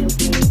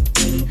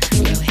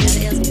 your head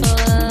is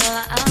full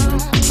of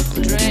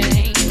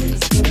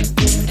dreams.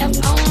 If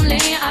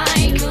only I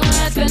could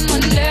spend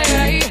one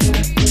day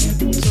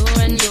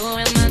touring your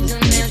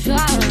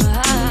imagination.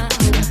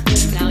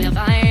 Now you're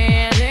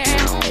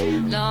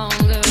fighting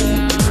longer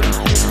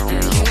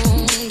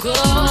and you go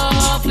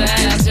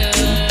faster.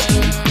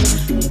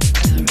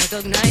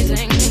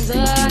 Recognizing the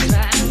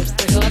traps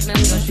that cause me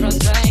such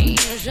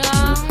frustration.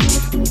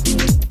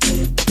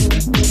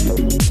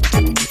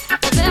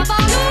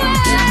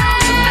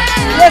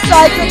 Yes, I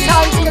good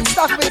times, good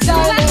stuff with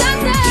Xioness.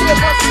 Keep a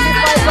positive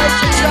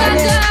vibration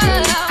running.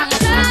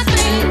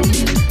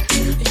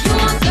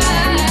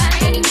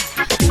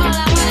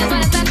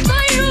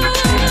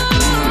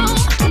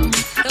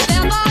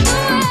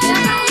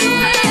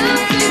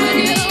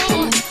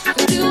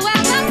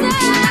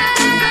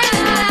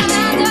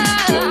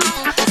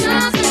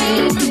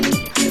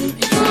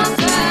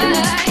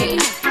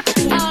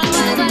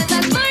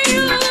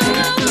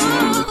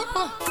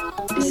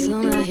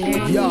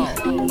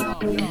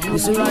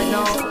 Listen right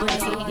now,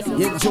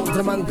 you joke to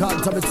the man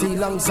called Tommy T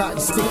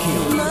alongside Sticky. I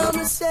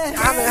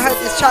haven't heard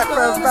this track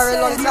for a very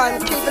long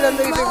time. Keeping it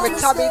moving with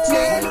Tommy T.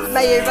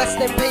 May you rest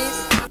in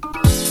peace.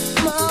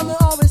 Mama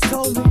always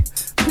told me,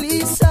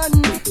 please son,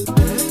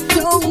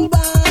 don't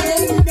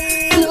buy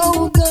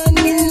no gun.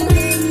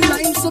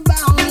 Life's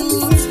about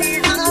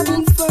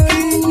having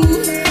fun.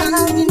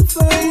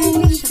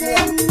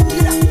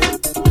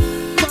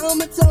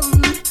 Mama told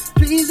me,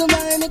 please don't buy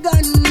a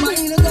gun.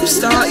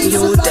 Start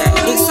your day.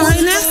 It's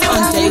Xioness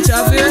on Deja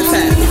Vu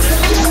FM.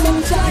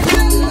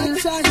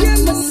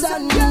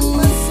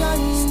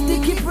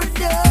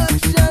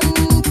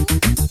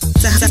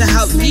 To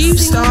help you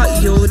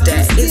start your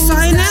day, it's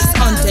Xioness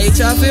on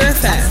Deja Vu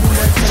FM.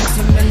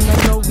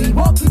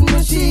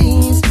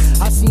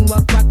 I seen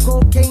what crack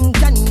cocaine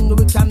can do.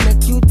 We can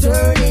make you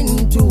turn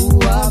into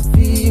a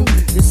film.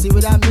 You see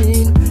what I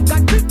mean?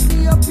 God pick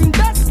me up,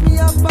 invest me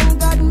up, and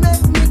God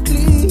make me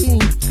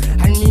clean.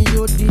 And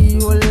you the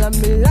whole of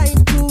me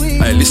life to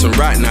it. Hey, listen,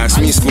 right now, it's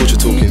me, Scorcher,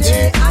 talking to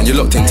you, and you're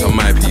locked into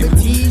my people,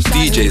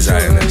 DJ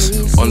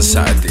Xioness, on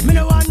Saturday. Me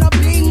no wanna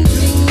bling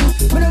bling,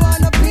 me no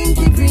wanna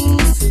blinky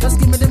rings. Just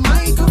give me the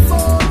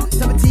microphone.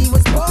 Somebody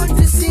was born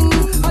to sing,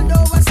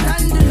 although I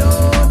stand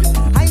alone.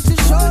 I should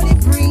surely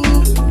bring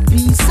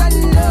peace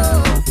and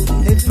love,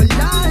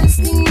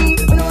 everlasting.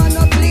 Me no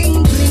wanna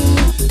bling bling,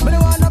 me no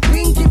wanna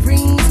blinky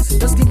rings.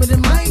 Just give me the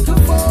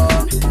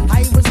microphone.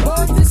 I was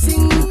born to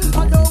sing,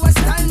 although I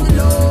stand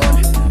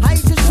alone. I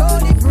should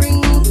surely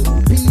bring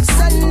peace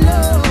and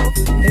love,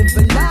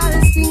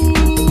 everlasting.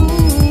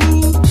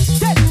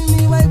 Tell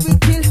me why we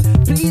kill,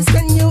 please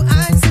can you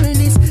answer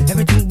this?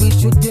 Everything we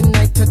should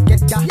unite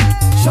together.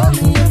 Show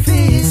me your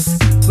face.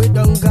 We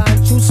don't go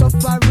through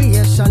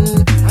separation,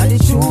 and the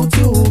truth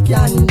you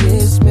can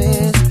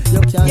dismiss.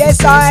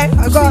 Yes, I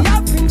got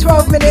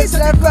 12 minutes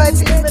left,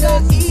 13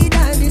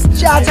 minutes.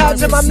 Shout out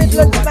to my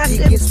Midlands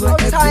massive, hold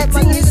tight,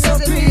 my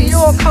listeners in New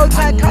York, hold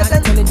tight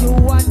cousins.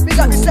 Big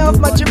up yourself,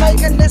 my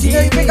Jamaican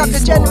listeners, big up the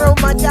general,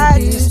 my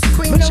dad,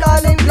 Queen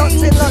Charlene, locked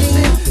in,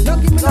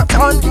 locked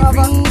on,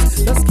 brother.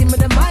 Just give me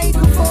the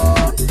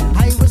microphone.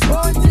 I was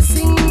born to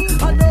sing,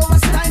 although I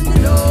stand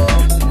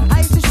alone.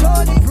 I should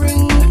surely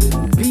bring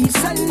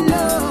peace and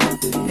love,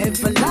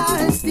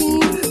 everlasting.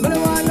 But I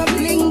wanna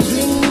bling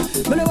bling,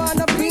 but I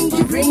wanna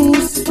blinky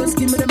rings. Just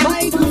give me the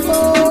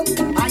microphone.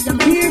 I am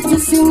here to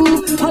sing,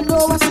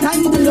 although I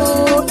stand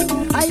alone.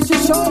 I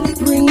should surely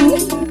bring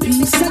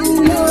peace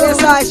and love.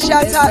 Yes, I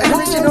shout out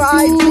original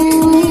ID.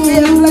 We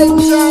have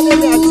flames around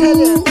me, I tell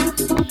you.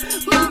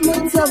 Mama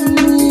told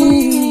me,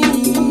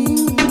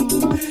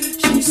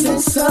 she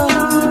said,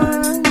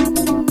 son,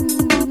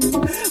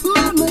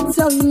 Mama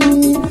told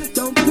me,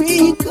 don't no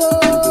break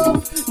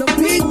up, no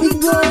break the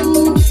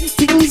gun.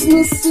 Things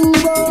missing,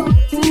 boy,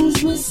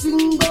 things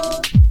missing,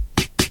 boy.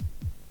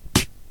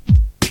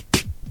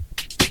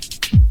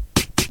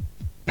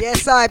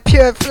 Yes, I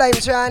pure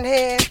flames round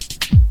here.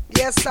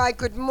 Yes, I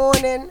good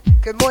morning.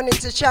 Good morning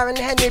to Sharon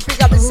Henry.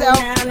 Big up yourself.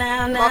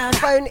 My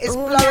phone is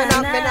blowing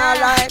up in our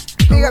life.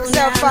 Big up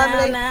yourself,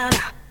 family.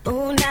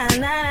 Ooh na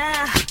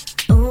na,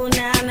 ooh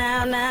na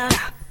na na,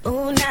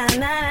 ooh na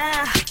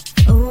na,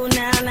 ooh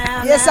na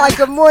na. Yes, I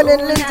good morning,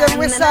 Lyndon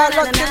Wissa.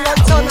 Locked in,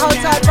 locked on, hold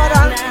tight,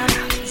 brother.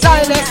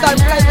 Xioness,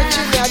 don't play with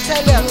Jimmy, I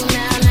tell you.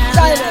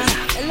 Xioness,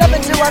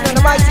 11 to 1 on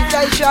the Mighty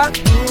Deja.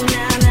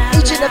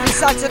 Each and every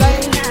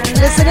Saturday.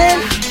 Listen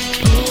in.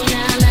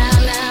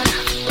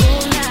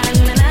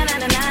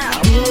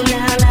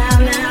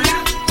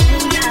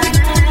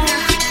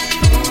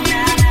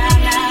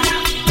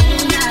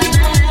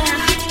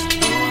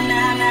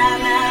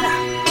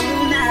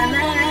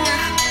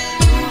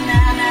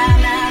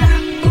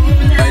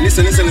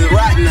 Listen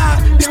right now.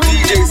 It's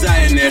DJ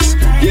Xioness.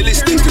 You're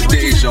listening to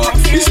Deja.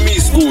 It's me,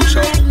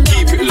 Scorcher.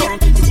 Keep it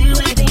locked.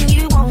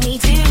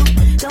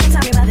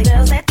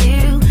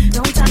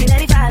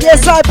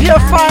 Yes, I pure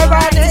fire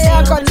right here.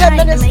 I've got 10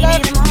 minutes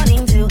left.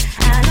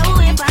 I know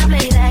if I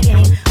play that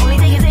game, only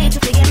take a day to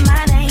forget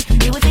my name.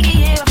 It would take a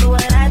year after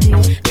what I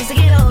do just to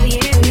get over you.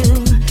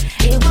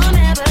 It will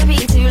never be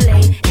too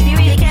late. If you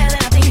really care, then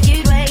I think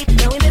you'd wait.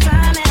 Knowing the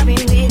time I've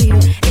been with you,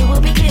 it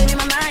will be clear in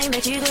my mind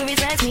that you could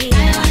respect me. I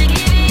don't wanna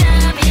give it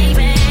up,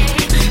 baby.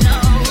 No,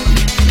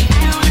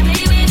 I don't wanna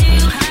play with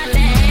you,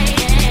 honey.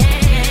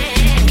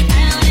 I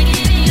don't wanna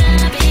give it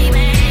up,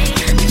 baby.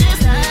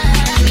 Just I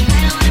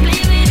don't wanna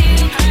play with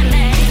you,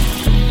 honey.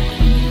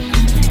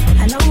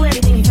 I know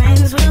everything your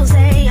friends will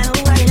say. I know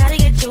why you gotta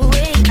get your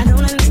way. I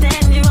don't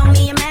understand, you're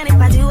only a man if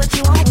I do what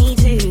you want me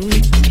to.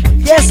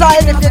 Yes, I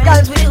am. If you're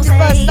going to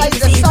 51st day,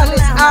 the sun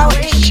is out,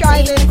 it's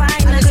shining,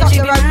 and it's up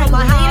the road from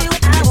my house.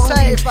 It's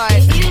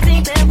certified. If you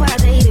think that what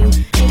they do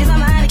changes my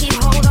mind to keep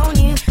hold on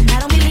you, I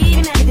don't believe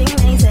in everything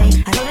they say.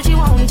 I know that you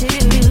want to.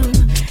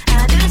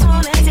 I just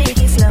wanna take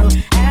it slow.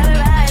 I have a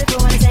right if I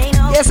wanna say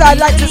no. Yes, I'd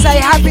like to say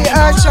happy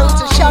Earth Show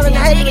to Sharon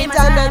Henry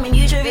down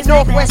the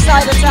northwest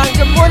side of town.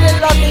 Good morning,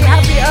 lovely.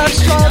 Happy Earth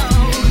Show.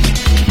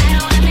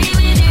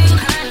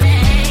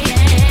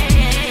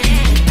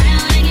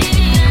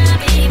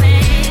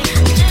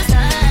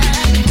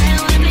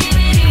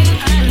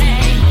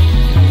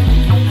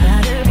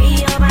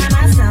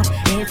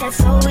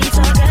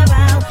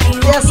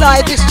 Yes,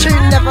 this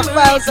tune never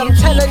fails, I'm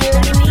telling you.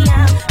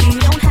 You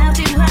don't have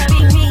to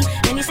hurry me.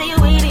 When you say you're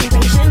waiting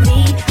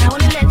patiently, I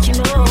wanna let you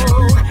know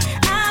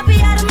I'll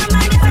be out of my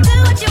mind if I do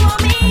what you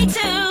want me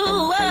to.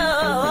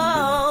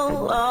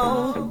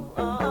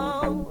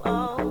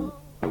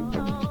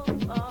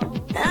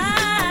 I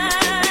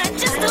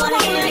just don't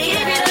wanna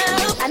give it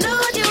up. I know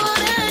what you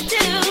wanna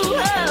do.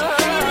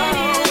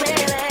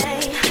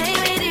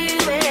 Baby,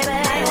 baby,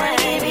 I wanna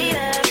give it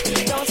up.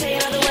 Don't say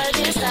another word,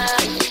 just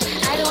stop.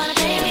 I don't wanna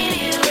play with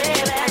you,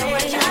 baby. I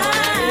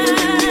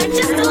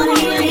just don't wanna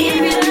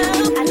give it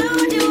up. I know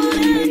what you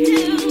wanna do.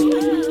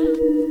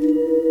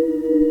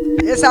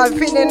 Yes, I'm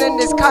feeling in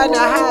this kind of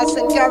house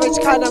and garage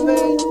kind of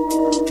mood.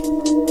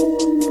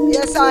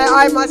 Yes,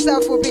 I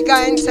myself will be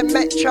going to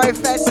Metro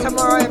Fest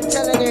tomorrow, I'm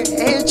telling you.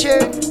 Hear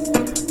tune.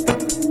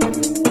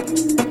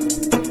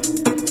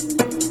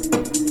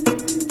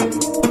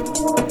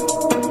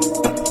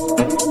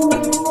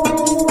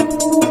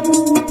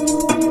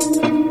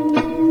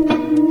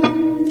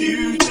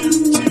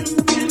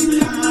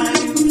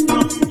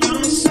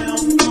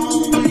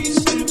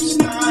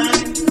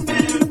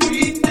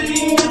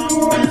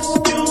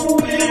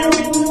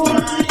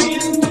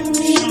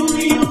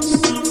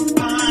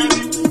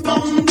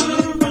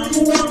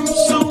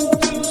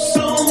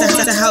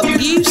 To help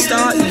you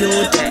start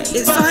your day.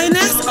 It's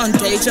Xioness on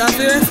Deja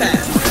Vu FM.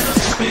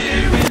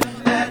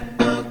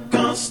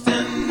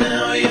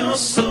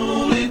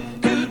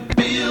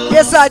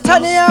 Yes, I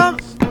Tanya.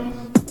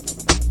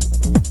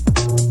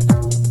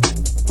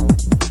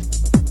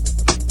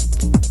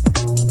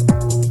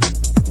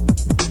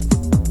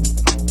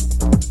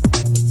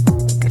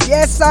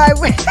 Yes, I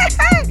will.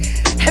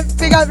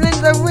 Big up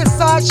Linda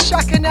Wissa,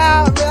 shucking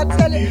out. I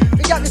tell you,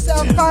 big up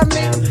yourself,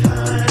 family.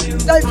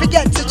 Don't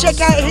forget to check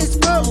out his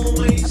book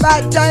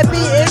about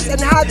diabetes and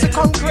how to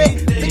conquer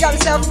it. Big up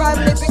yourself,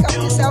 family. Big up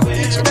yourself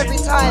each and every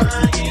time.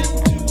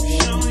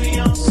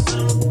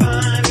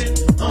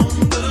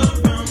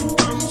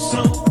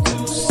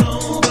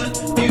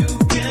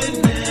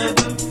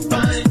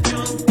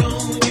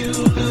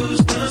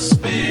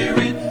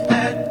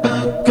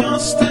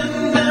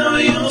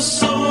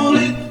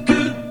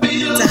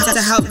 To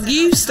help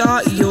you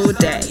start your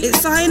day. It's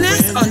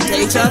Xioness on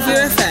Deja Vu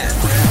FM.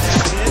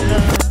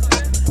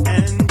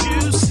 And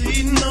you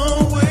see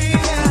no way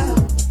out.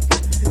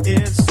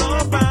 It's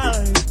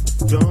alright,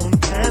 don't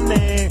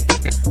panic.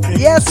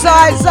 Yes,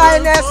 I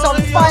Xioness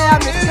on fire,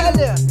 me tell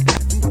you.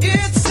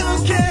 It's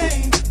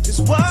okay, it's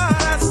what I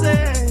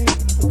say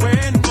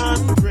when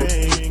I'm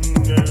praying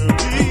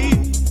early.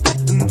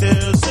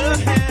 There's a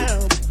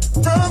help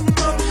from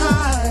up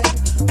high.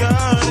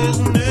 God is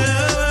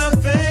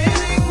nothing.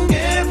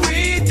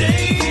 Every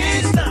day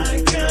is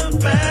like a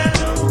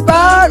battle,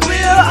 but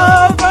we'll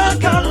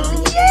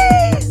overcome.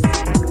 Yes.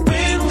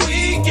 When we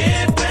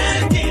get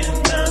back in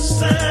the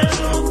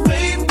saddle,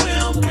 faith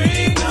will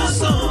bring us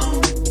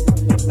home.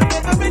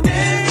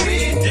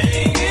 Every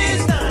day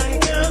is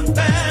like a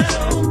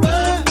battle,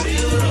 but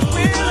we'll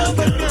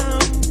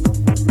overcome.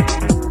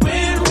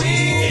 When we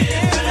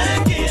get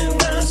back in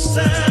the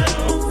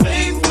saddle,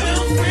 faith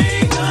will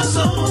bring us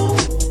home.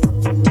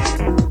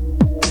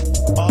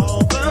 All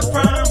the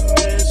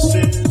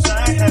promises I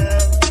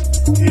have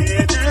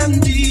hidden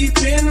deep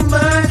in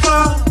my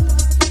heart,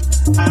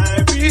 I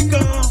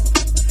recall.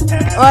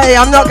 Hey,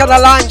 I'm not gonna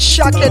lie, I'm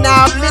shocking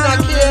out. Me not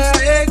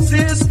care.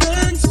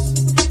 Existence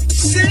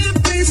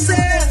simply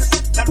says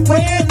that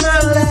when I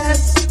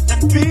last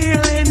and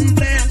feeling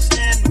blessed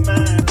in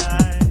my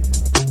life,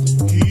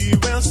 He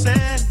will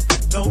send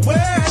the word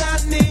I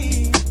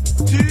need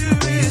to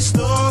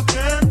restore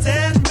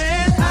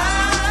contentment. I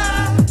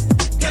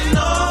can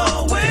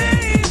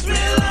always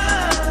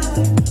rely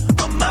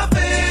on my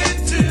faith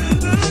to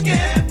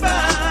get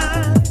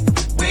by.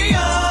 We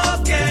all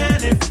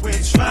can if we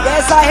try.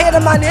 Yes, I hit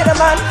him, man, hit him,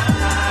 man.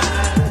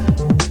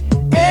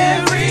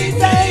 Every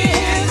day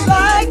is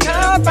like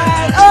a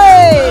battle.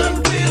 Hey!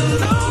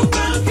 We'll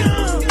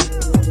overcome.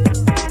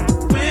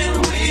 When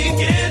we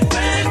get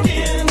back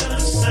in the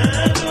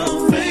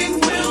saddle, faith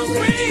will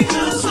bring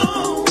us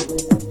home.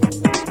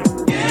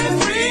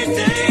 Every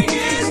day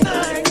is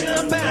like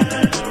a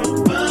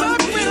battle, but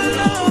we'll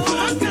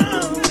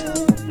overcome.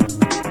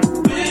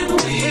 When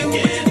we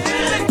get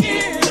back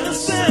in the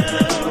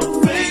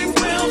saddle, faith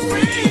will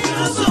bring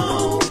us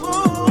home.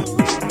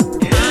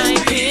 I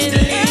believe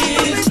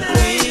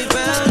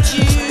without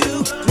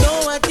you. No,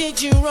 I did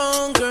you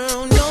wrong, girl.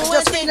 No, I'm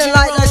just I did feeling you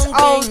like those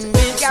wrong, old babe.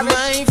 It's garage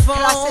my fault.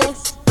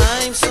 classics.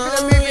 I'm Keeping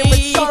it moving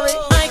with sorry.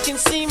 I can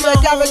see my The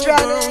garage whole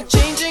round world there.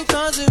 changing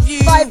 'cause of you.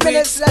 5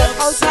 minutes It's left.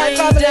 Hold tight, upside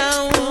family.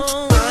 down.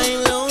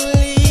 I'm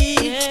lonely.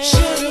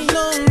 Should've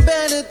known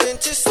better than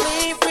to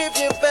sleep with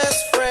your best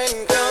friend.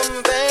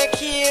 Come back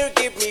here,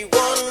 give me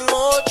one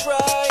more try.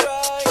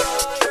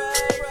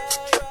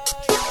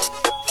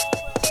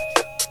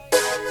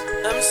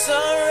 I'm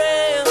sorry.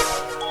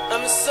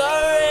 I'm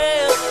sorry.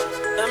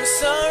 I'm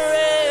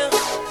sorry.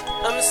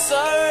 I'm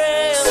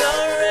sorry.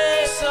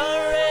 Sorry.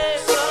 Sorry.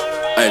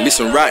 Sorry. Hey,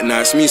 listen, right now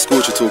it's me,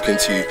 Scorcher, talking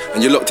to you,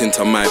 and you're locked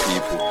into my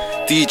people,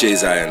 DJ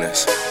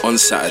Xioness, on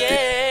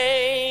Saturday.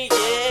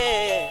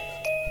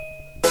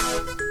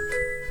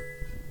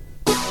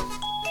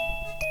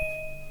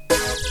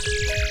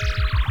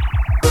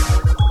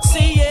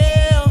 See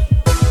yeah,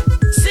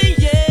 see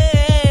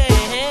yeah.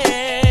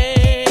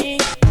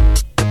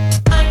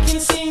 I can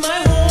see my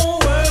whole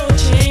world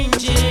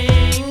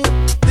changing.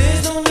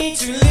 There's no need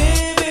to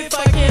live if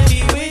I can't be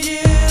with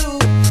you.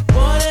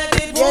 What I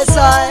did was Yes,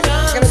 I'm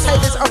gonna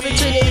take this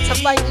opportunity to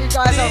thank you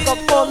guys. I've got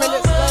 4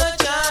 minutes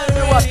left. You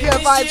know what? Pure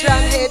vibes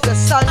around here. The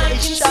sun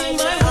is shining.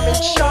 I'm in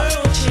shock.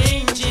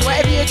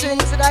 Whatever you're doing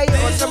today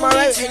or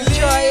tomorrow,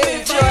 enjoy it,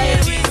 enjoy it.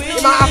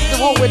 You might have to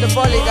walk with the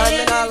volley though,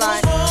 then I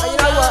lie. But you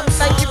know what?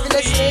 Thank you for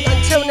listening.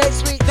 Until next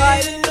week,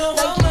 guys. Thank you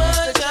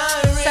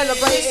for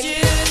celebrating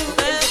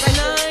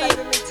Independence Day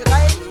with me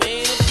today.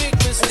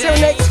 Until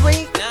next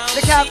week,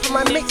 look out for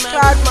my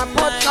Mixcloud, my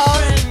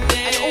podcast,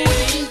 and all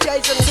the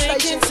DJs on the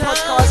station's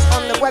podcast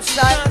on the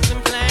website.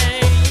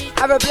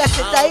 Have a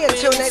blessed day.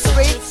 Until next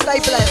week, stay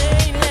blessed.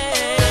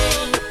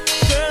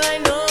 Girl, I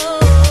know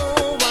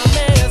I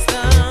messed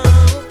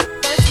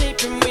up by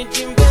sleeping with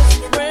your best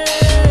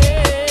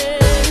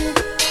friend.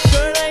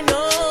 Girl, I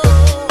know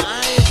I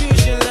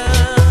abuse your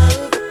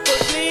love, but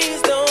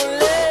please don't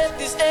let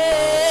this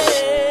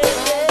end.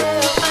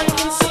 I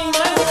can see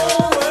my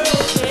whole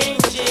world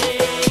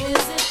changing.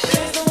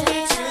 There's no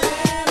need to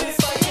live if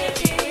I can't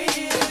be with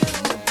you.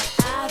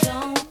 I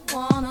don't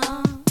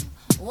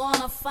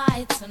wanna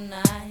fight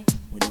tonight.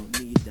 We don't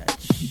need that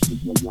shit.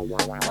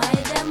 Why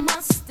them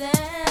must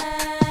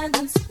stand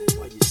and scream?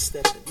 Why you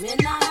stepping? Me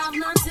not have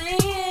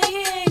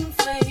nothing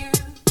for you.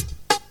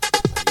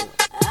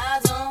 I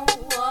don't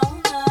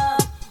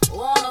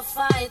wanna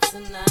fight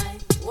tonight.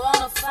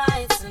 Wanna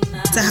fight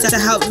tonight. To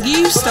help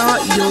you start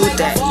your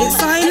day, it's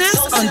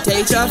Xioness on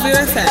Deja Vu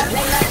FM.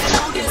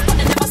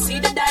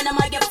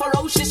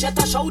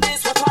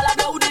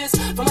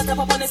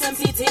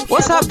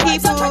 What's up,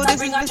 people?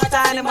 This is Miss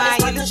Dynamite.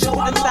 You listen to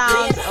the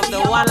sounds of the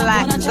one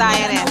like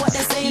Xioness.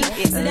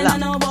 Keep it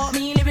locked.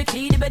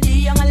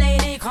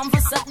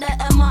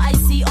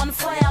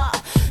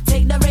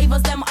 Take the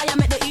ravers, them I am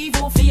at the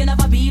evil. Fear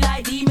never be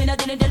like demon. I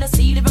didn't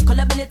see lyrical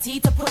ability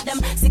to put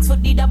them 6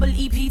 foot D double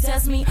EP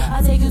test me.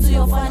 I take you to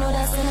your final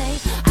destiny.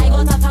 I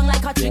got a tongue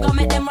like a trigger,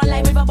 make them run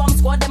like river bomb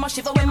squad. Them a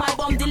shiver when my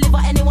bomb deliver.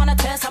 Anyone a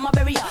test, I'm a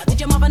barrier. Did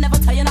your mother never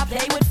tell you not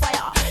play with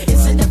fire?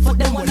 Instant them foot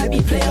them wanna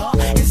be player.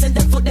 Instant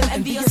them foot them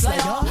envious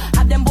slayer.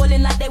 Have them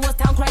bowling like they was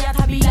town crier.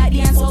 I be like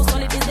the end so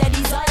solid is their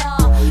desire.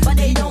 But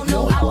they don't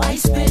know how I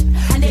spit,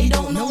 and they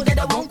don't know that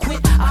I won't quit.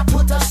 I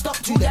put a stop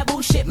to their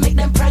bullshit, make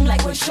them prang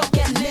like when shot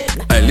get lit.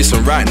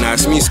 Listen right now,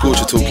 it's me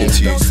Scorcher talking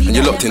to you, and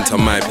you're locked into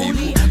my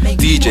people.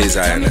 DJ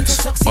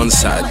Xioness on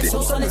Saturday.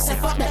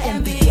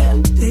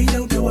 They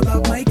don't know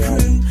about my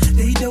crew.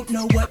 They don't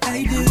know what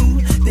I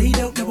do. They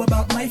don't know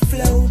about my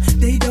flow.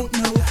 They don't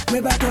know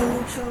where I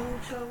go.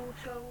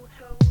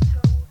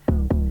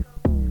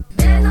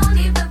 There's no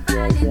need for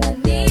fighting, there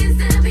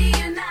needs to be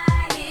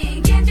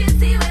uniting. Can't you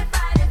see we're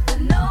fighting for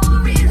no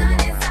reason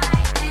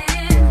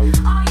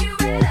exciting? Are you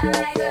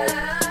ready,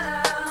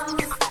 girls?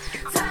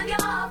 Turn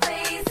your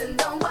face and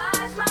don't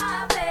watch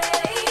my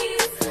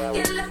face.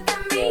 You look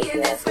at me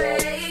in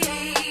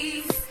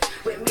disgrace.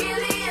 We're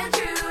really and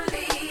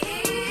truly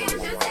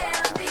just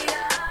helping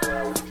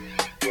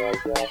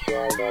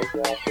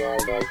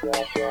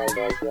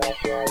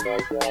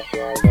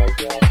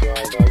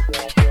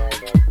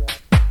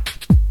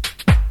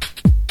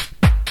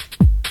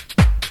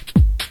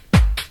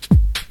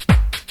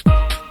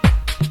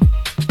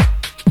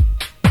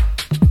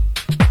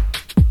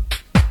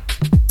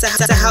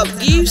To help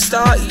you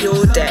start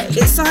your day.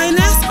 It's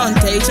Xioness on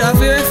Deja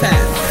Vu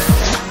FM.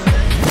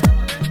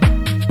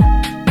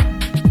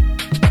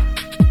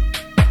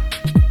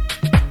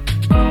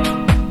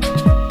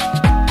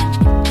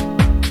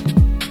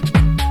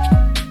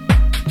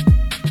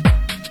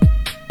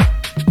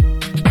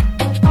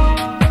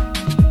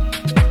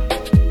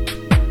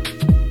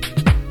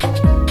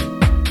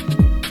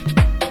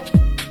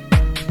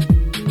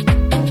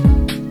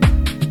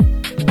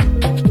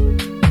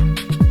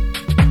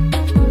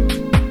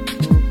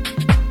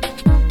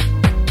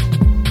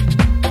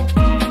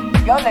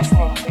 You're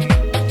listening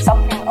to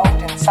Something Old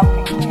and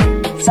Something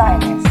New,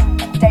 Xioness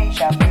and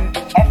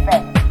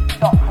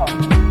DejaVuFM.com.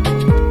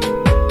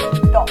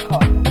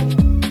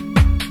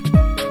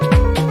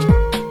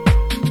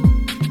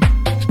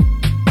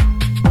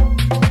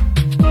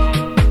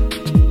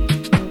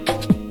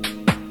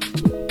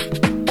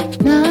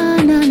 Na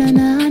na na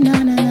na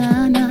na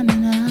na na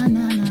na na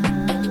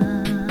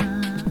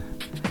na.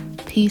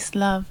 Peace,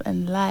 love,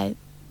 and light.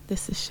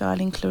 This is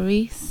Charlene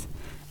Clarice,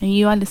 and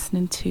you are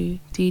listening to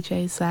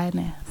DJ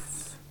Xioness.